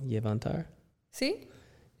 puedo levantar. Sí.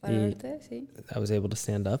 Pararte, sí. I was able to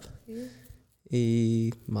stand up. Sí.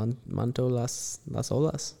 Y monto las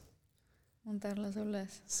olas. Montar las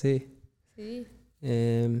olas. Sí. Sí.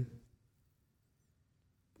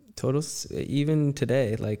 Todos, even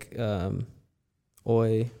today, like,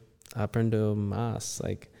 hoy aprendo más.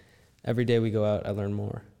 Like, every day we go out, I learn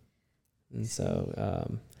more. And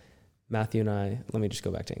so, Matthew and I, let me just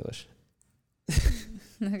go back to English.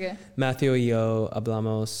 Okay. Matthew y yo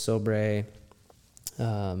hablamos sobre,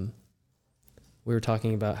 we were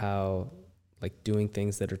talking about how, like, doing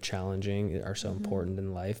things that are challenging are so important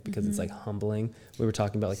in life because it's like humbling. We were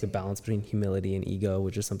talking about like the balance between humility and ego,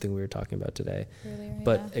 which is something we were talking about today. Earlier,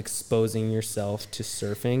 but exposing yourself to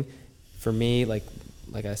surfing, for me, like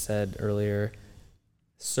I said earlier,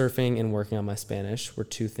 surfing and working on my Spanish were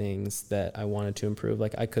two things that I wanted to improve.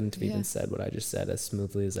 Like, I couldn't have even said what I just said as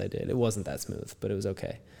smoothly as I did. It wasn't that smooth, but it was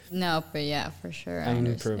okay. No, but yeah, for sure. I'm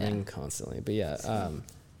improving constantly. But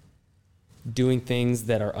doing things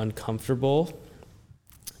that are uncomfortable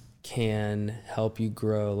can help you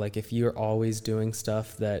grow. Like, if you're always doing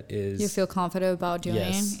stuff that is... You feel confident about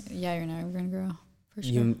doing, you're never going to grow. For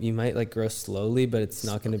sure. You might, like, grow slowly, but it's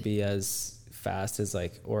not going to be as fast as,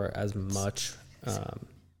 like, or as much...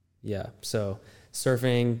 So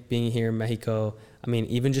surfing, being here in Mexico, I mean,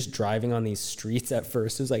 even just driving on these streets at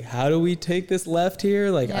first, it was like, how do we take this left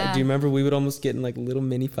here? Like, do you remember we would almost get in like little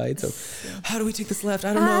mini fights of, how do we take this left?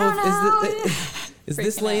 I don't know. Is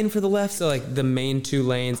this lane for the left? So like the main two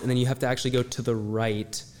lanes, and then you have to actually go to the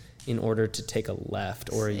right in order to take a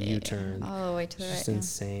left or a U-turn. All the way to the right. It's just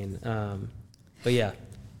insane. But yeah,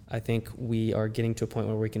 I think we are getting to a point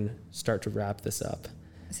where we can start to wrap this up.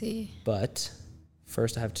 Sí. But...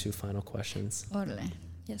 first, I have two final questions. Orale.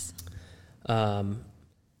 Yes.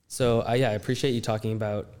 So I appreciate you talking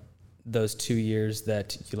about those 2 years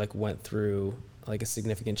that you like went through like a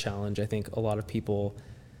significant challenge. I think a lot of people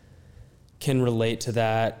can relate to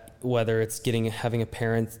that, whether it's having a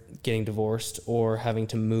parent getting divorced or having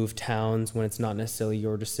to move towns when it's not necessarily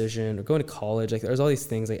your decision, or going to college. Like there's all these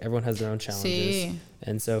things, like everyone has their own challenges.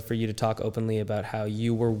 And so for you to talk openly about how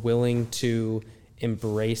you were willing to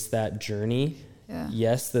embrace that journey. Yeah.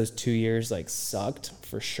 Yes, those 2 years like sucked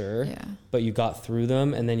for sure, but you got through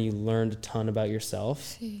them and then you learned a ton about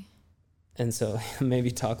yourself. And so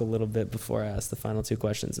maybe talk a little bit before I ask the final two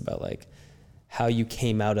questions about like how you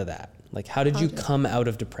came out of that. Like, how did you come out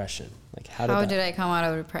of depression? Like, how did I come out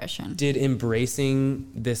of depression? Did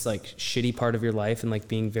embracing this like shitty part of your life and like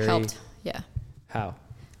being very helped? Yeah. How?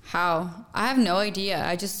 I have no idea.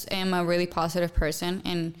 I just am a really positive person,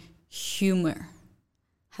 and humor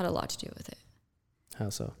had a lot to do with it. How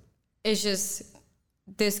so? It's just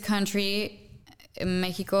this country,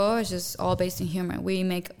 Mexico, is just all based in humor. We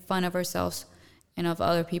make fun of ourselves and of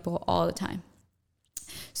other people all the time.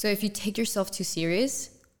 So if you take yourself too serious,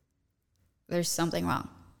 there's something wrong,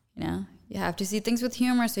 you know? You have to see things with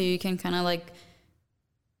humor so you can kind of like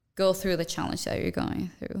go through the challenge that you're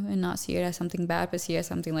going through and not see it as something bad, but see it as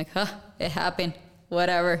something like, it happened,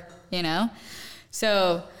 whatever, you know?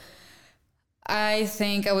 So I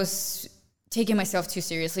think I was taking myself too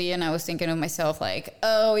seriously, and I was thinking of myself like,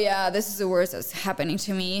 oh yeah, this is the worst that's happening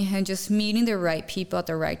to me. And just meeting the right people at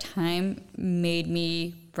the right time made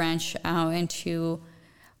me branch out into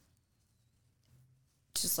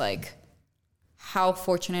just like how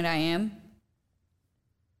fortunate I am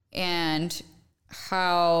and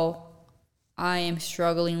how I am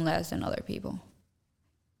struggling less than other people.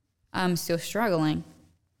 I'm still struggling,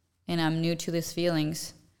 and I'm new to these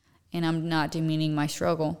feelings, and I'm not demeaning my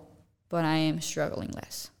struggle, but I am struggling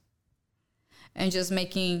less. And just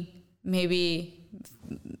making maybe,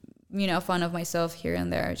 you know, fun of myself here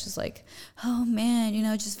and there. Just like, oh man, you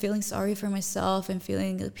know, just feeling sorry for myself and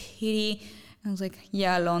feeling the pity. And I was like,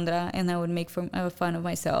 yeah, Alondra. And I would make fun of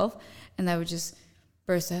myself. And I would just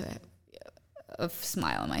burst a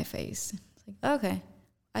smile on my face. It's like, okay,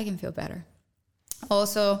 I can feel better.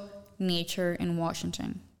 Also, nature in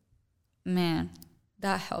Washington. Man,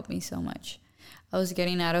 that helped me so much. I was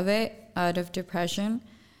getting out of depression,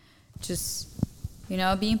 just, you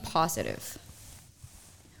know, being positive.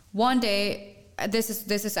 One day, this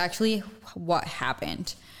is actually what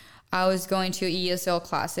happened. I was going to ESL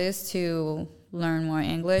classes to learn more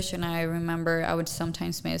English, and I remember I would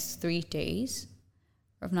sometimes miss 3 days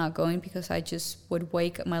of not going because I just would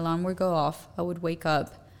wake up, my alarm would go off, I would wake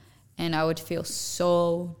up, and I would feel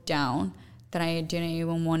so down that I didn't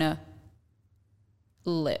even want to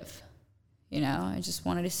live. You know, I just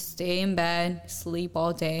wanted to stay in bed, sleep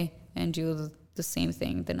all day, and do the same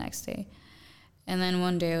thing the next day. And then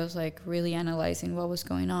one day I was like really analyzing what was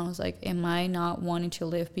going on. I was like, am I not wanting to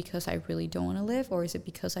live because I really don't want to live? Or is it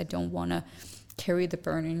because I don't want to carry the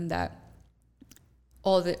burden that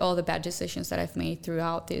all the bad decisions that I've made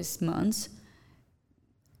throughout these months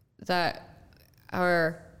that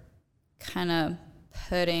are kind of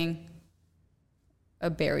putting a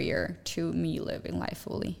barrier to me living life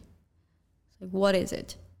fully? Like, what is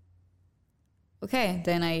it? Okay,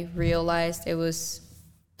 then I realized it was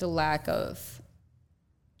the lack of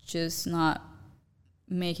just not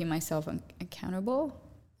making myself accountable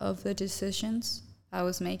of the decisions I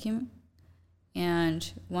was making.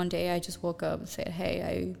 And one day I just woke up and said, hey,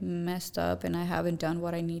 I messed up and I haven't done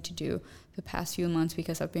what I need to do the past few months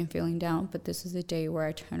because I've been feeling down, but this is the day where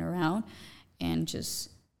I turn around and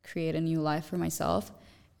just create a new life for myself.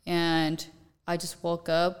 And I just woke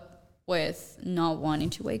up with not wanting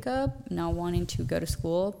to wake up, not wanting to go to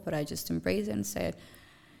school, but I just embraced it and said,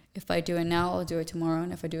 if I do it now, I'll do it tomorrow.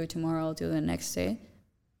 And if I do it tomorrow, I'll do it the next day.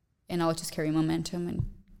 And I'll just carry momentum and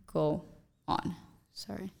go on.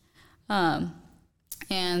 Sorry.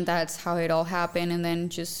 And that's how it all happened. And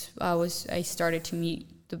then I started to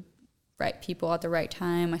meet the right people at the right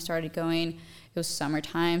time. I started going, it was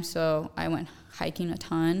summertime, so I went hiking a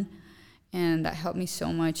ton. And that helped me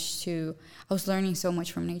so much I was learning so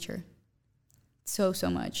much from nature. So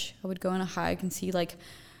much. I would go on a hike and see, like,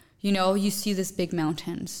 you know, you see these big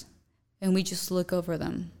mountains and we just look over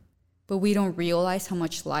them, but we don't realize how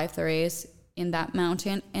much life there is in that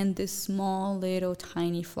mountain. And this small little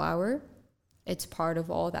tiny flower, it's part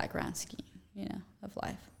of all that grand scheme, you know, of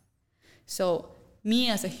life. So me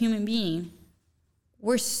as a human being,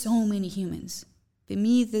 we're so many humans. But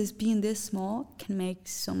me, being this small can make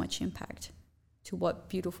so much impact to what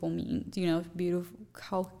beautiful means, you know, beautiful,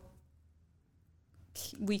 how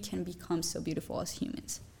we can become so beautiful as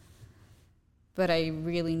humans. But I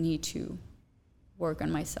really need to work on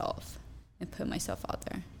myself and put myself out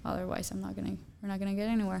there. Otherwise, we're not gonna get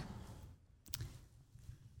anywhere.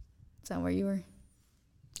 Is that where you were?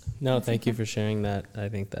 No, thank you for sharing that. I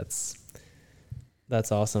think that's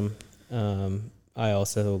awesome. I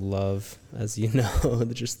also love, as you know,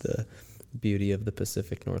 just the beauty of the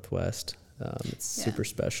Pacific Northwest. It's super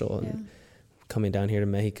special. And coming down here to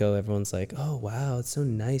Mexico, everyone's like, oh, wow, it's so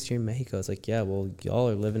nice you're in Mexico. It's like, yeah, well, y'all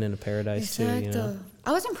are living in a paradise too, you know?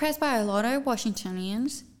 I was impressed by a lot of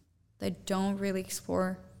Washingtonians that don't really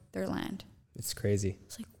explore their land. It's crazy.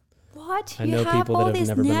 It's like, what? I know people that have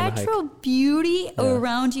never been on a hike. Natural beauty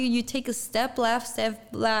around you. You take a step left, step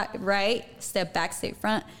right, step back, step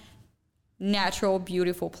front. Natural,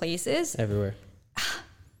 beautiful places. Everywhere.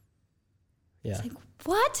 Yeah. It's like,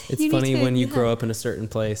 what? It's funny when you grow up in a certain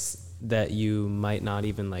place that you might not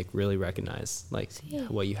even like really recognize like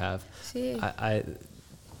what you have. I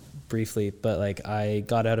briefly, but like I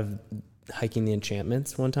got out of hiking the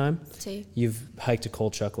enchantments one time. You've hiked to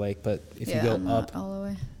Kolchak Lake, but if you go up all the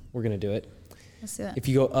way, we're gonna do it. Let's do that. If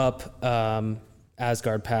you go up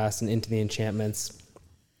Asgard Pass and into the enchantments,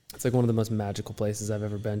 it's like one of the most magical places I've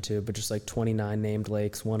ever been to, but just like 29 named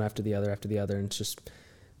lakes, one after the other, and it's just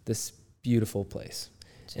this beautiful place.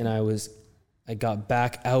 And I got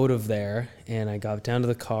back out of there and I got down to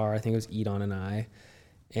the car. I think it was Edon and I,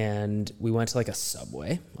 and we went to like a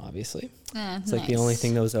Subway, obviously. It's like the only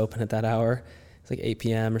thing that was open at that hour. It's like 8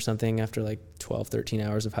 p.m. or something after like 12, 13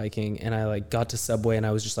 hours of hiking. And I like got to Subway and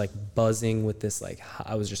I was just like buzzing with this, like,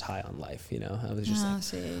 I was just high on life, you know? I was just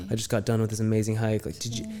I just got done with this amazing hike. Like,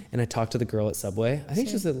 did you, and I talked to the girl at Subway. I think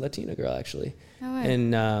she's a Latina girl actually,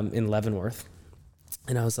 in Leavenworth.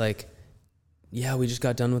 And I was like, yeah, we just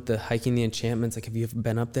got done with the hiking the enchantments. Like, have you ever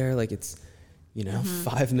been up there? Like, it's,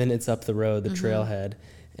 5 minutes up the road, the trailhead.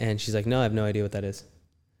 And she's like, no, I have no idea what that is.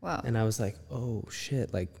 Wow. And I was like, oh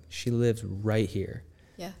shit, like she lives right here.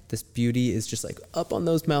 Yeah. This beauty is just like up on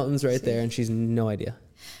those mountains right there, and she's no idea.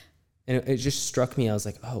 And it just struck me. I was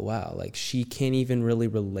like, oh wow, like she can't even really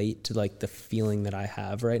relate to like the feeling that I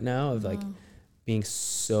have right now of like being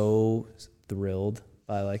so thrilled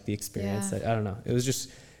by like the experience. That I don't know. It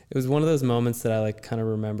was one of those moments that I like kind of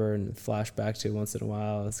remember and flash back to once in a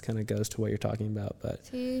while. This kind of goes to what you're talking about, but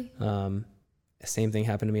same thing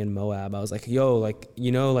happened to me in Moab. I was like, yo, like,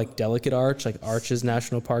 like Delicate Arch, like Arches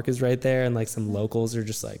National Park is right there. And like some locals are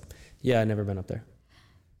just like, yeah, I've never been up there.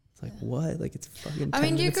 It's like, what? Like it's fucking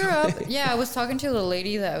 10 you grew away. up. Yeah, I was talking to the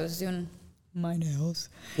lady that was doing my nails.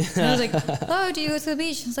 And I was like, oh, do you go to the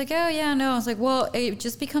beach? She's like, oh yeah, no. I was like, well, it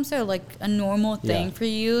just becomes a normal thing for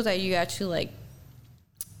you that you actually like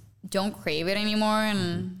don't crave it anymore.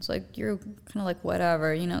 And it's like, you're kind of like,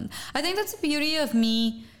 whatever, I think that's the beauty of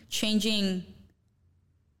me changing.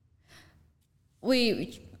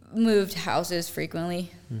 We moved houses frequently,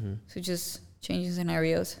 so just changing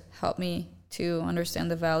scenarios helped me to understand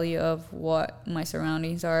the value of what my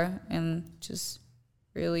surroundings are and just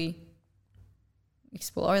really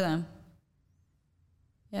explore them.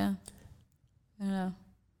 Yeah. I don't know.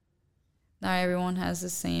 Not everyone has the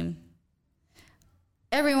same.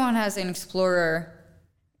 Everyone has an explorer,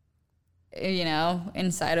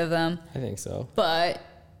 inside of them. I think so. But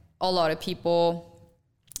a lot of people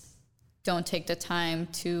don't take the time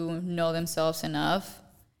to know themselves enough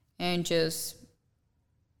and just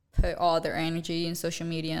put all their energy in social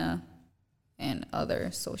media and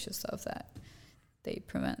other social stuff that they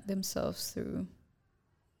prevent themselves through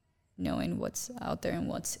knowing what's out there and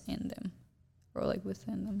what's in them or like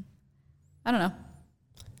within them. I don't know.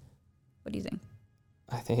 What do you think?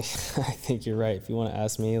 I think you're right. If you want to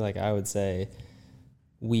ask me, like I would say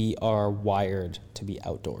we are wired to be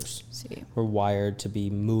outdoors. We're wired to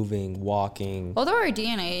be moving, walking. Although our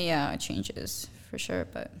DNA changes for sure,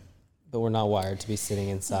 but we're not wired to be sitting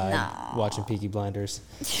inside watching Peaky Blinders.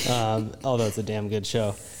 Although it's a damn good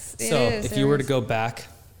show. If you were to go back,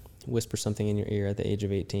 whisper something in your ear at the age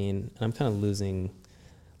of 18, and I'm kind of losing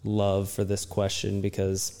love for this question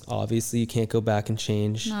because obviously you can't go back and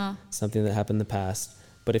change something that happened in the past.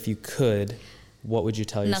 But if you could, what would you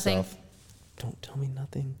tell yourself? Nothing. Don't tell me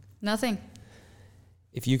nothing. Nothing.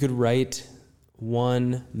 If you could write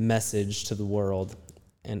one message to the world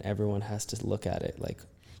and everyone has to look at it, like,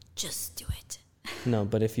 just do it. No,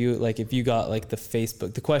 but if you got like the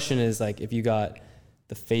Facebook, the question is like, if you got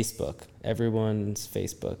the Facebook, everyone's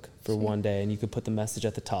Facebook for one day, and you could put the message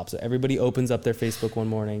at the top. So everybody opens up their Facebook one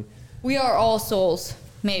morning. We are all souls,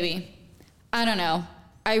 maybe. I don't know.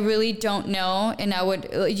 I really don't know, and I would.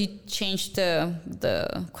 You change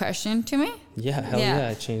the question to me? Yeah, hell yeah!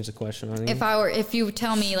 I changed the question on you. If you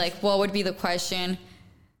tell me like what would be the question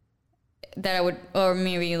that I would, or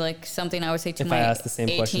maybe like something I would say to my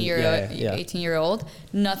 18-year-old,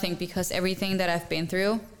 nothing, because everything that I've been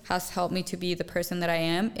through has helped me to be the person that I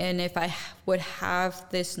am, and if I would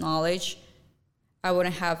have this knowledge I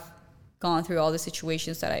wouldn't have gone through all the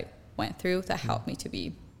situations that I went through that helped me to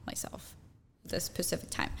be myself at this specific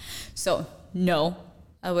time. So no,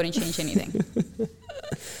 I wouldn't change anything.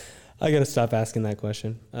 I got to stop asking that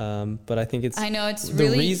question. But I think I know it's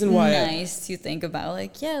really reason why nice to think about,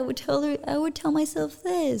 like, yeah, I would tell myself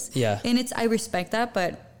this. Yeah. And I respect that,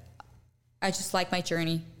 but I just like my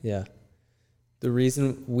journey. Yeah. The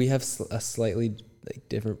reason we have a slightly like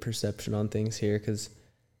different perception on things here, because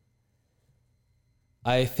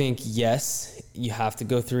I think, yes, you have to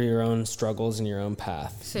go through your own struggles and your own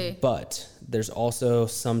path. Sí. But there's also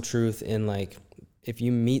some truth in, like, if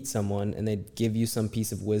you meet someone and they give you some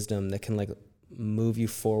piece of wisdom that can like move you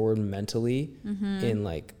forward mentally in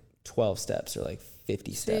like 12 steps or like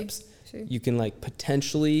 50 steps, you can like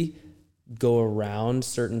potentially go around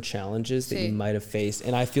certain challenges that you might have faced.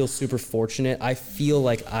 And I feel super fortunate. I feel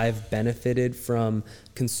like I've benefited from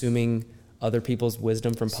consuming other people's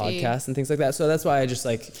wisdom from podcasts and things like that. So that's why I just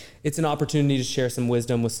like, it's an opportunity to share some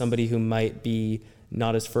wisdom with somebody who might be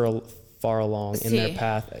not as far along in their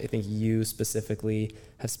path. I think you specifically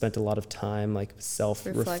have spent a lot of time like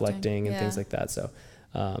self-reflecting and things like that. So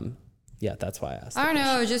yeah, that's why I asked. I don't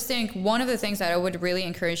know. I just think one of the things that I would really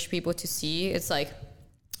encourage people to see, it's like,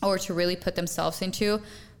 or to really put themselves into,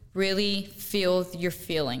 really feel your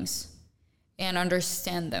feelings and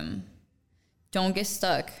understand them. Don't get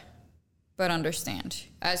stuck, but understand.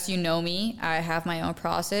 As you know me, I have my own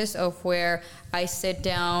process of where I sit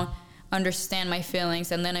down, understand my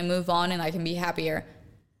feelings, and then I move on and I can be happier.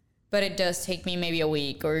 But it does take me maybe a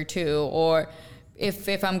week or two, or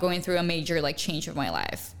if I'm going through a major like change of my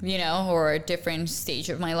life, you know, or a different stage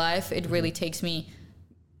of my life, it really takes me,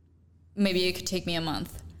 maybe it could take me a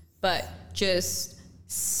month. But just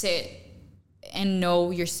sit and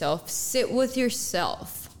know yourself, sit with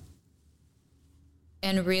yourself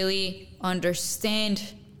and really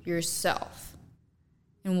understand yourself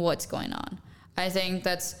and what's going on. I think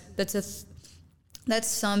that's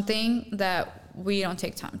something that we don't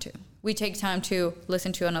take time to. We take time to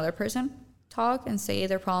listen to another person talk and say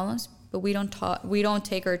their problems, but we don't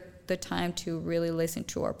take the time to really listen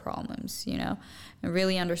to our problems, you know, and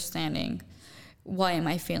really understanding, why am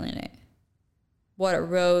I feeling it? What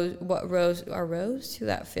arose to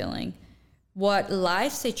that feeling? What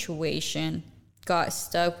life situation got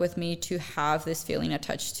stuck with me to have this feeling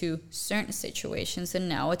attached to certain situations, and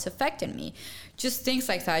now it's affecting me. Just things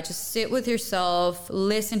like that. Just sit with yourself,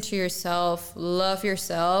 listen to yourself, love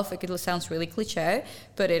yourself. It sounds really cliche,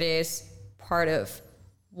 but it is part of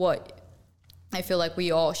what I feel like we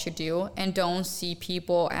all should do. And don't see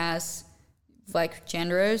people as like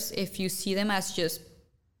genders. If you see them as just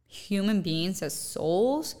human beings, as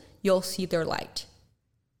souls, you'll see their light.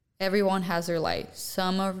 Everyone has their light.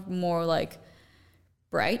 Some are more like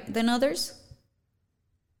bright than others.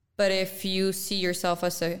 But if you see yourself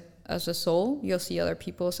as a soul, you'll see other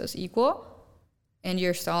people as equal, and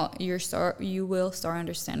you will start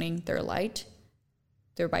understanding their light,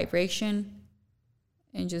 their vibration,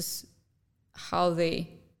 and just how they,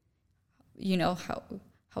 you know,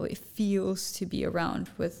 how it feels to be around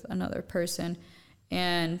with another person.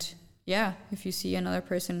 And yeah, if you see another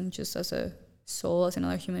person just as a soul, as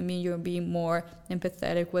another human being, you'll be more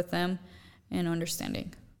empathetic with them and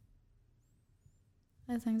understanding.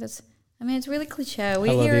 I think it's really cliche. We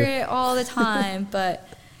hear it all the time, but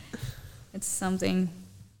it's something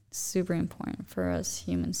super important for us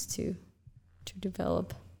humans to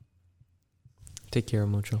develop. Te quiero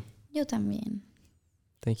mucho. Yo también.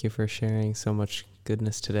 Thank you for sharing so much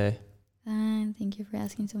goodness today. Thank you for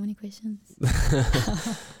asking so many questions.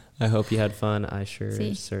 I hope you had fun. I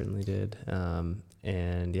certainly did.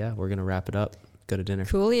 And yeah, we're going to wrap it up. Go to dinner.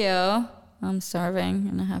 Coolio. I'm starving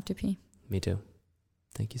and I have to pee. Me too.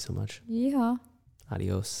 Thank you so much. Yeah.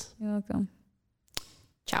 Adios. You're welcome.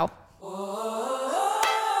 Ciao.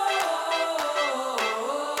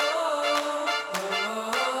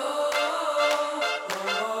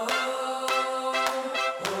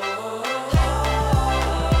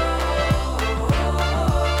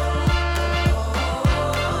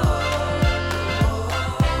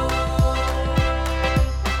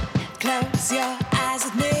 Close your eyes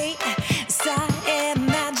with me. Start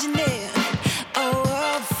imagining a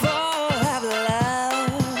world full of love.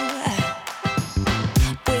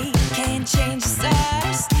 We can change the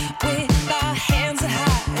stars with our hands and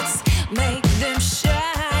hearts. Make them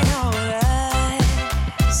shine on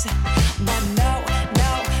us. But no,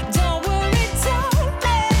 don't worry,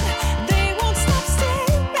 darling. They won't stop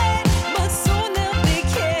staring, but soon they'll be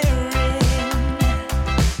caring.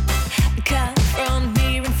 Come from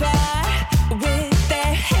near and far, with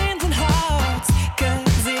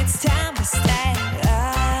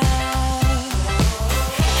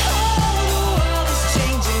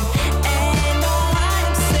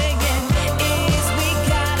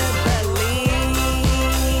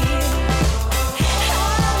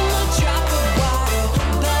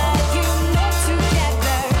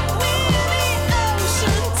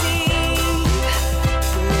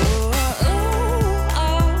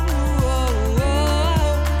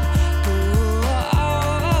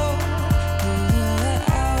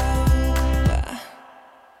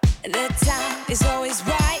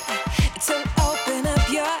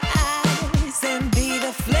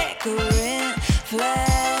flag.